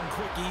 So one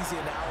quick, easy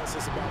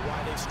analysis about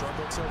why they've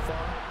struggled so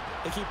far.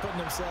 They keep putting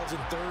themselves in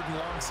third and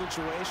long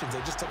situations. They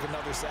just took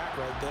another sack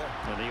right there.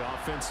 And the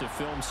offensive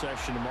film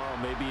session tomorrow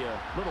may be a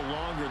little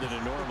longer than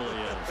it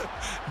normally is.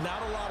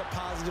 Not a lot of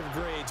positive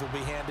grades will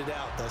be handed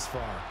out thus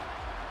far.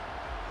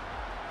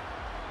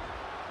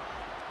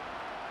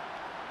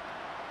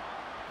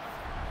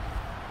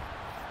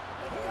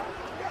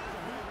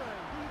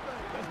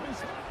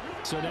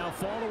 So now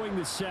following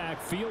the sack,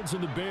 Fields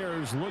and the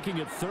Bears looking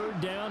at third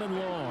down and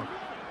long.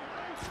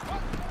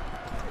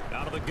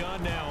 Out of the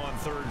gun now on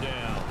third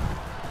down.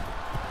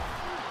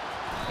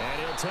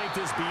 And he'll take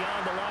this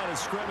beyond the line of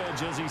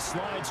scrimmage as he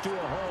slides to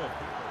a hole.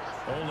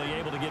 Only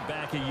able to get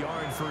back a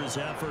yard for his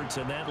efforts,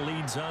 and that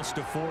leads us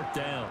to fourth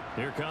down.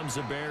 Here comes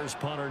the Bears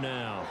punter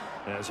now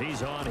as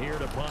he's on here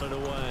to punt it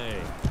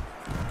away.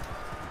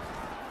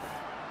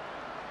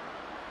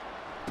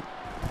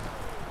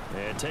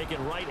 And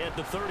taken right at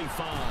the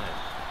 35.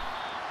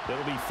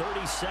 It'll be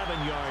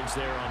 37 yards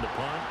there on the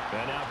punt.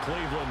 And now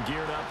Cleveland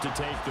geared up to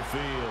take the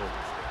field.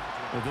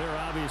 Well, they're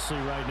obviously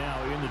right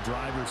now in the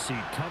driver's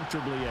seat,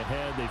 comfortably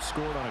ahead. They've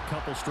scored on a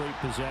couple straight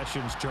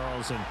possessions,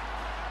 Charles. And,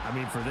 I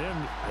mean, for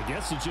them, I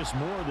guess it's just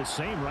more of the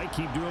same, right?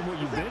 Keep doing what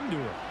you've been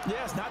doing.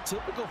 Yeah, it's not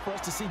typical for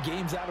us to see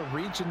games out of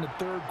reach in the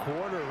third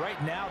quarter.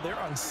 Right now, they're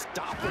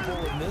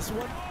unstoppable in this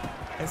one.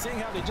 And seeing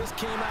how they just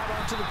came out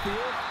onto the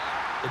field,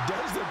 it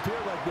does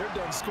appear like they're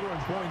done scoring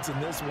points in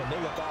this one. They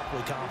look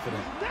awfully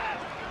confident.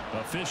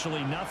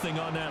 Officially nothing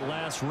on that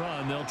last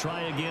run. They'll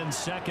try again,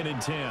 2nd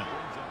and 10.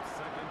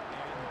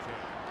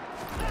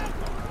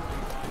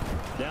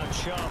 Now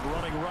Chubb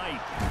running right.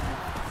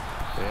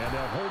 And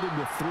they'll hold him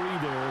to 3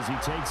 there as he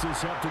takes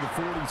this up to the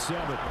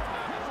 47.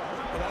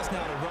 Well, that's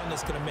not a run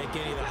that's going to make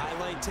any of the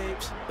highlight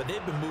tapes, but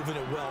they've been moving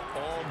it well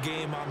all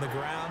game on the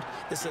ground.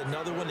 This is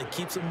another one that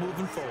keeps them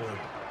moving forward.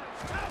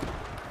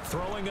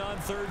 Throwing on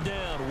third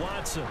down,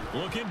 Watson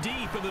looking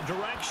deep in the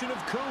direction of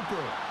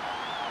Cooper.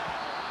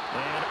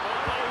 And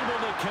unable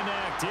to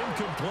connect,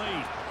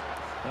 incomplete.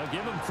 Now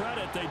give them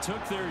credit, they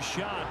took their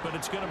shot, but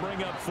it's going to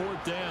bring up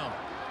fourth down.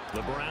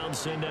 The Browns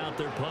send out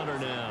their punter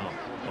now.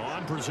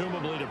 On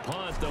presumably to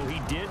punt, though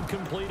he did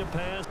complete a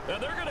pass. Now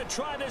they're going to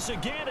try this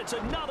again. It's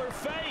another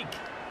fake.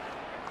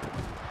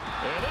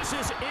 And this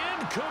is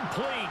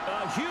incomplete.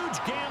 A huge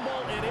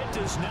gamble, and it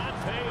does not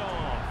pay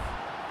off.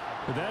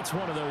 But that's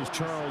one of those,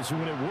 Charles,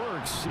 when it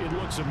works, it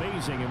looks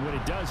amazing, and when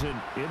it doesn't,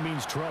 it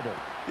means trouble.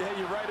 Yeah,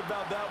 you're right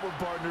about that one,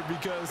 partner,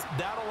 because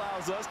that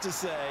allows us to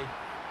say,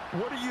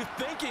 what are you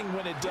thinking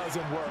when it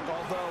doesn't work?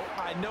 Although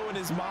I know in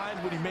his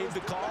mind when he made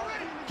the call,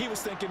 he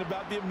was thinking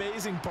about the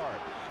amazing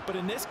part. But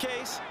in this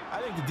case,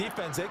 I think the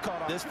defense, they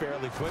caught on this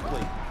fairly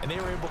quickly, and they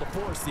were able to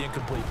force the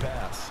incomplete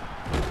pass.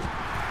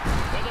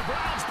 And the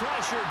Browns'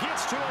 pressure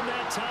gets to him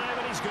that time,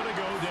 and he's going to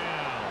go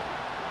down.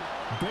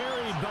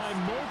 Buried by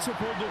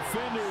multiple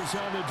defenders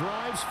on the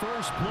drive's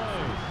first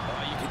play.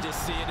 Oh, you can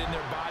just see it in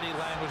their body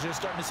language. They're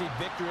starting to see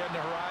victory on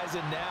the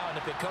horizon now, and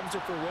if it comes to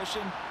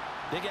fruition,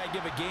 they got to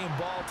give a game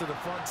ball to the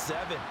front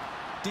 7.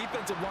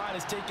 Defensive line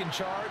has taken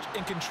charge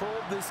and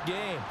controlled this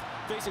game.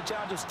 Face a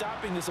challenge of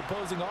stopping this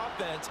opposing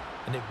offense,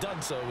 and they've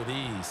done so with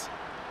ease.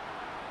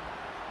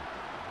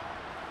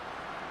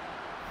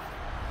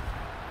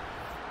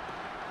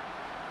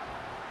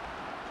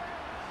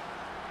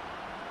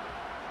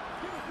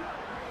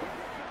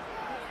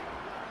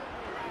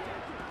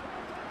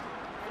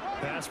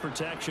 pass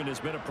protection has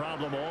been a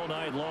problem all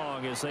night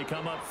long as they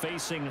come up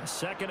facing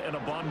second and a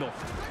bundle.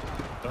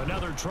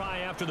 Another try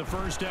after the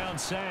first down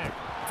sack.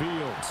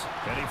 Fields,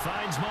 and he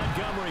finds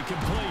Montgomery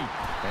complete.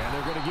 And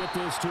they're going to get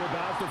this to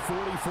about the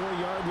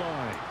 44-yard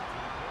line.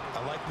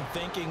 I like the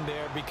thinking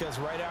there because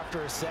right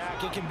after a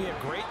sack, it can be a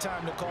great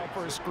time to call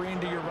for a screen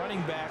to your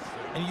running back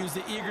and use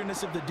the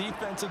eagerness of the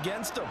defense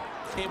against them.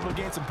 Able to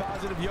gain some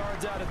positive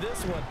yards out of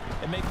this one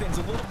and make things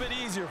a little bit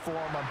easier for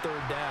them on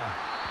third down.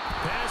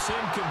 Pass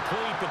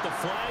incomplete, but the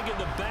flag in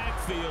the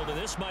backfield, and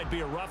this might be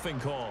a roughing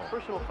call.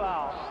 Personal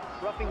foul,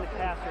 roughing the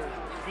passer,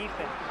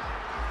 defense.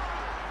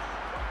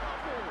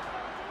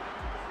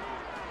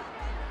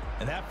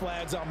 And that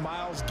flag's on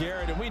Myles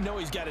Garrett, and we know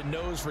he's got a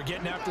nose for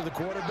getting after the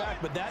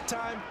quarterback, but that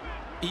time,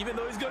 even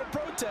though he's going to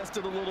protest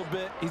it a little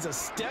bit, he's a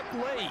step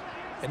late,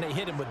 and they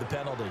hit him with the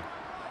penalty.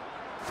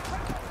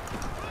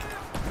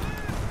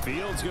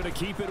 Fields going to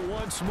keep it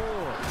once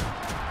more.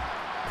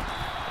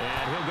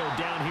 And he'll go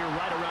down here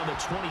right around the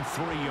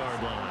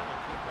 23-yard line.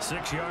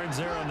 6 yards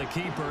there on the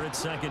keeper. It's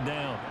second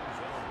down.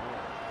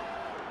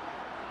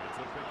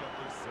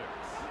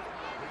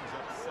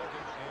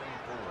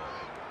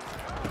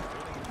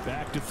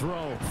 Back to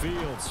throw.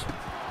 Fields.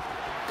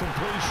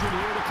 Completion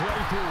here to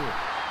Claypool.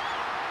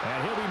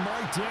 And he'll be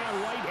marked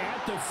down right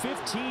at the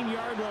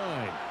 15-yard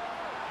line.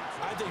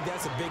 I think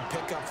that's a big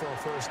pickup for a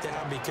first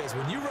down because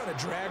when you run a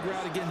drag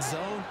route against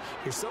zone,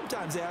 you're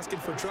sometimes asking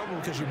for trouble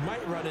because you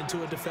might run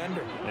into a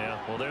defender. Yeah,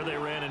 well, there they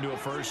ran into a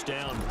first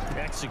down.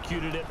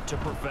 Executed it to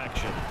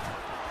perfection.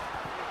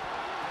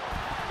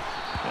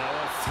 Now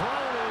a throw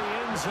to the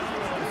end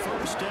zone on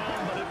first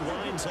down, but it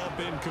winds up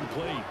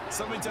incomplete.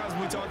 So many times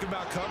when we talk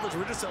about coverage,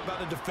 we're just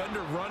about a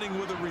defender running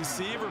with a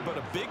receiver, but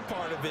a big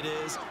part of it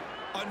is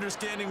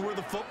understanding where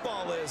the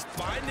football is,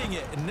 finding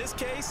it. In this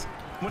case,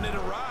 when it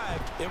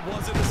arrived, it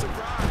wasn't a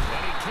surprise.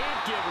 And he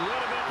can't get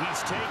rid of it.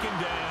 He's taken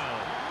down.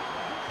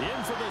 In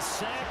for the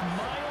sack,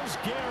 Myles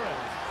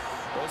Garrett.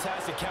 Well, this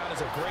has to count as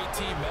a great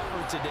team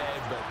effort today,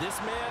 but this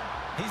man,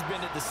 he's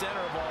been at the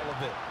center of all of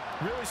it.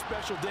 Really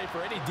special day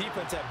for any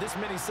defense to have this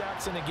many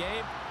sacks in a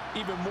game,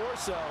 even more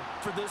so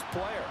for this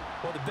player.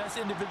 One of the best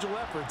individual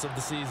efforts of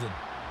the season.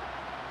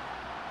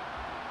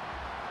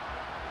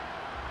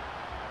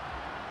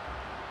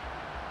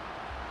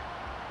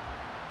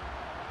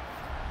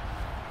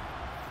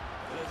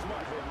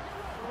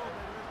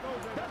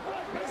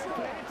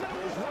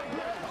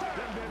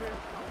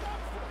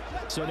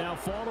 So now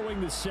following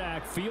the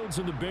sack, Fields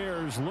and the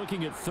Bears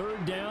looking at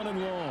third down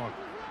and long.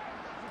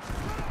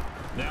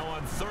 Now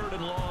on third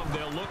and long,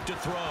 they'll look to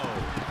throw.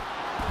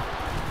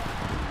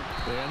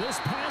 And this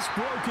pass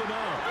broken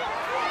up.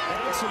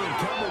 Excellent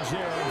coverage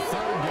there on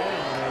third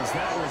down as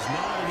that was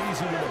not an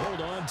easy one to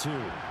hold on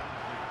to.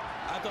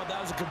 I thought that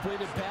was a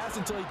completed pass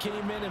until he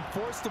came in and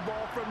forced the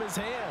ball from his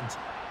hands.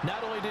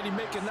 Not only did he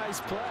make a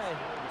nice play,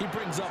 he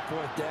brings up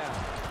fourth down.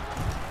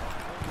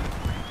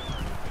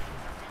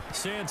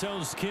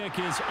 Santos' kick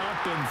is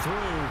up and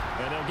through,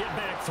 and they'll get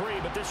back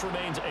 3, but this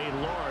remains a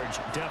large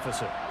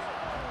deficit.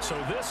 So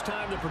this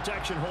time the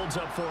protection holds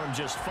up for him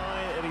just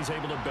fine, and he's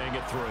able to bang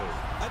it through.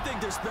 I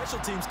think their special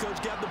teams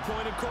coach got the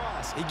point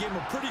across. He gave him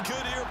a pretty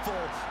good earful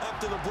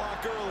after the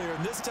block earlier,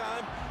 and this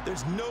time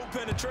there's no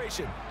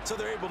penetration, so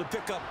they're able to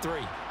pick up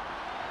 3.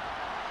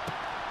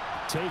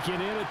 Taken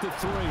in at the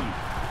 3.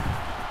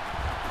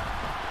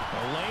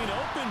 The lane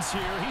opens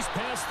here. He's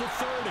past the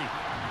 30.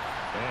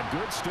 And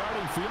good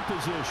starting field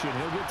position.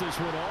 He'll get this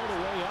one all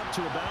the way up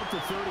to about the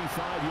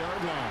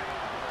 35-yard line.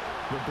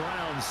 The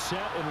Browns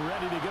set and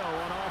ready to go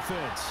on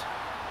offense.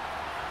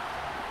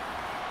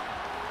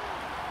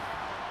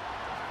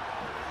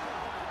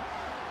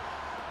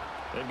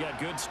 They've got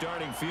good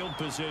starting field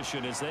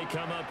position as they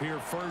come up here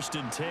first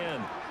and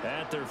 10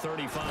 at their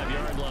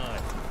 35-yard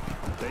line.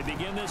 They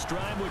begin this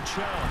drive with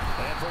Chubb.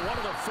 And for one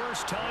of the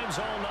first times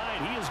all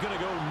night, he is going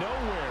to go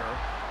nowhere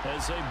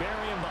as they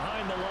bury him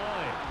behind the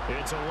line.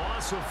 It's a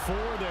loss of 4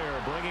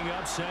 there, bringing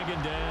up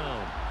second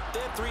down. They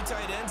had 3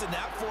 tight ends in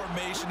that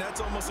formation. That's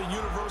almost a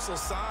universal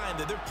sign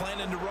that they're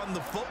planning to run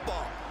the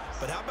football.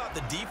 But how about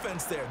the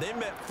defense there? They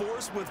met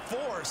force with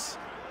force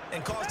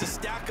and caused a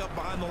stack up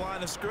behind the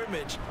line of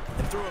scrimmage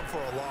and threw him for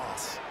a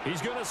loss.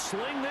 He's going to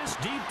sling this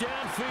deep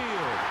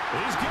downfield.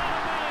 He's got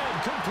a man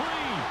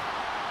complete.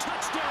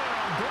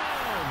 Touchdown,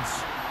 Browns.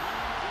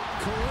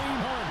 Kareem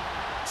Hunt,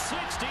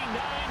 69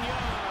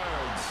 yards.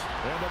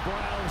 and the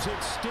Browns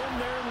extend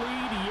their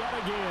lead yet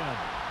again.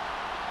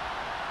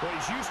 Well,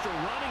 he's used to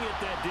running it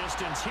that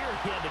distance. Here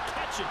he had to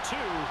catch it,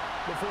 too,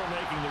 before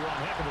making the run.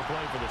 Heck of a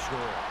play for the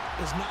score.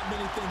 There's not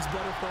many things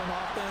better for an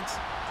offense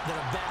than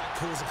a back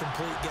who is a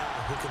complete guy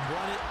who can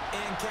run it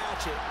and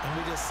catch it. And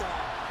we just saw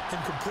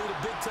him complete a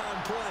big-time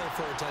play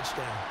for a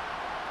touchdown.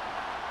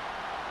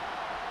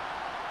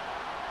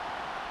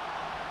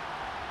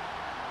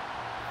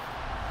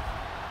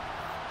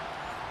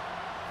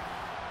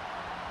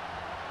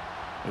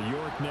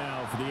 York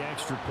now for the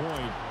extra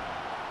point.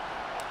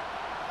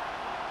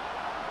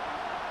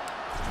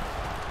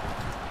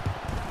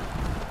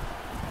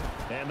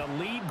 And the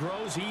lead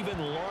grows even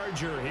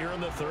larger here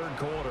in the third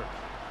quarter.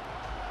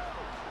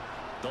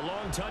 The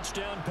long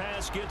touchdown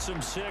pass gets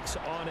him 6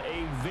 on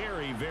a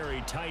very,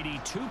 very tidy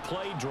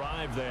 2-play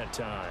drive that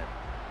time.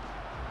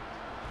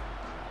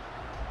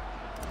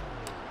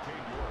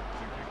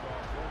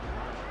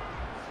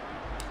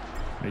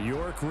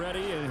 York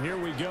ready, and here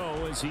we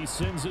go as he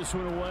sends this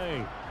one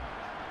away.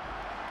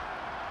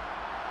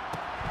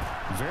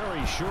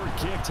 Very short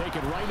kick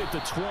taken right at the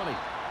 20.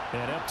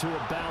 And up to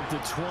about the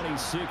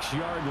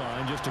 26-yard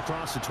line, just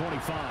across the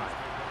 25.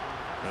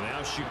 And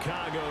now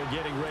Chicago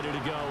getting ready to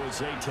go as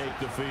they take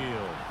the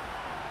field.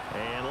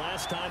 And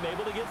last time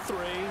able to get 3.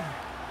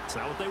 It's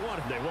not what they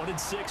wanted. They wanted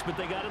 6, but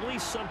they got at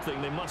least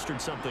something. They mustered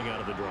something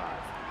out of the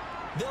drive.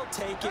 They'll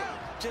take it.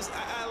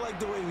 I like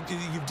the way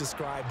you've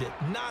described it.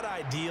 Not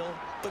ideal,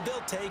 but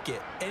they'll take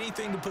it.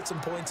 Anything to put some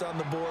points on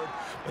the board.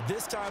 But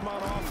this time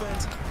on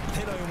offense,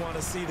 they don't even want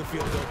to see the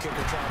field goal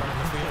kicker trot on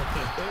the field.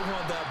 They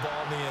want that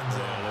ball in the end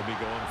zone. Yeah, they'll be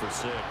going for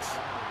 6.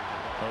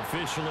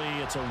 Officially,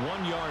 it's a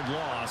 1-yard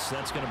loss.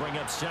 That's going to bring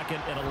up 2nd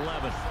and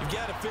 11. You've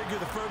got to figure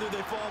the further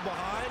they fall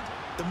behind,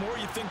 the more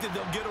you think that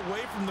they'll get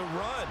away from the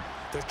run.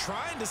 They're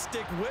trying to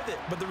stick with it,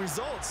 but the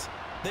results,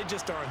 they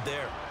just aren't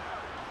there.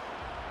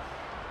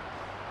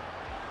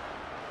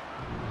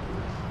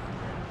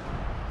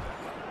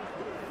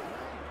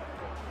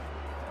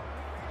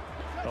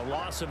 A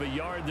loss of a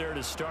yard there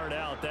to start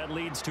out. That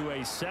leads to a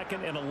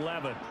 2nd and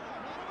 11.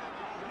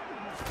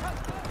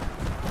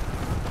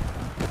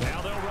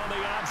 Now they'll run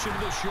the option to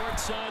the short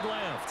side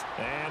left.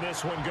 And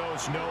this one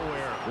goes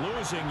nowhere.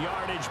 Losing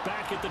yardage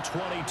back at the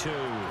 22.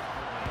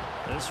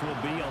 This will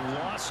be a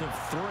loss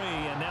of 3,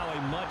 and now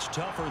a much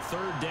tougher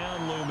 3rd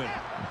down looming.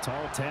 A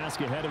tall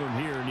task ahead of him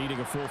here, needing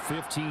a full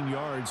 15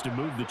 yards to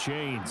move the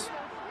chains.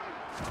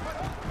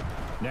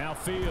 Now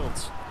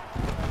Fields.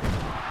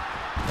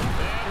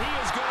 And he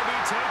is going to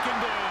be taken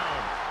down.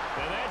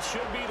 And that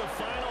should be the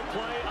final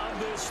play of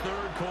this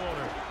 3rd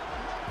quarter.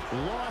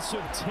 Loss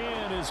of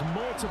 10 as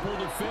multiple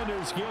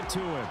defenders get to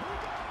him.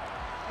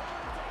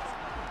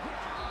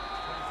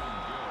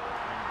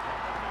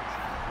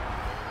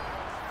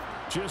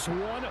 Just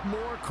one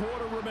more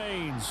quarter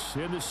remains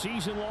in the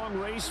season-long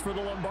race for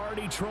the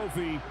Lombardi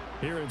Trophy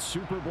here in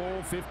Super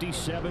Bowl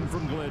 57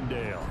 from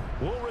Glendale.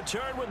 We'll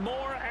return with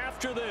more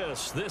after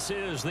this. This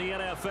is the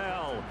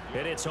NFL,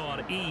 and it's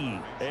on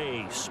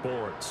EA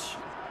Sports.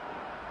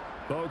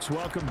 Folks,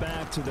 welcome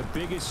back to the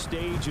biggest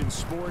stage in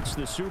sports,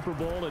 the Super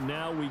Bowl, and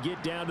now we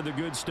get down to the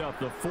good stuff,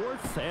 the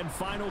 4th and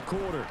final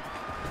quarter.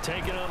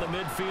 Taking on the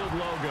midfield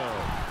logo.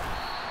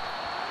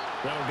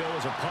 That'll go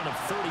as a punt of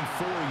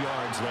 34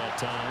 yards that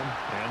time.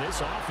 And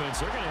this offense,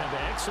 they're going to have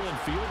excellent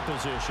field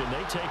position.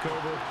 They take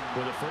over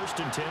with a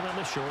 1st and 10 on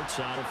the short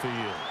side of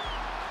field.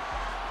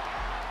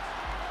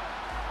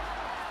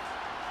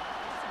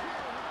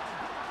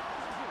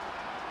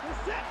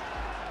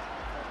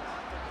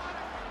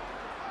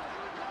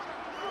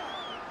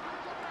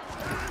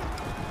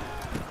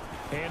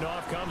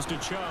 Handoff comes to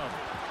Chubb.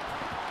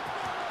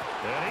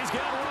 And he's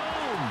got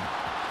room.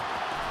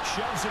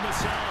 Shoves him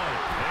aside.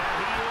 And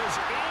he is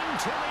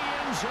into the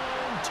end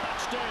zone.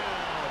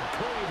 Touchdown,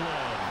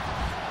 Cleveland.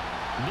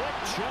 Nick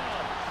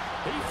Chubb.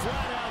 He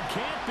flat out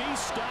can't be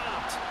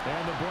stopped.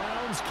 And the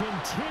Browns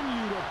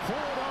continue to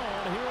pull it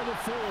on here in the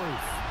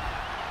 4th.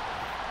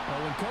 Well,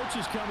 when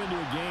coaches come into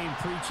a game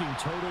preaching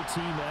total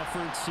team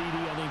effort, CD,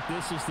 I think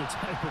this is the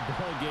type of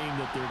ball game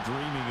that they're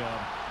dreaming of.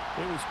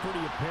 It was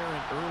pretty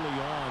apparent early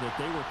on that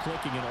they were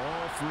clicking in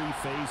all 3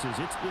 phases.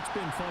 It's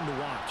been fun to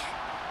watch.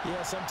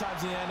 Yeah,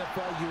 sometimes in the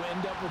NFL you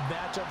end up with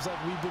matchups like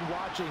we've been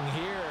watching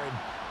here. And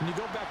when you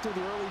go back to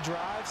the early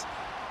drives,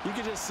 you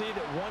can just see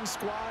that one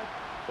squad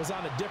was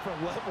on a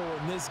different level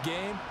in this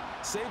game.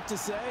 Safe to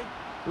say,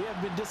 we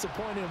have been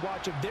disappointed in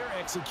watching their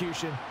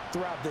execution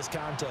throughout this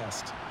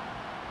contest.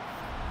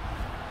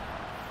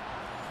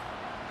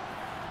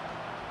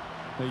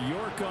 The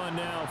York on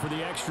now for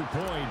the extra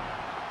point.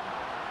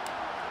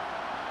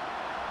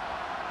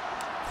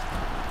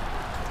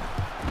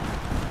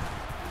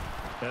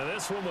 Now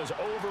this one was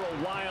over a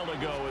while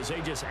ago as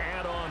they just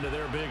add on to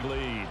their big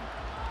lead.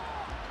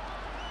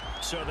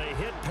 So they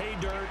hit pay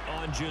dirt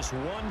on just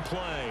one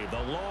play.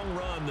 The long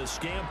run, the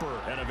scamper,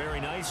 and a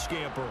very nice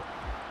scamper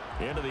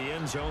into the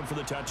end zone for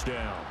the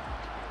touchdown.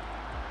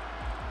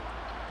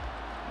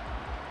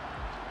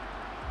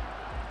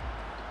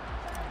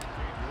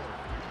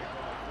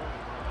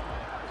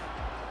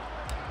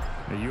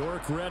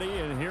 York ready,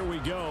 and here we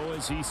go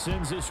as he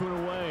sends this one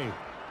away.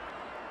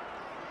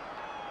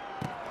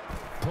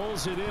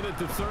 Pulls it in at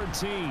the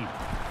 13.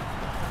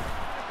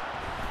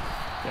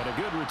 And a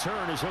good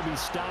return as he'll be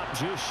stopped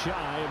just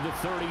shy of the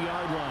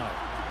 30-yard line.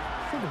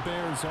 For the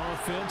Bears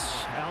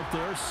offense out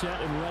there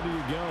set and ready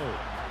to go.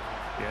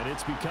 And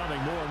it's becoming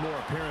more and more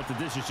apparent that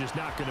this is just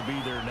not going to be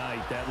their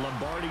night. That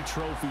Lombardi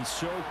Trophy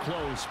so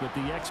close, but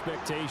the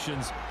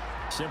expectations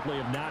simply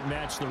have not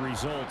matched the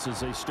results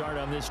as they start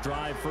on this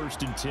drive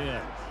 1st and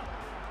 10.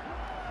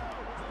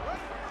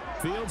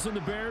 Fields and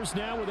the Bears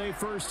now with a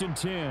 1st and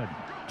 10.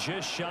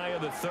 Just shy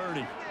of the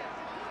 30.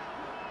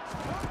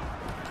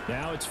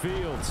 Now it's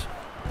Fields.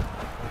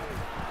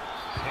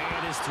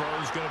 And his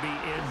throw is going to be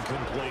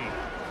incomplete.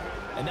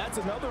 And that's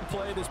another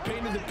play that's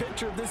painted the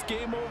picture of this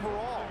game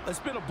overall. It's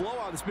been a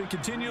blowout. It's been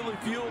continually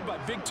fueled by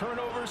big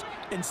turnovers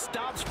and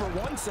stops for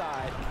one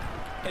side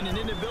and an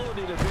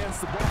inability to advance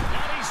the ball.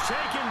 And he's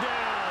taken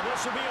down.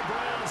 This will be a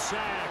Brown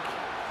sack.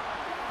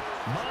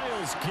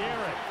 Myles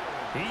Garrett,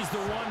 he's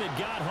the one that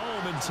got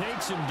home and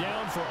takes him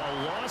down for a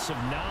loss of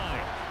 9.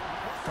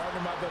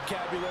 Partner, my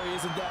vocabulary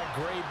isn't that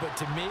great, but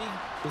to me,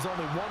 there's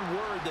only one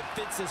word that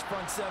fits this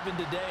front seven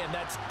today, and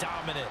that's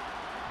dominant.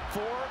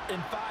 4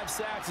 and 5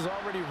 sacks is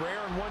already rare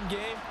in one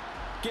game.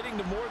 Getting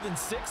to more than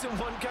 6 in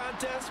one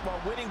contest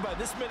while winning by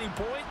this many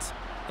points,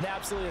 an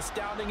absolutely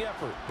astounding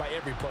effort by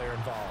every player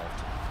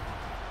involved.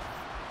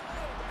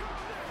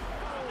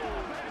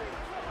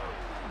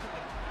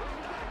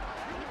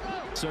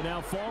 So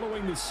now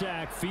following the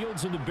sack,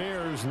 Fields and the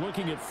Bears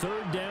looking at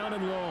 3rd down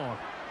and long.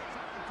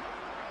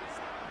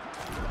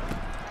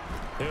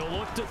 He'll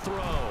look to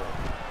throw.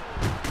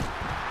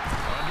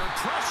 Under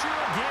pressure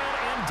again,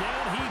 and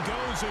down he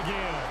goes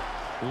again.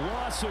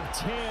 Loss of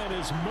 10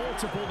 as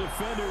multiple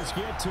defenders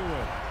get to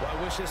it. Well,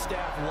 I wish this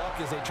staff luck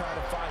as they try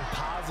to find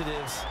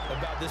positives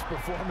about this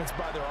performance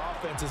by their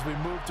offense as we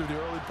move through the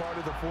early part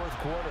of the 4th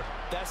quarter.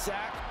 That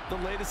sack, the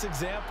latest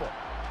example.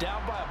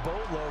 Down by a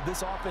boatload,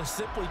 this offense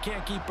simply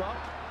can't keep up,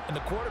 and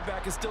the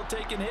quarterback is still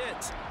taking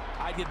hits.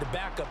 I'd get the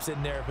backups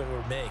in there if it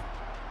were me.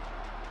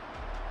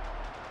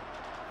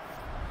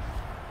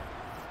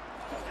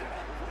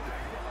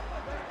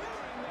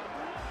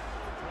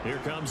 Here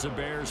comes the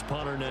Bears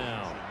punter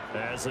now.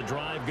 As the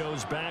drive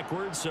goes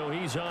backwards, so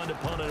he's on to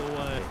punt it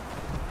away.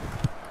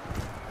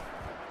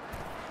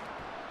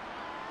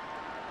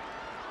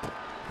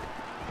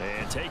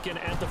 And taken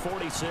at the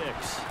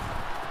 46.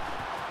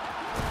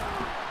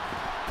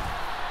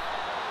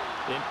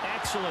 An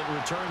excellent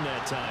return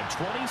that time,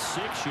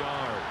 26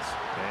 yards.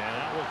 And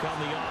that will come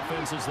the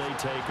offense as they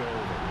take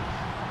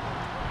over.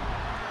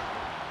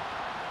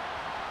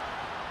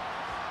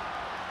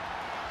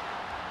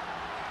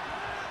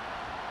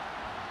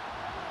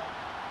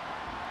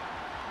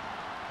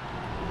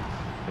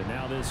 And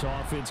now this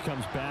offense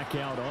comes back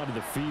out onto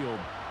the field.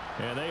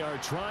 And they are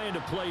trying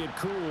to play it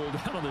cool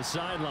down on the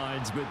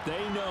sidelines, but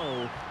they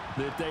know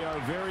that they are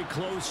very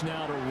close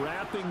now to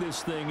wrapping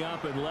this thing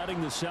up and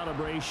letting the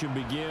celebration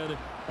begin.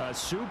 A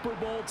Super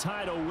Bowl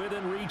title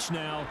within reach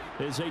now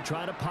as they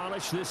try to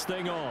polish this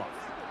thing off.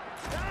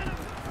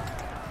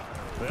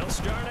 They'll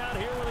start out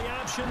here with the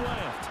option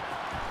left.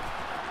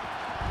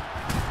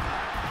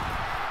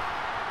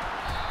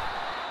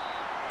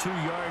 Two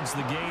yards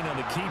the gain on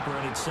the keeper,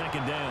 and it's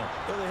 2nd down.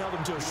 Well, they held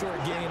him to a short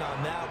gain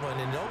on that one,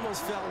 and it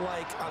almost felt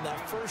like on that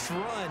first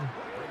run,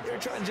 they were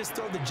trying to just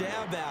throw the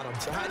jab at him.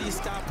 So how do you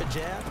stop a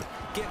jab?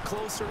 Get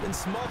closer and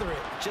smother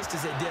it, just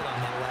as they did on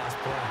that last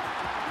play.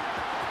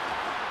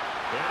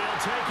 And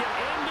he'll take it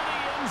into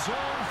the end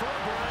zone for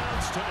a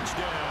Browns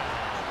touchdown.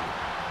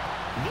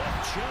 Nick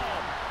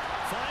Chubb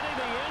finding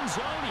the end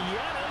zone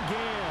yet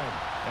again.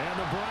 And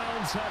the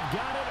Browns have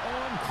got it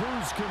on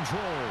cruise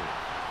control.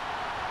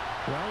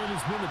 Well, it has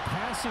been the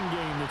passing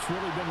game that's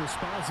really been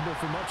responsible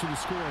for much of the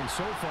scoring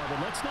so far. But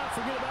let's not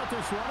forget about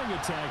this running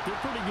attack. They're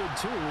pretty good,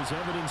 too, as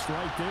evidenced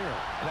right there.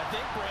 And I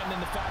think, Brandon,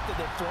 the fact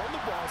that they've thrown the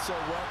ball so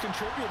well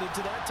contributed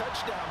to that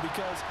touchdown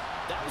because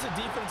that was a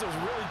defense that was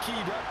really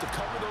keyed up to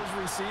cover those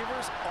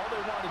receivers. All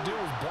they wanted to do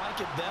was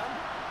blanket them.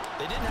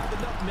 They didn't have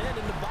enough men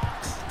in the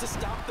box to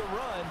stop the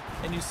run,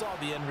 and you saw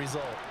the end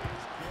result.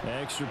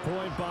 Extra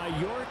point by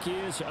York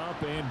is up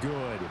and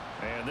good.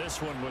 And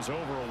this one was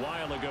over a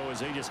while ago as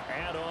they just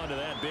add on to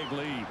that big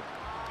lead.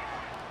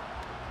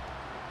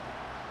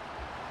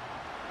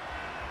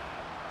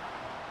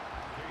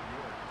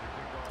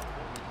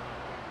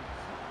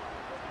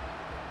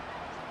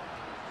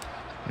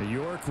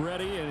 York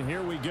ready, and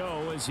here we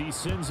go as he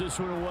sends this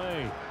one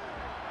away.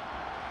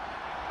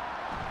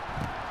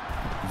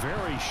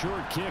 Very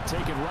short kick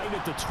taken right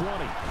at the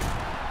 20.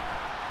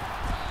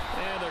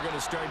 And they're going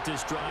to start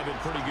this drive in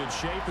pretty good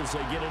shape as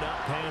they get it up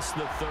past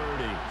the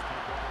 30.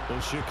 The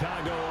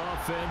Chicago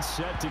offense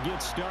set to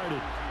get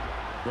started.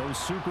 Those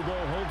Super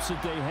Bowl hopes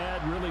that they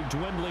had really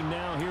dwindling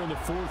now here in the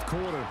 4th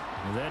quarter.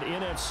 That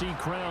NFC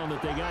crown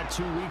that they got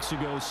 2 weeks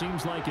ago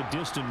seems like a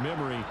distant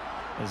memory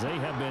as they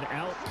have been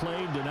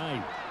outplayed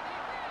tonight.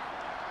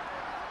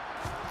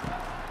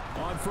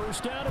 On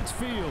 1st down, it's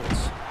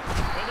Fields.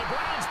 And the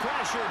Browns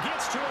pressure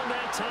gets to him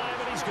that time,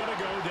 and he's going to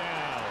go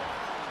down.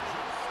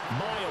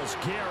 Myles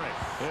Garrett.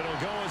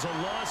 It'll go as a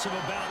loss of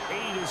about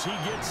 8 as he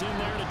gets in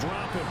there to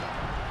drop him.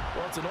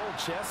 Well, it's an old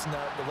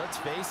chestnut, but let's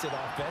face it,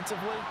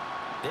 offensively,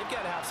 they've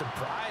got to have some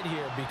pride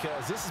here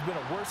because this has been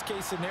a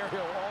worst-case scenario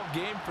all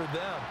game for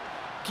them.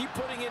 Keep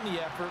putting in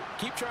the effort.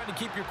 Keep trying to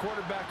keep your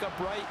quarterback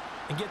upright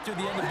and get through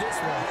the end of this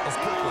one as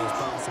quickly as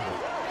possible.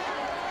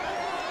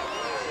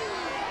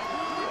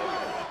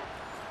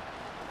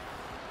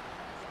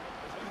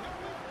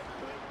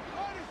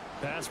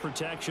 Pass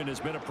protection has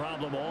been a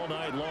problem all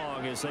night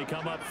long as they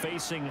come up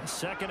facing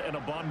 2nd and a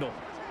bundle.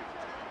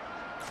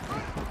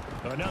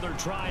 Another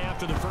try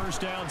after the 1st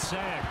down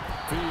sack.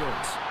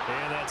 Fields,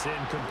 and that's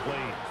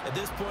incomplete. At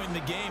this point in the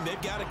game, they've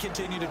got to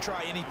continue to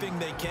try anything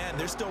they can.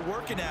 They're still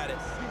working at it,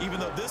 even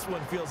though this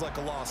one feels like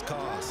a lost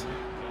cause.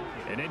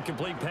 An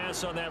incomplete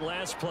pass on that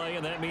last play,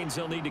 and that means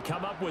they'll need to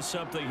come up with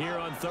something here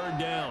on third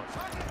down.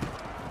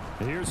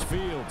 Here's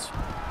Fields.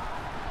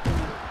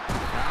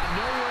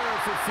 Nowhere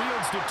for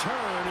Fields to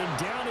turn, and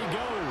down he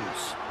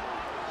goes.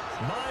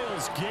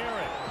 Myles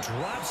Garrett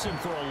drops him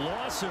for a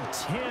loss of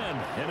 10,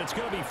 and it's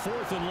going to be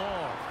 4th and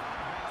long.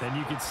 And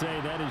you could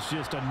say that is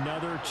just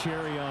another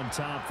cherry on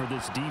top for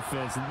this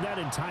defense and that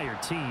entire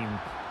team.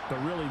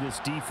 But really, this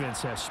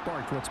defense has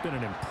sparked what's been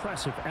an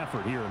impressive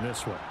effort here in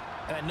this one.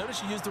 And I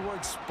noticed you used the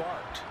word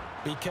sparked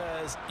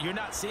because you're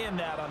not seeing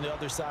that on the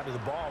other side of the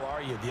ball,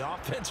 are you? The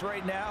offense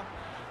right now,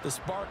 the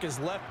spark has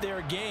left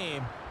their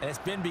game, and it's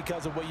been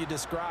because of what you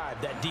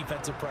described, that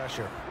defensive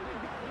pressure.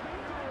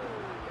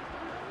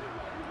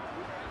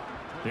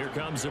 Here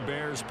comes the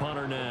Bears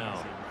punter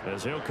now,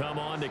 as he'll come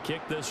on to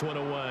kick this one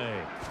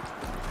away.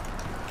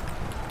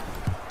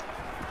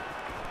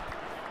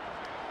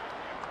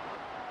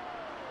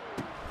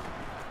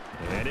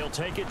 And he'll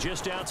take it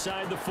just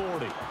outside the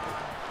 40.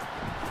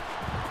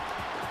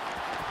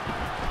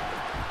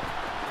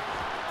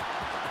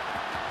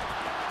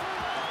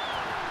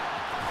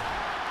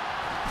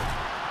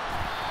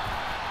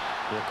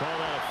 We'll call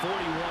that a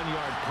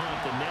 41-yard punt.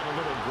 The net a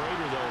little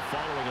greater, though,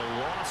 following a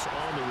loss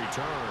on the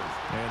return.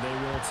 And they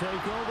will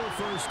take over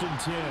 1st and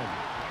 10.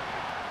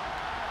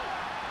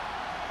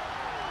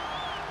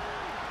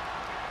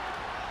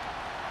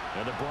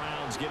 And the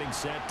Browns getting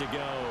set to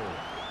go.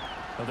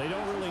 Well, they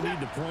don't really need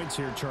the points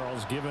here,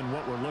 Charles, given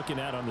what we're looking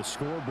at on the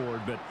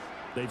scoreboard, but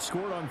they've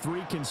scored on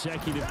 3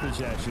 consecutive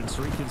possessions,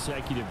 3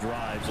 consecutive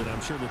drives, and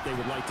I'm sure that they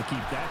would like to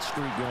keep that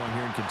streak going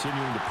here and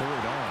continuing to pour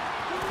it on.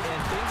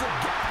 And things have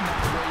gotten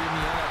that way in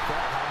the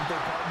NFL, haven't they,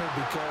 partner?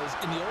 Because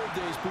in the old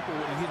days, people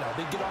would,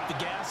 they'd get off the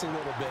gas a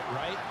little bit,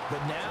 right? But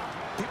now,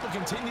 people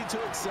continue to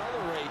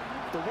accelerate.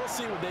 But we'll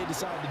see what they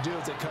decide to do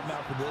as they come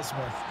out for this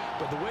one.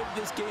 But the way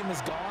this game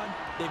has gone,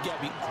 they've got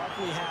to be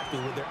awfully happy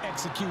with their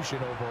execution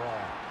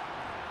overall.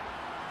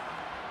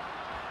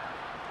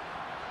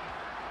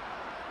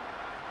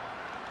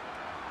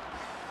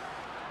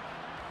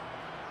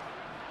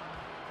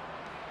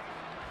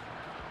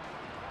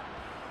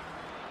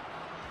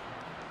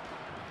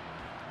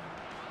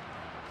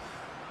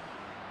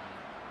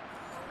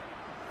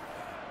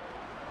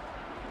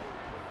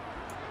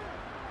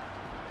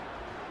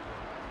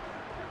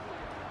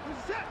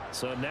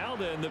 So now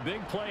then, the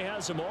big play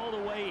has him all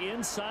the way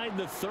inside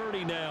the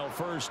 30 now,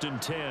 1st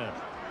and 10.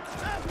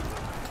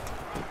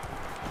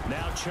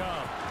 Now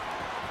Chubb.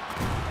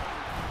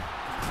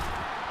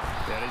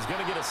 And he's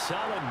going to get a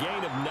solid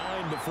gain of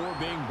 9 before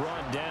being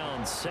brought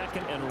down.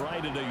 2nd and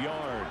right at a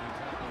yard.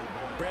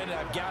 Brandon,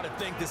 I've got to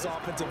think this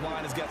offensive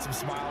line has got some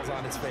smiles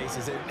on its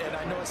faces. And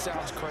I know it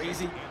sounds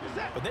crazy,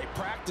 but they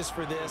practiced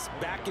for this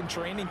back in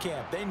training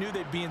camp. They knew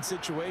they'd be in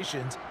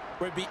situations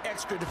where it'd be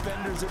extra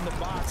defenders in the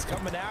box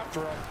coming after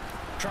them,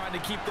 trying to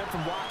keep them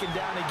from locking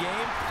down a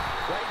game.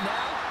 Right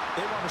now,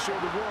 they want to show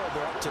the world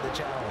they're up to the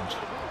challenge.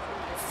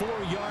 4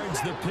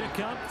 yards the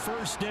pickup,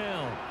 1st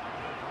down.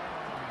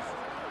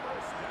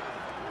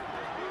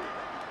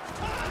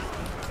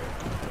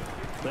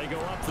 They go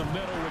up the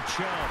middle with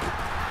Chubb.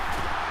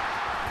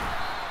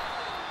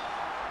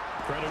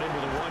 Credit him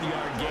with a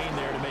 1-yard gain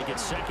there to make it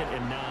 2nd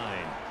and 9.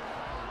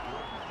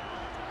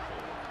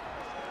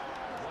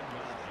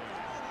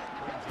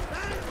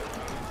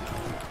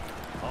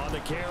 On the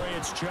carry,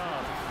 it's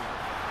Chubb.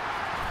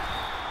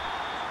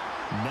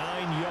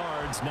 9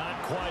 yards,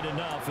 not quite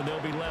enough, and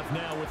they'll be left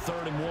now with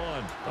 3rd and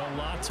 1.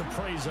 Lots of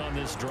praise on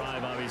this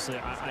drive, obviously.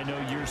 I know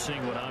you're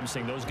seeing what I'm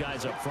seeing. Those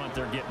guys up front,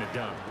 they're getting it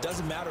done.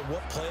 Doesn't matter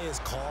what play is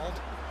called.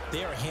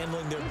 They are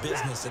handling their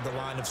business at the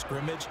line of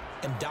scrimmage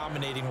and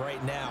dominating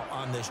right now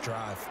on this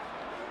drive.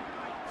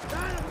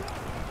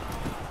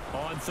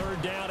 On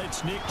 3rd down,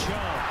 it's Nick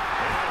Chubb.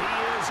 And he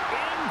is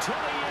into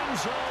the end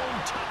zone.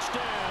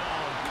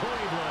 Touchdown,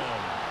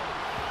 Cleveland.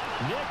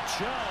 Nick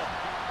Chubb,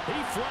 he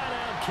flat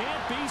out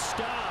can't be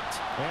stopped.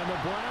 And the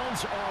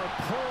Browns are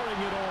pouring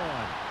it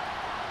on.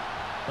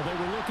 Well, they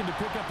were looking to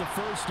pick up the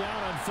 1st down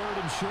on 3rd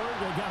and short.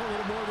 They got a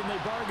little more than they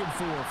bargained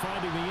for,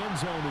 finding the end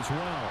zone as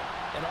well.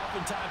 And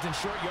oftentimes in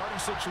short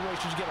yardage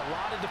situations, you get a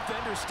lot of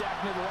defenders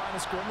stacked near the line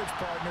of scrimmage,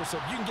 partner. So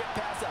if you can get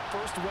past that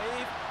first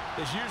wave,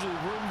 there's usually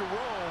room to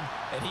roam,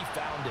 and he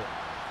found it.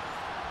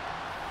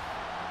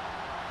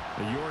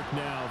 York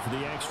now for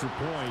the extra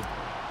point.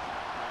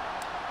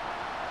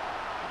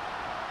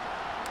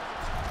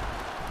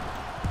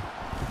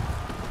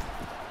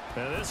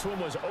 Now this one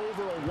was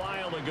over a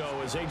while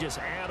ago as they just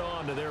add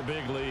on to their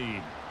big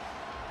lead.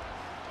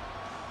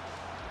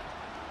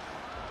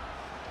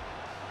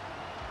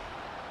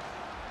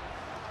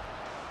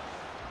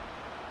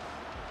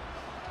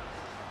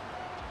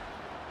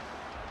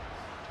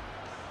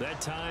 That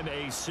time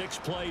a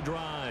 6-play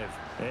drive.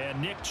 And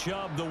Nick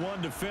Chubb the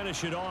one to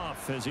finish it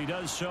off as he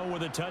does so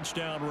with a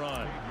touchdown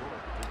run.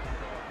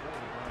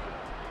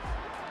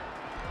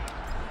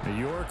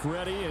 York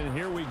ready, and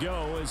here we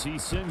go as he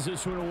sends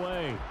this one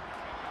away.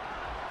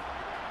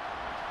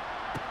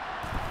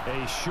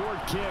 A short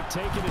kick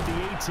taken at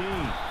the 18.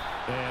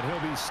 And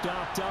he'll be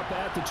stopped up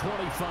at the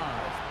 25.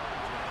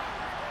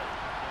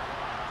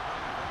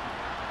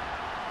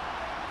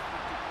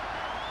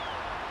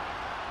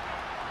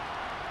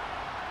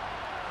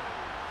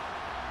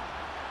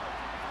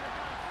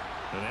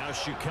 And now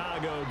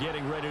Chicago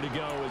getting ready to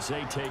go as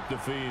they take the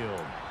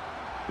field.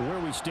 Where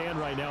we stand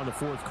right now in the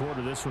fourth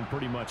quarter, this one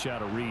pretty much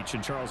out of reach.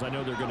 And, Charles, I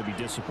know they're going to be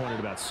disappointed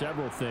about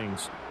several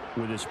things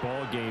with this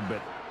ball game,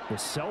 but the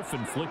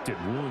self-inflicted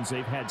wounds,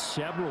 they've had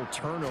several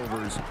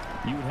turnovers.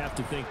 You would have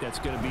to think that's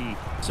going to be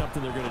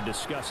something they're going to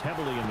discuss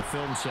heavily in the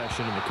film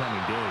session in the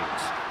coming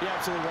days. You're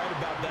absolutely right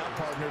about that,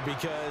 partner,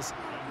 because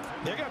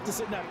they're going to have to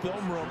sit in that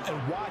film room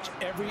and watch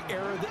every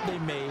error that they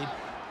made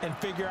and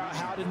figure out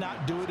how to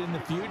not do it in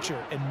the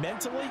future. And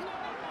mentally,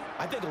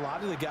 I think a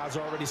lot of the guys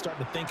are already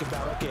starting to think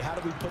about, okay, how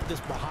do we put this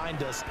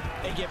behind us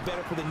and get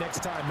better for the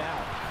next time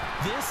out?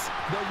 This,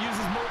 they'll use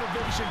as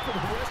motivation for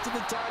the rest of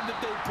the time that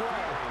they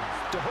play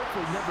to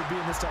hopefully never be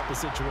in this type of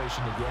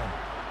situation again.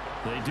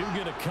 They do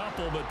get a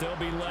couple, but they'll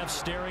be left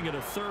staring at a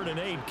 3rd and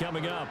 8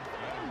 coming up.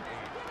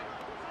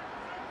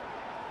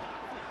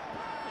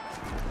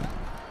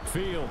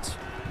 Fields.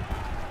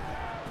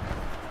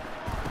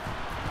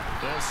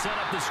 They'll set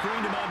up the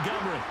screen to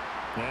Montgomery.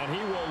 And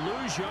he will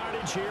lose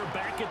yardage here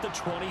back at the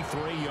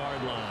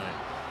 23-yard line.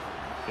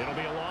 It'll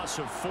be a loss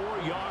of 4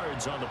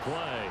 yards on the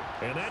play.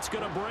 And that's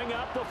going to bring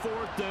up the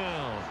 4th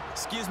down.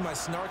 Excuse my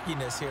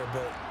snarkiness here,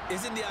 but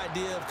isn't the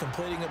idea of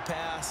completing a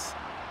pass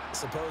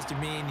supposed to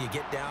mean you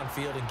get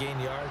downfield and gain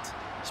yards?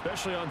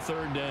 Especially on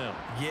 3rd down.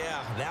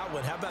 Yeah, that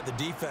one. How about the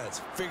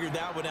defense? Figured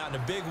that one out in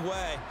a big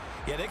way.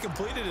 Yeah, they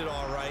completed it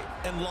all right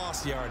and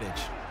lost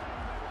yardage.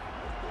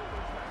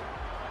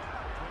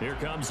 Here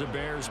comes the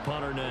Bears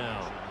punter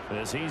now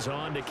as he's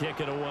on to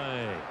kick it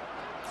away.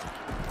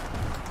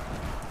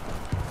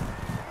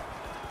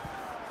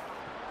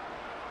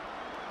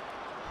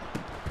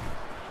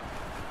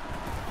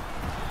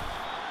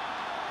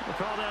 We'll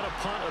call that a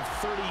punt of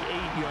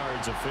 38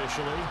 yards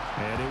officially.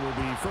 And it will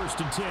be 1st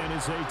and 10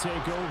 as they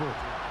take over.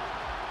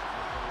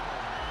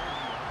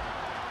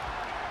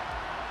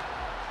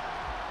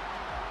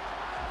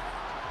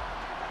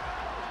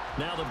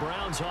 Now the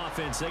Browns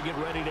offense, they get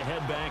ready to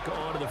head back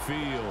onto the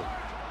field.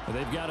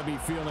 They've got to be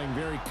feeling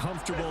very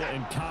comfortable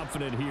and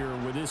confident here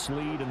with this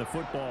lead in the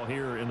football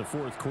here in the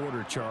 4th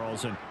quarter,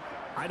 Charles. And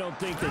I don't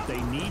think that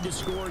they need to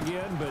score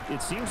again, but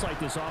it seems like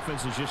this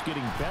offense is just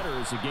getting better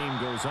as the game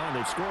goes on.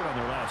 They've scored on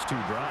their last 2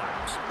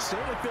 drives.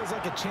 Certainly feels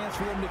like a chance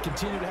for them to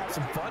continue to have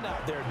some fun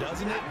out there,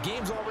 doesn't it?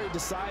 Game's already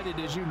decided,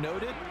 as you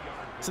noted.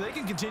 So they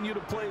can continue to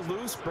play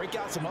loose, break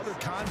out some other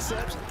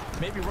concepts,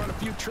 maybe run a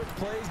few trick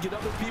plays, get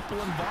other people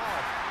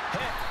involved.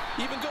 Heck,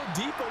 even go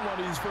deep on one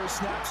of these first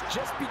snaps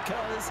just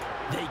because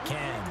they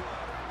can.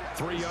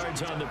 3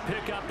 yards on the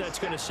pickup. That's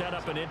going to set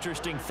up an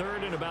interesting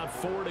 3rd and about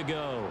 4 to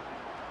go.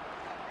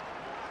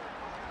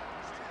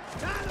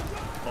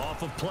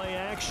 Off of play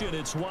action,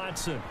 it's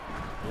Watson.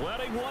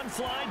 Letting one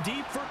fly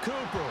deep for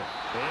Cooper.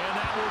 And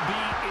that will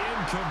be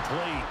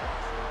incomplete.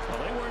 Well,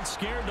 they weren't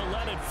scared to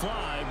let it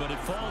fly, but it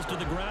falls to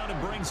the ground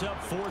and brings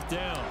up 4th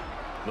down.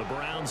 The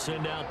Browns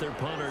send out their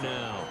punter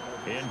now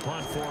in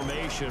punt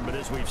formation, but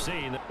as we've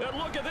seen, and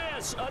look at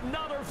this,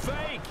 another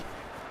fake.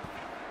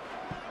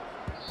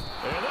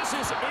 And this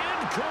is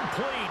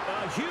incomplete.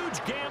 A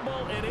huge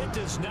gamble, and it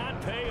does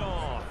not pay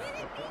off.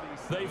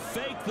 They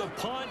fake the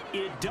punt.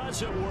 It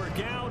doesn't work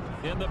out,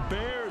 and the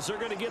Bears are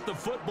going to get the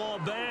football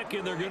back,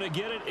 and they're going to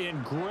get it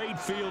in great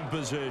field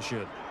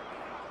position.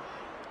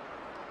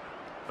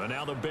 And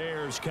now the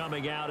Bears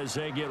coming out as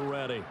they get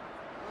ready.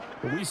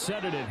 Well, we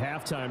said it at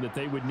halftime that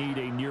they would need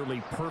a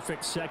nearly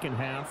perfect second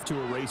half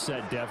to erase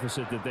that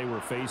deficit that they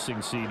were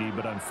facing, CD.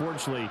 But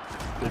unfortunately,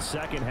 the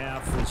second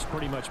half has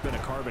pretty much been a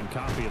carbon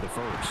copy of the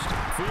first.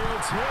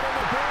 Fields hit and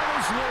the ball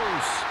is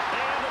loose.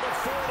 And to the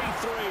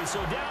 43.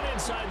 So down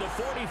inside the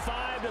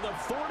 45 to the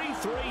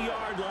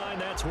 43-yard line.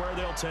 That's where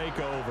they'll take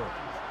over.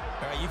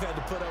 All right, you've had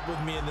to put up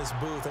with me in this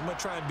booth. I'm going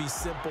to try and be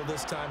simple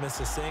this time and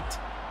succinct.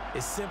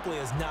 It simply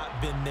has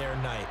not been their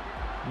night.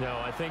 No,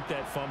 I think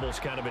that fumble's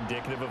kind of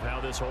indicative of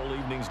how this whole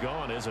evening's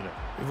gone, isn't it?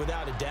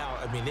 Without a doubt.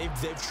 I mean,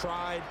 they've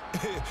tried,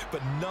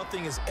 but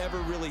nothing has ever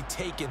really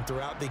taken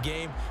throughout the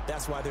game.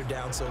 That's why they're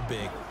down so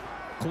big.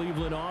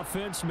 Cleveland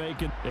offense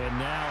making, and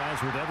now,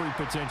 as with every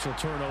potential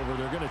turnover,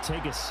 they're going to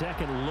take a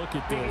second look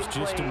at this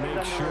just to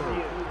make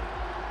sure.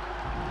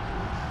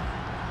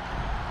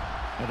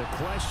 And the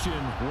question,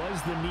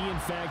 was the knee in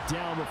fact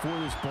down before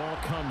this ball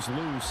comes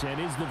loose?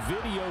 And is the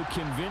video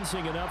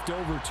convincing enough to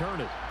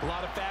overturn it? A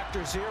lot of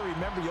factors here.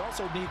 Remember, you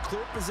also need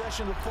clear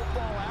possession of the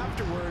football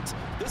afterwards.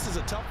 This is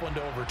a tough one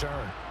to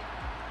overturn.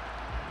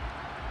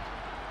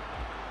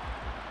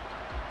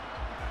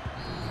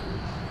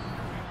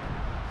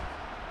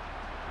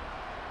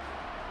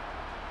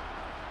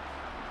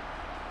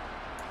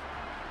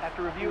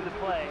 After review of the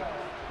play,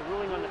 the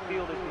ruling on the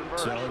field is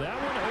reversed. So that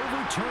one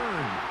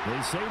overturned.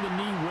 They say the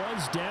knee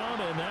was down,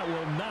 and that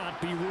will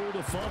not be ruled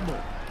a fumble.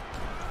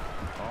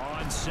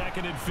 On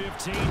 2nd and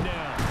 15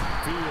 now.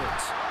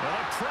 Fields.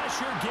 And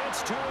pressure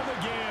gets to him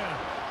again.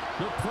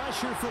 The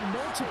pressure from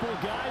multiple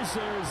guys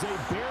there as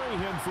they bury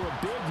him for a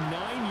big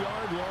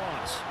 9-yard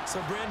loss.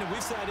 So, Brandon,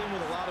 we've sat in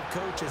with a lot of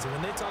coaches, and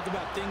when they talk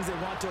about things they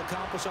want to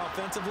accomplish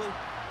offensively,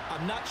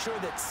 I'm not sure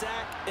that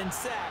sack and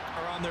sack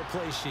are on their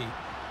play sheet.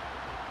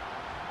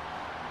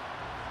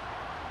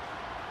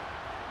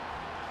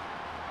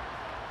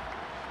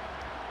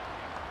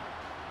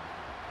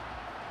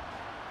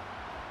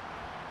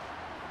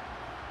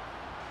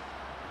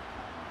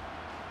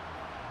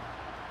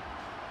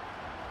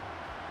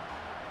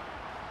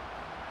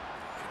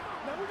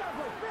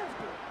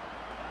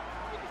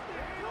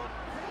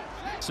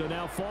 So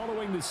now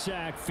following the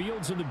sack,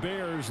 Fields and the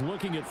Bears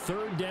looking at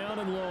 3rd down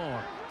and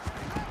long.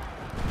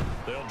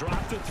 They'll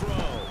drop the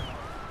throw.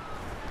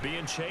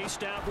 Being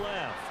chased out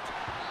left.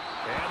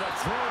 And the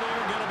throw there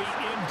going to be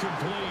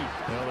incomplete.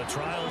 Well, the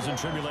trials and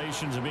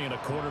tribulations of being a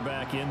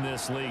quarterback in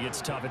this league,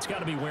 it's tough. It's got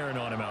to be wearing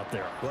on him out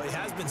there. Well, he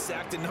has been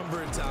sacked a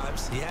number of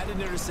times. He had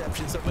an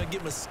interception, so I'm going to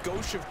give him a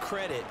skosh of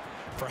credit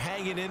for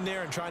hanging in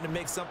there and trying to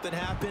make something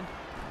happen,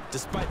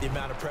 despite the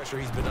amount of pressure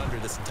he's been under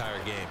this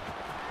entire game.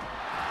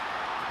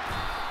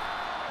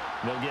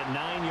 They'll get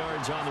 9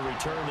 yards on the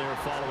return there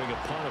following a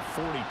punt of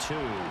 42.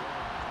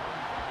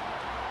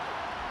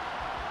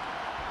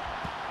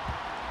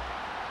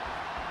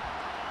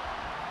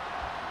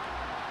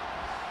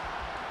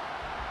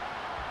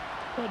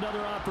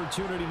 Another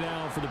opportunity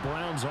now for the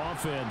Browns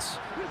offense.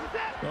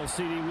 Well,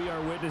 CD, we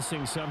are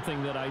witnessing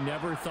something that I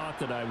never thought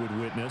that I would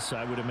witness.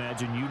 I would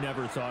imagine you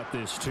never thought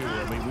this too.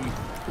 I mean,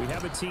 we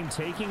have a team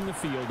taking the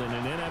field in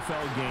an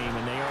NFL game,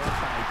 and they are up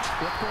by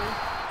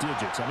triple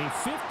digits. I mean,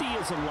 50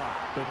 is a lot,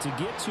 but to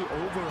get to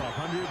over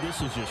 100,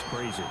 this is just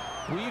crazy.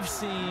 We've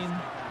seen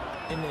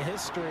in the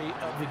history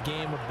of the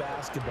game of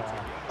basketball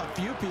a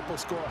few people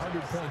score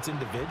 100 points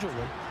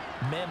individually,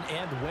 men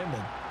and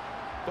women.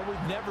 But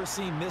we've never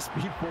seen this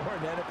before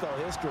in NFL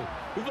history.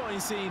 We've only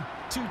seen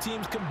 2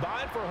 teams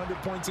combine for 100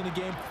 points in a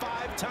game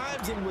 5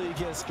 times in league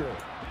history.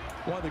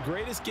 One of the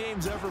greatest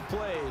games ever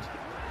played,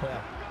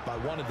 well, by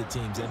one of the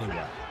teams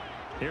anyway.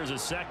 Here's a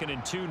 2nd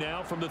and 2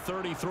 now from the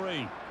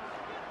 33.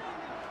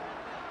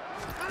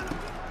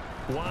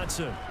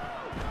 Watson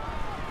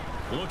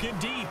looking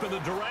deep in the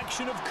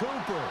direction of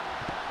Cooper.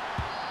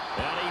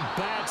 And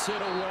he bats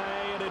it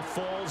away, and it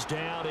falls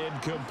down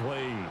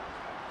incomplete.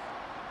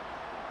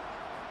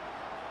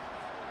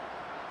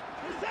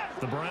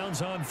 The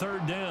Browns on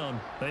 3rd down.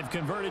 They've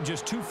converted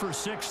just 2 for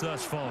 6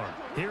 thus far.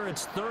 Here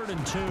it's 3rd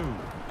and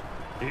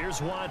 2.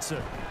 Here's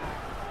Watson.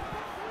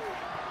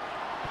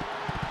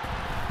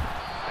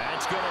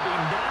 That's going to be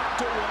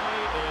knocked away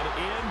and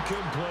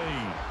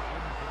incomplete.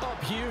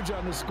 Up huge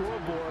on the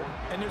scoreboard,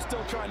 and they're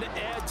still trying to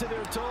add to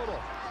their total.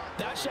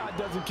 That shot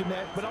doesn't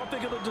connect, but I don't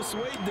think it'll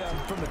dissuade them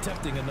from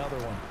attempting another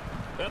one.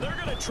 And they're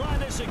going to try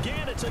this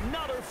again. It's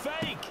another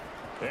fake.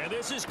 And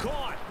this is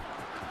caught.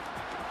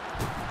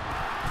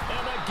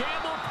 And the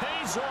gamble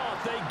pays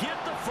off. They get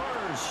the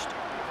first.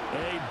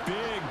 A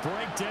big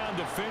breakdown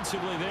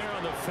defensively there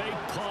on the fake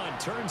punt.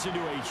 Turns into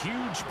a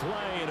huge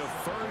play and a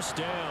 1st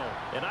down.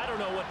 And I don't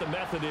know what the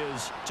method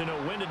is to know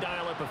when to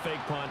dial up a fake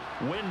punt,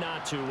 when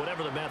not to.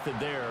 Whatever the method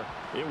there,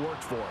 it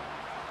worked for him.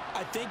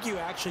 I think you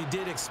actually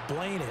did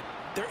explain it.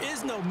 There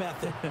is no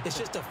method. It's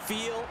just a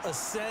feel, a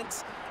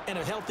sense, and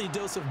a healthy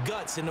dose of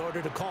guts in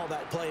order to call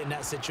that play in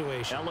that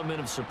situation. Element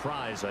of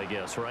surprise, I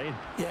guess, right?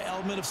 Yeah,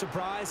 element of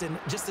surprise and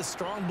just a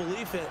strong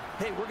belief that,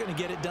 hey, we're going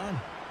to get it done.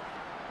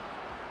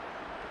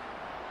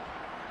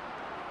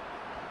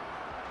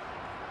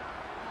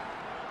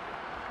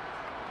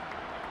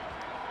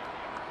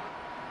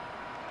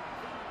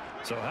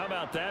 So how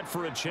about that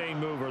for a chain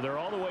mover? They're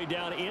all the way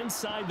down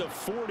inside the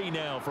 40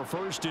 now for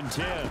 1st and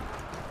 10.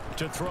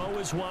 To throw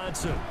is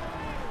Watson.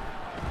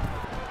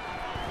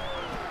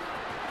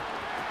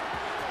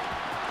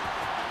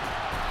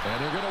 And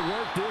they're going to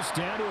work this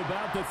down to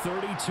about the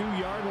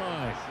 32-yard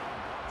line.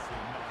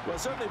 Well, it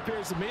certainly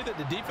appears to me that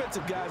the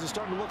defensive guys are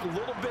starting to look a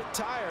little bit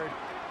tired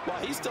while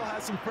he still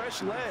has some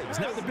fresh legs.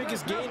 Not the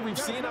biggest gain we've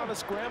seen on a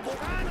scramble,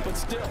 but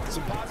still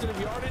some positive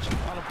yardage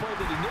on a play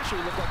that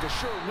initially looked like a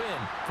sure win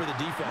for the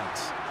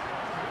defense.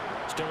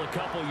 Still a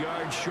couple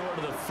yards short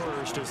of the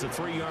first as the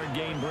 3-yard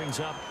gain brings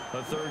up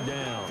a 3rd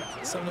down.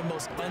 Some of the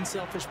most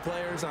unselfish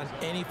players on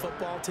any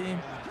football team,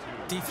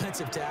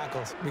 defensive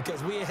tackles,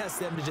 because we ask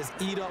them to just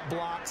eat up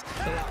blocks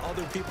and allow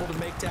other people to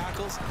make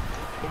tackles.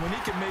 But when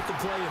he can make the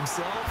play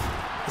himself,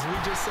 as we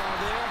just saw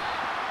there,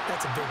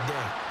 that's a big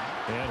day.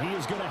 And he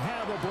is going to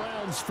have a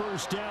Browns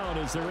 1st down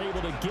as they're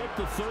able to get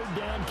the 3rd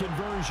down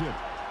conversion.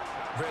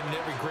 Brendan,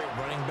 every great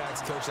running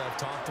backs coach I've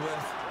talked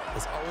with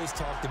has always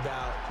talked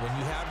about when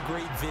you have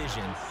great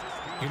vision,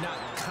 you're not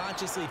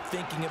consciously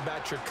thinking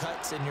about your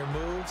cuts and your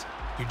moves.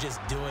 You're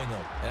just doing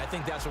them. And I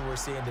think that's what we're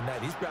seeing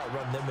tonight. He's about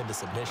run them into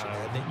submission,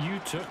 hasn't he? You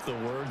took the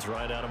words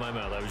right out of my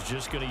mouth. I was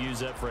just going to use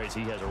that phrase.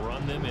 He has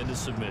run them into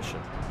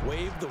submission.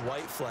 Wave the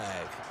white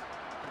flag.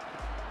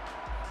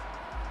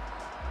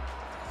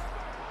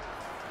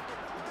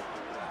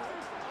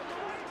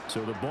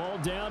 So the ball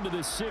down to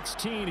the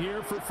 16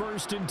 here for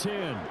 1st and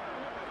 10.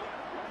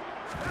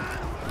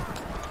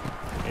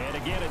 And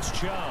again, it's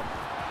Chubb.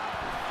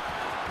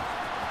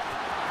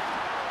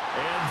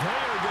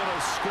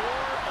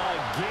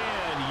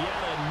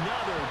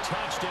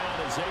 touchdown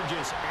as they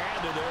just add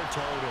to their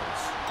totals.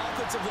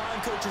 Offensive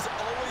line coaches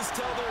always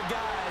tell their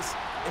guys,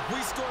 if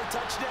we score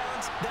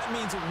touchdowns, that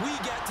means we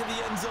get to the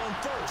end zone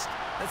first.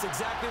 That's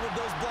exactly what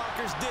those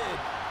blockers did,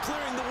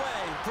 clearing the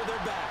way for their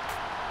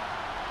back.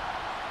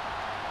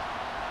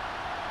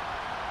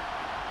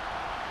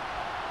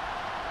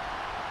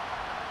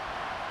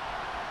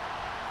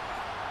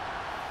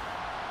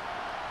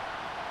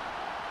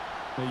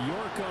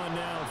 York on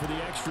now for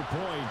the extra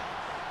point.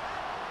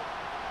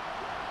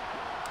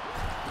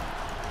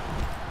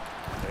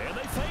 And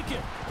they fake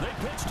it. They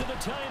pitch to the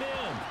tight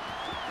end.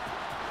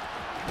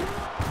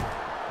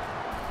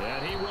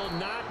 And he will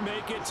not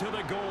make it to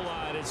the goal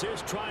line as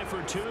his try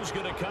for two is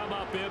going to come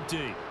up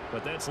empty.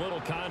 But that's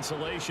little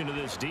consolation to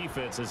this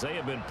defense as they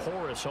have been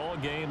porous all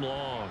game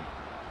long.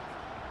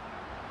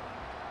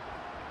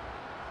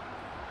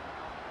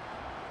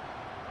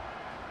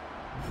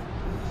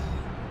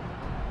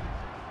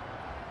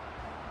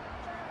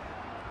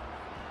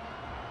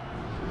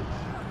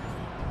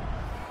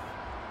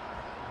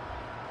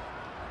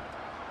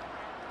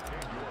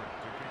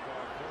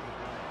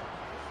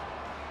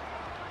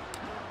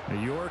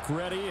 York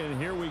ready, and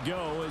here we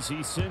go as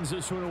he sends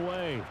this one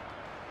away.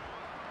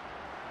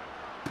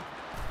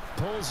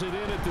 Pulls it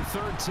in at the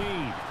 13.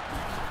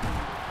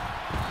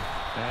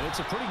 And it's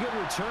a pretty good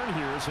return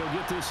here, so he'll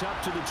get this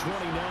up to the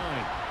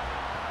 29.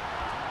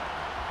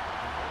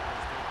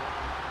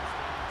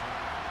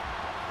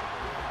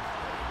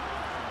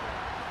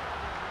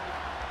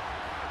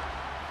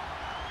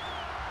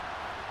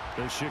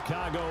 The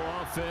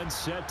Chicago offense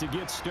set to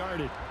get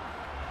started.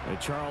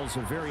 Charles,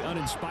 a very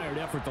uninspired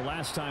effort the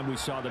last time we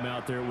saw them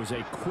out there. It was a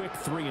quick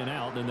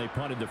 3-and-out, and they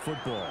punted the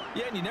football.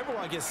 Yeah, and you never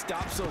want to get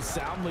stopped so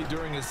soundly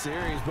during a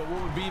series, but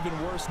what would be even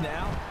worse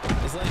now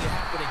is letting it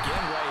happen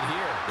again right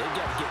here. They've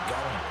got to get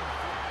going.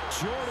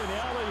 Jordan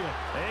Elliott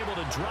able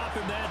to drop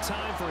him that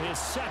time for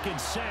his second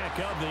sack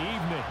of the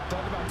evening.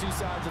 Talk about two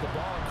sides of the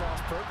ball and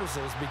cross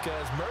purposes,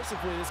 because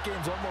mercifully this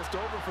game's almost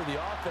over for the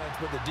offense,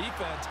 but the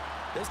defense,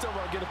 they still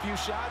want to get a few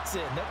shots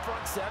in. That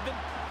front seven,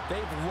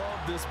 they've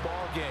loved this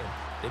ball game.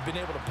 They've been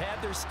able to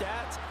pad their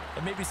stats,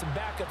 and maybe some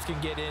backups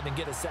can get in and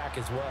get a sack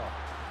as well.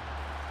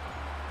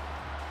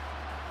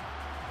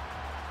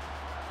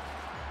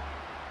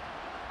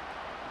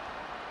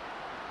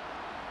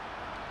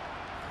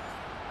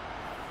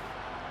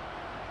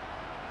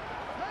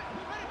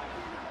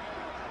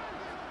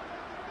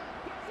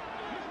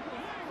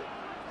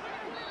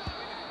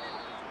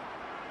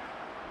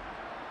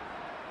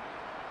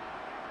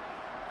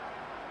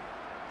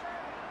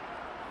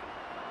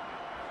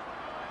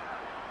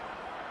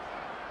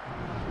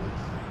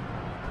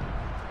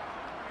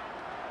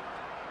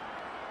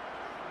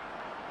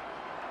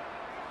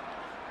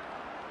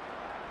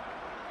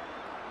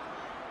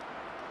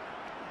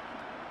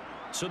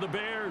 So the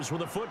Bears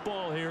with a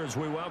football here as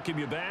we welcome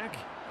you back.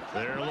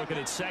 They're looking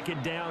at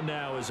second down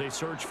now as they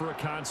search for a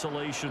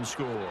consolation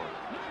score.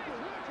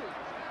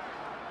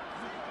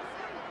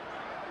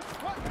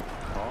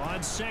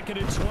 On second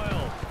and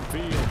 12,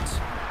 Fields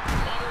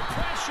under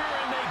pressure,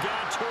 and they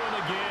got to him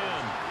again.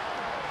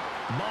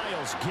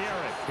 Myles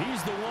Garrett,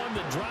 he's the one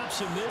that drops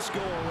him this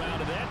go-around,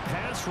 and that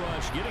pass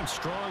rush getting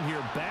strong here,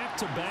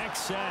 back-to-back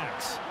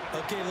sacks.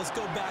 Okay, let's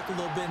go back a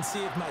little bit and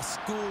see if my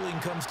schooling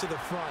comes to the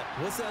front.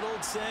 What's that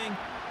old saying?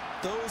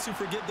 Those who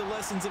forget the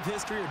lessons of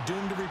history are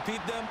doomed to repeat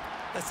them.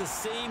 That's the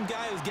same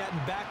guy who's gotten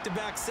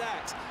back-to-back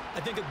sacks.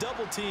 I think a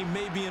double team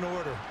may be in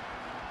order.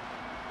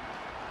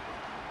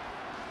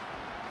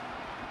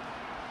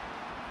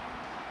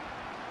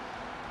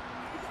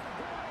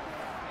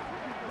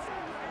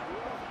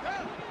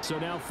 So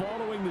now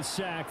following the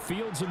sack,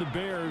 Fields and the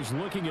Bears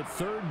looking at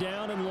third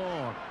down and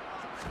long.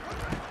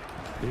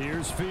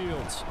 Here's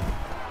Fields.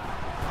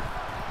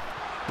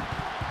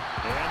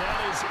 And that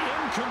is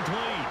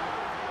incomplete.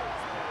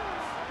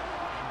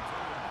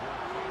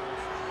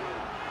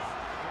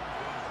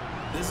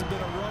 This has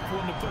been a rough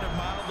one, to put it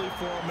mildly,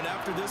 for him. And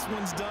after this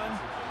one's done,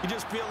 you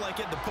just feel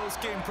like at the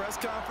post-game press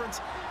conference,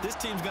 this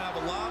team's going to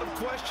have a lot of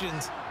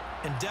questions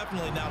and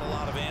definitely not a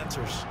lot of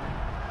answers.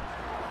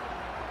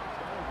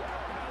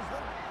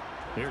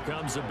 Here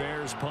comes the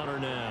Bears punter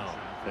now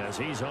as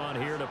he's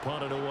on here to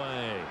punt it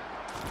away.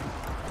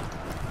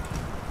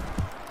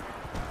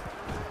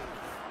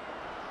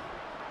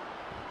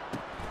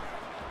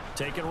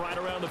 Taken right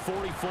around the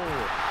 44.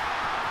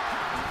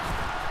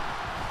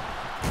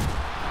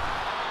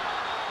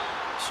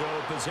 So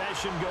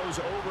possession goes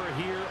over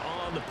here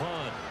on the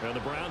punt. And the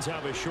Browns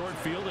have a short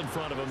field in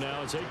front of them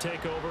now as they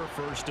take over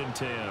first and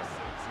 10.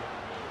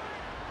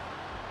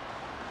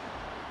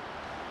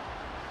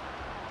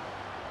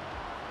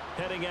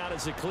 Heading out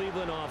as the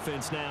Cleveland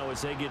offense now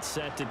as they get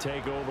set to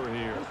take over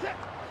here.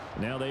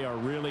 Now they are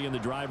really in the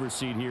driver's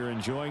seat here,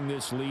 enjoying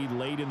this lead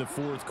late in the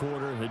fourth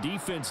quarter. The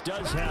defense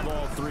does have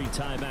all three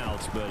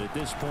timeouts, but at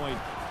this point,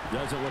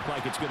 doesn't look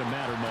like it's going to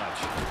matter much.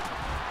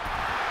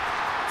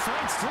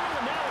 Fights through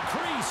and now a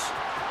crease.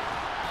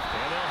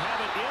 And they'll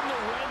have it in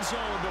the red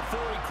zone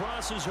before he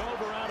crosses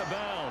over out of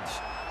bounds.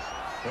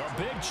 A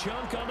big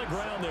chunk on the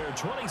ground there,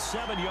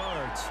 27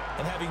 yards.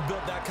 And having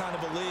built that kind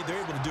of a lead,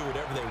 they're able to do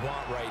whatever they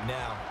want right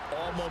now.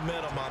 All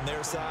momentum on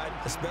their side,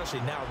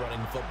 especially now running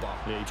the football.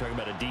 Yeah, you're talking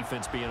about a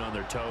defense being on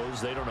their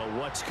toes. They don't know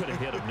what's going to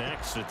hit them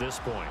next at this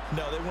point.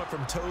 No, they went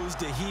from toes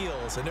to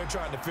heels, and they're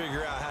trying to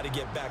figure out how to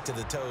get back to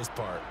the toes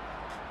part.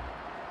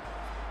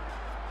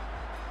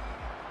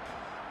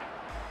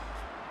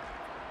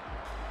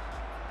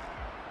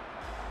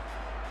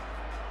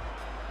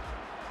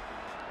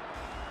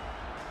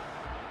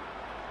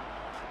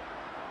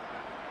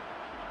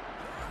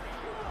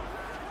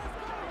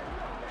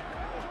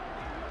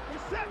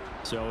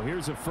 So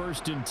here's a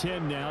 1st and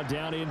 10 now,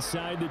 down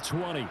inside the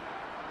 20.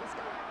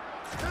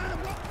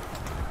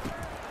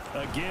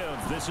 A give.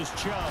 This is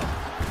Chubb.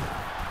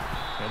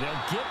 And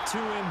they'll get to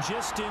him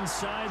just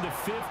inside the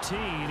 15.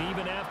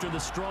 Even after the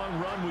strong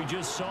run we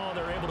just saw,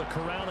 they're able to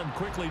corral him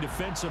quickly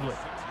defensively.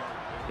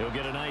 He'll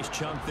get a nice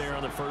chunk there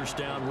on the 1st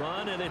down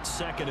run, and it's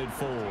 2nd and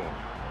 4.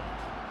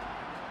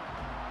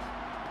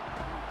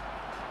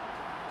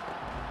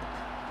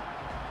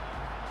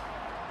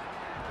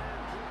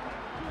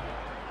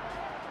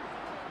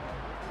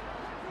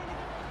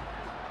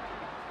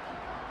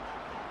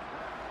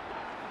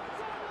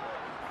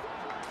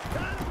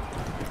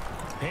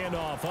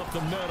 Handoff up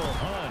the middle,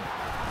 Hunt.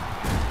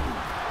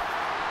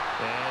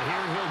 And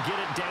here he'll get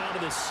it down to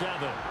the 7.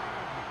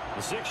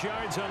 The 6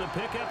 yards on the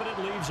pickup, and it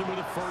leaves him with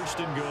a 1st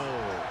and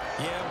goal.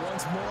 Yeah,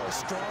 once more,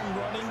 strong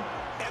running,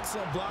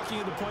 excellent blocking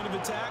at the point of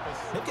attack.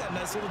 They've got a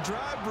nice little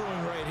drive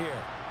brewing right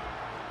here.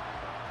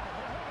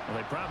 Well,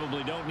 they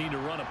probably don't need to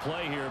run a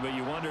play here, but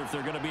you wonder if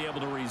they're going to be able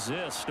to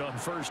resist on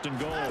 1st and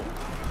goal.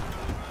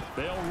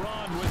 They'll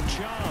run with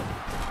Chubb.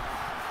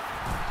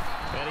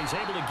 And he's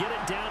able to get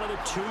it down to the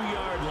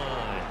 2-yard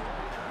line.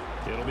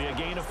 It'll be a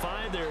gain of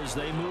 5 there as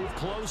they move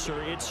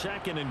closer. It's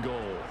 2nd and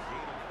goal.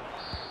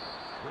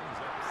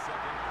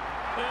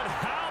 And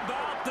how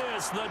about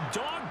this? The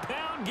dog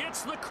pound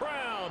gets the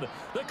crowd.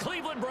 The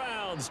Cleveland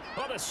Browns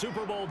are the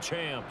Super Bowl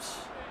champs.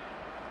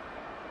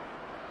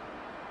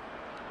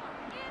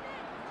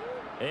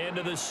 And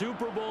to the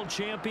Super Bowl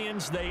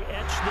champions, they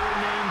etch their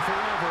name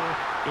forever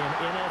in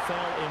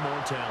NFL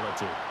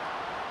immortality.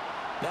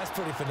 That's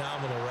pretty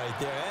phenomenal right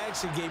there. It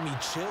actually gave me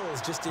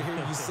chills just to hear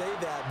you say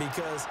that,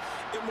 because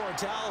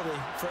immortality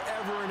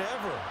forever and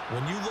ever.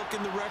 When you look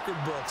in the record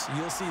books,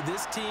 you'll see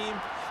this team,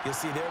 you'll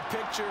see their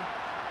picture,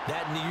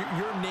 that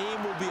your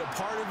name will be a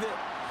part of it.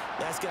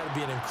 That's got to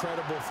be an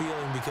incredible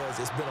feeling,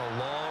 because it's been a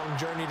long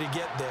journey to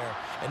get there,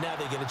 and now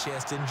they get a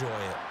chance to enjoy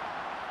it.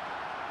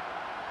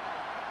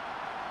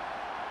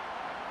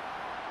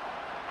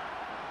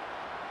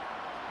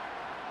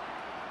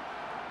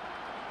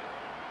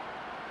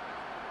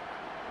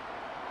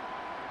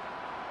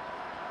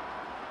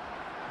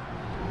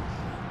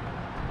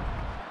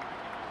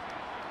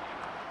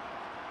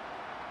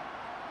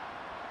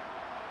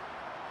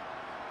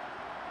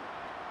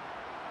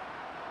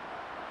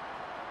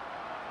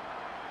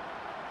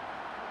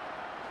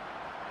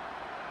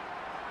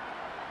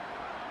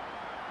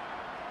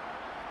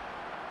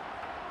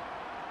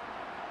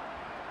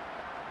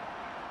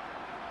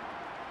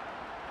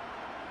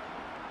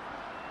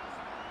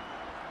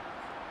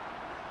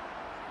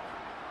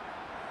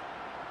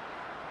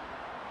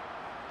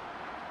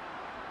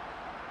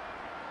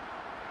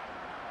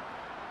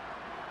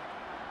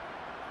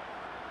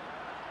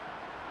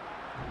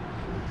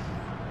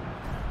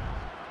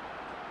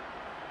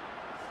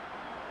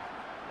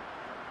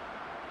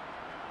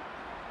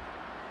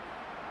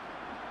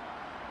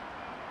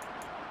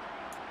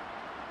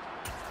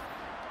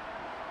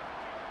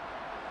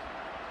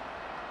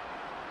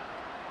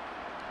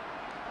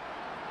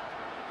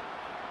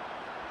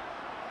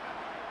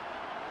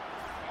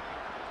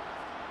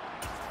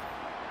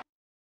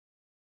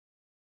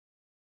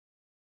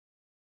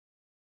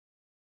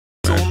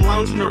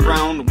 Lounging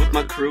around with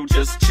my crew,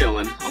 just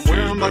chillin'. I'm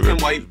wearing black and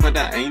white, but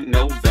I ain't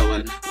no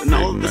villain. When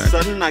all of a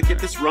sudden I get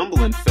this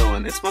rumbling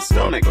feeling. It's my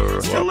stomach,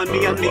 it's telling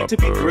me I need to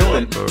be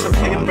grillin' some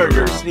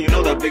hamburgers, you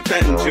know, that big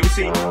fat and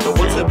juicy, the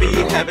ones that be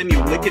having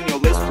you licking your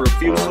lips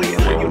profusely.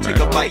 And when you take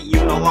a bite,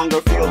 you no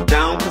longer feel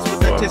down, cause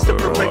with that taste of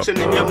perfection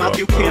in your mouth,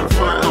 you can't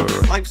frown.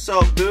 Life's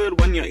so good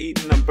when you're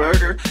eating a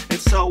burger.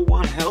 It's so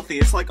unhealthy,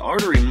 it's like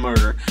artery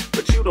murder.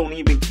 But you don't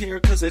even care,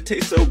 cause it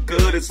tastes so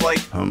good. It's like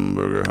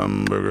hamburger,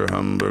 hamburger,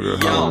 hamburger,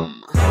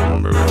 yum.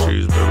 Hamburger,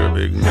 cheeseburger,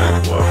 Big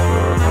Mac,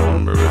 Whopper.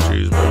 Hamburger,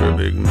 cheeseburger,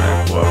 Big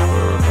Mac,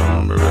 Whopper.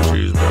 Hamburger,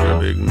 cheeseburger,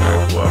 Big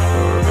Mac,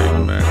 Whopper.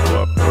 Big Mac,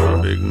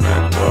 Whopper. Big Mac.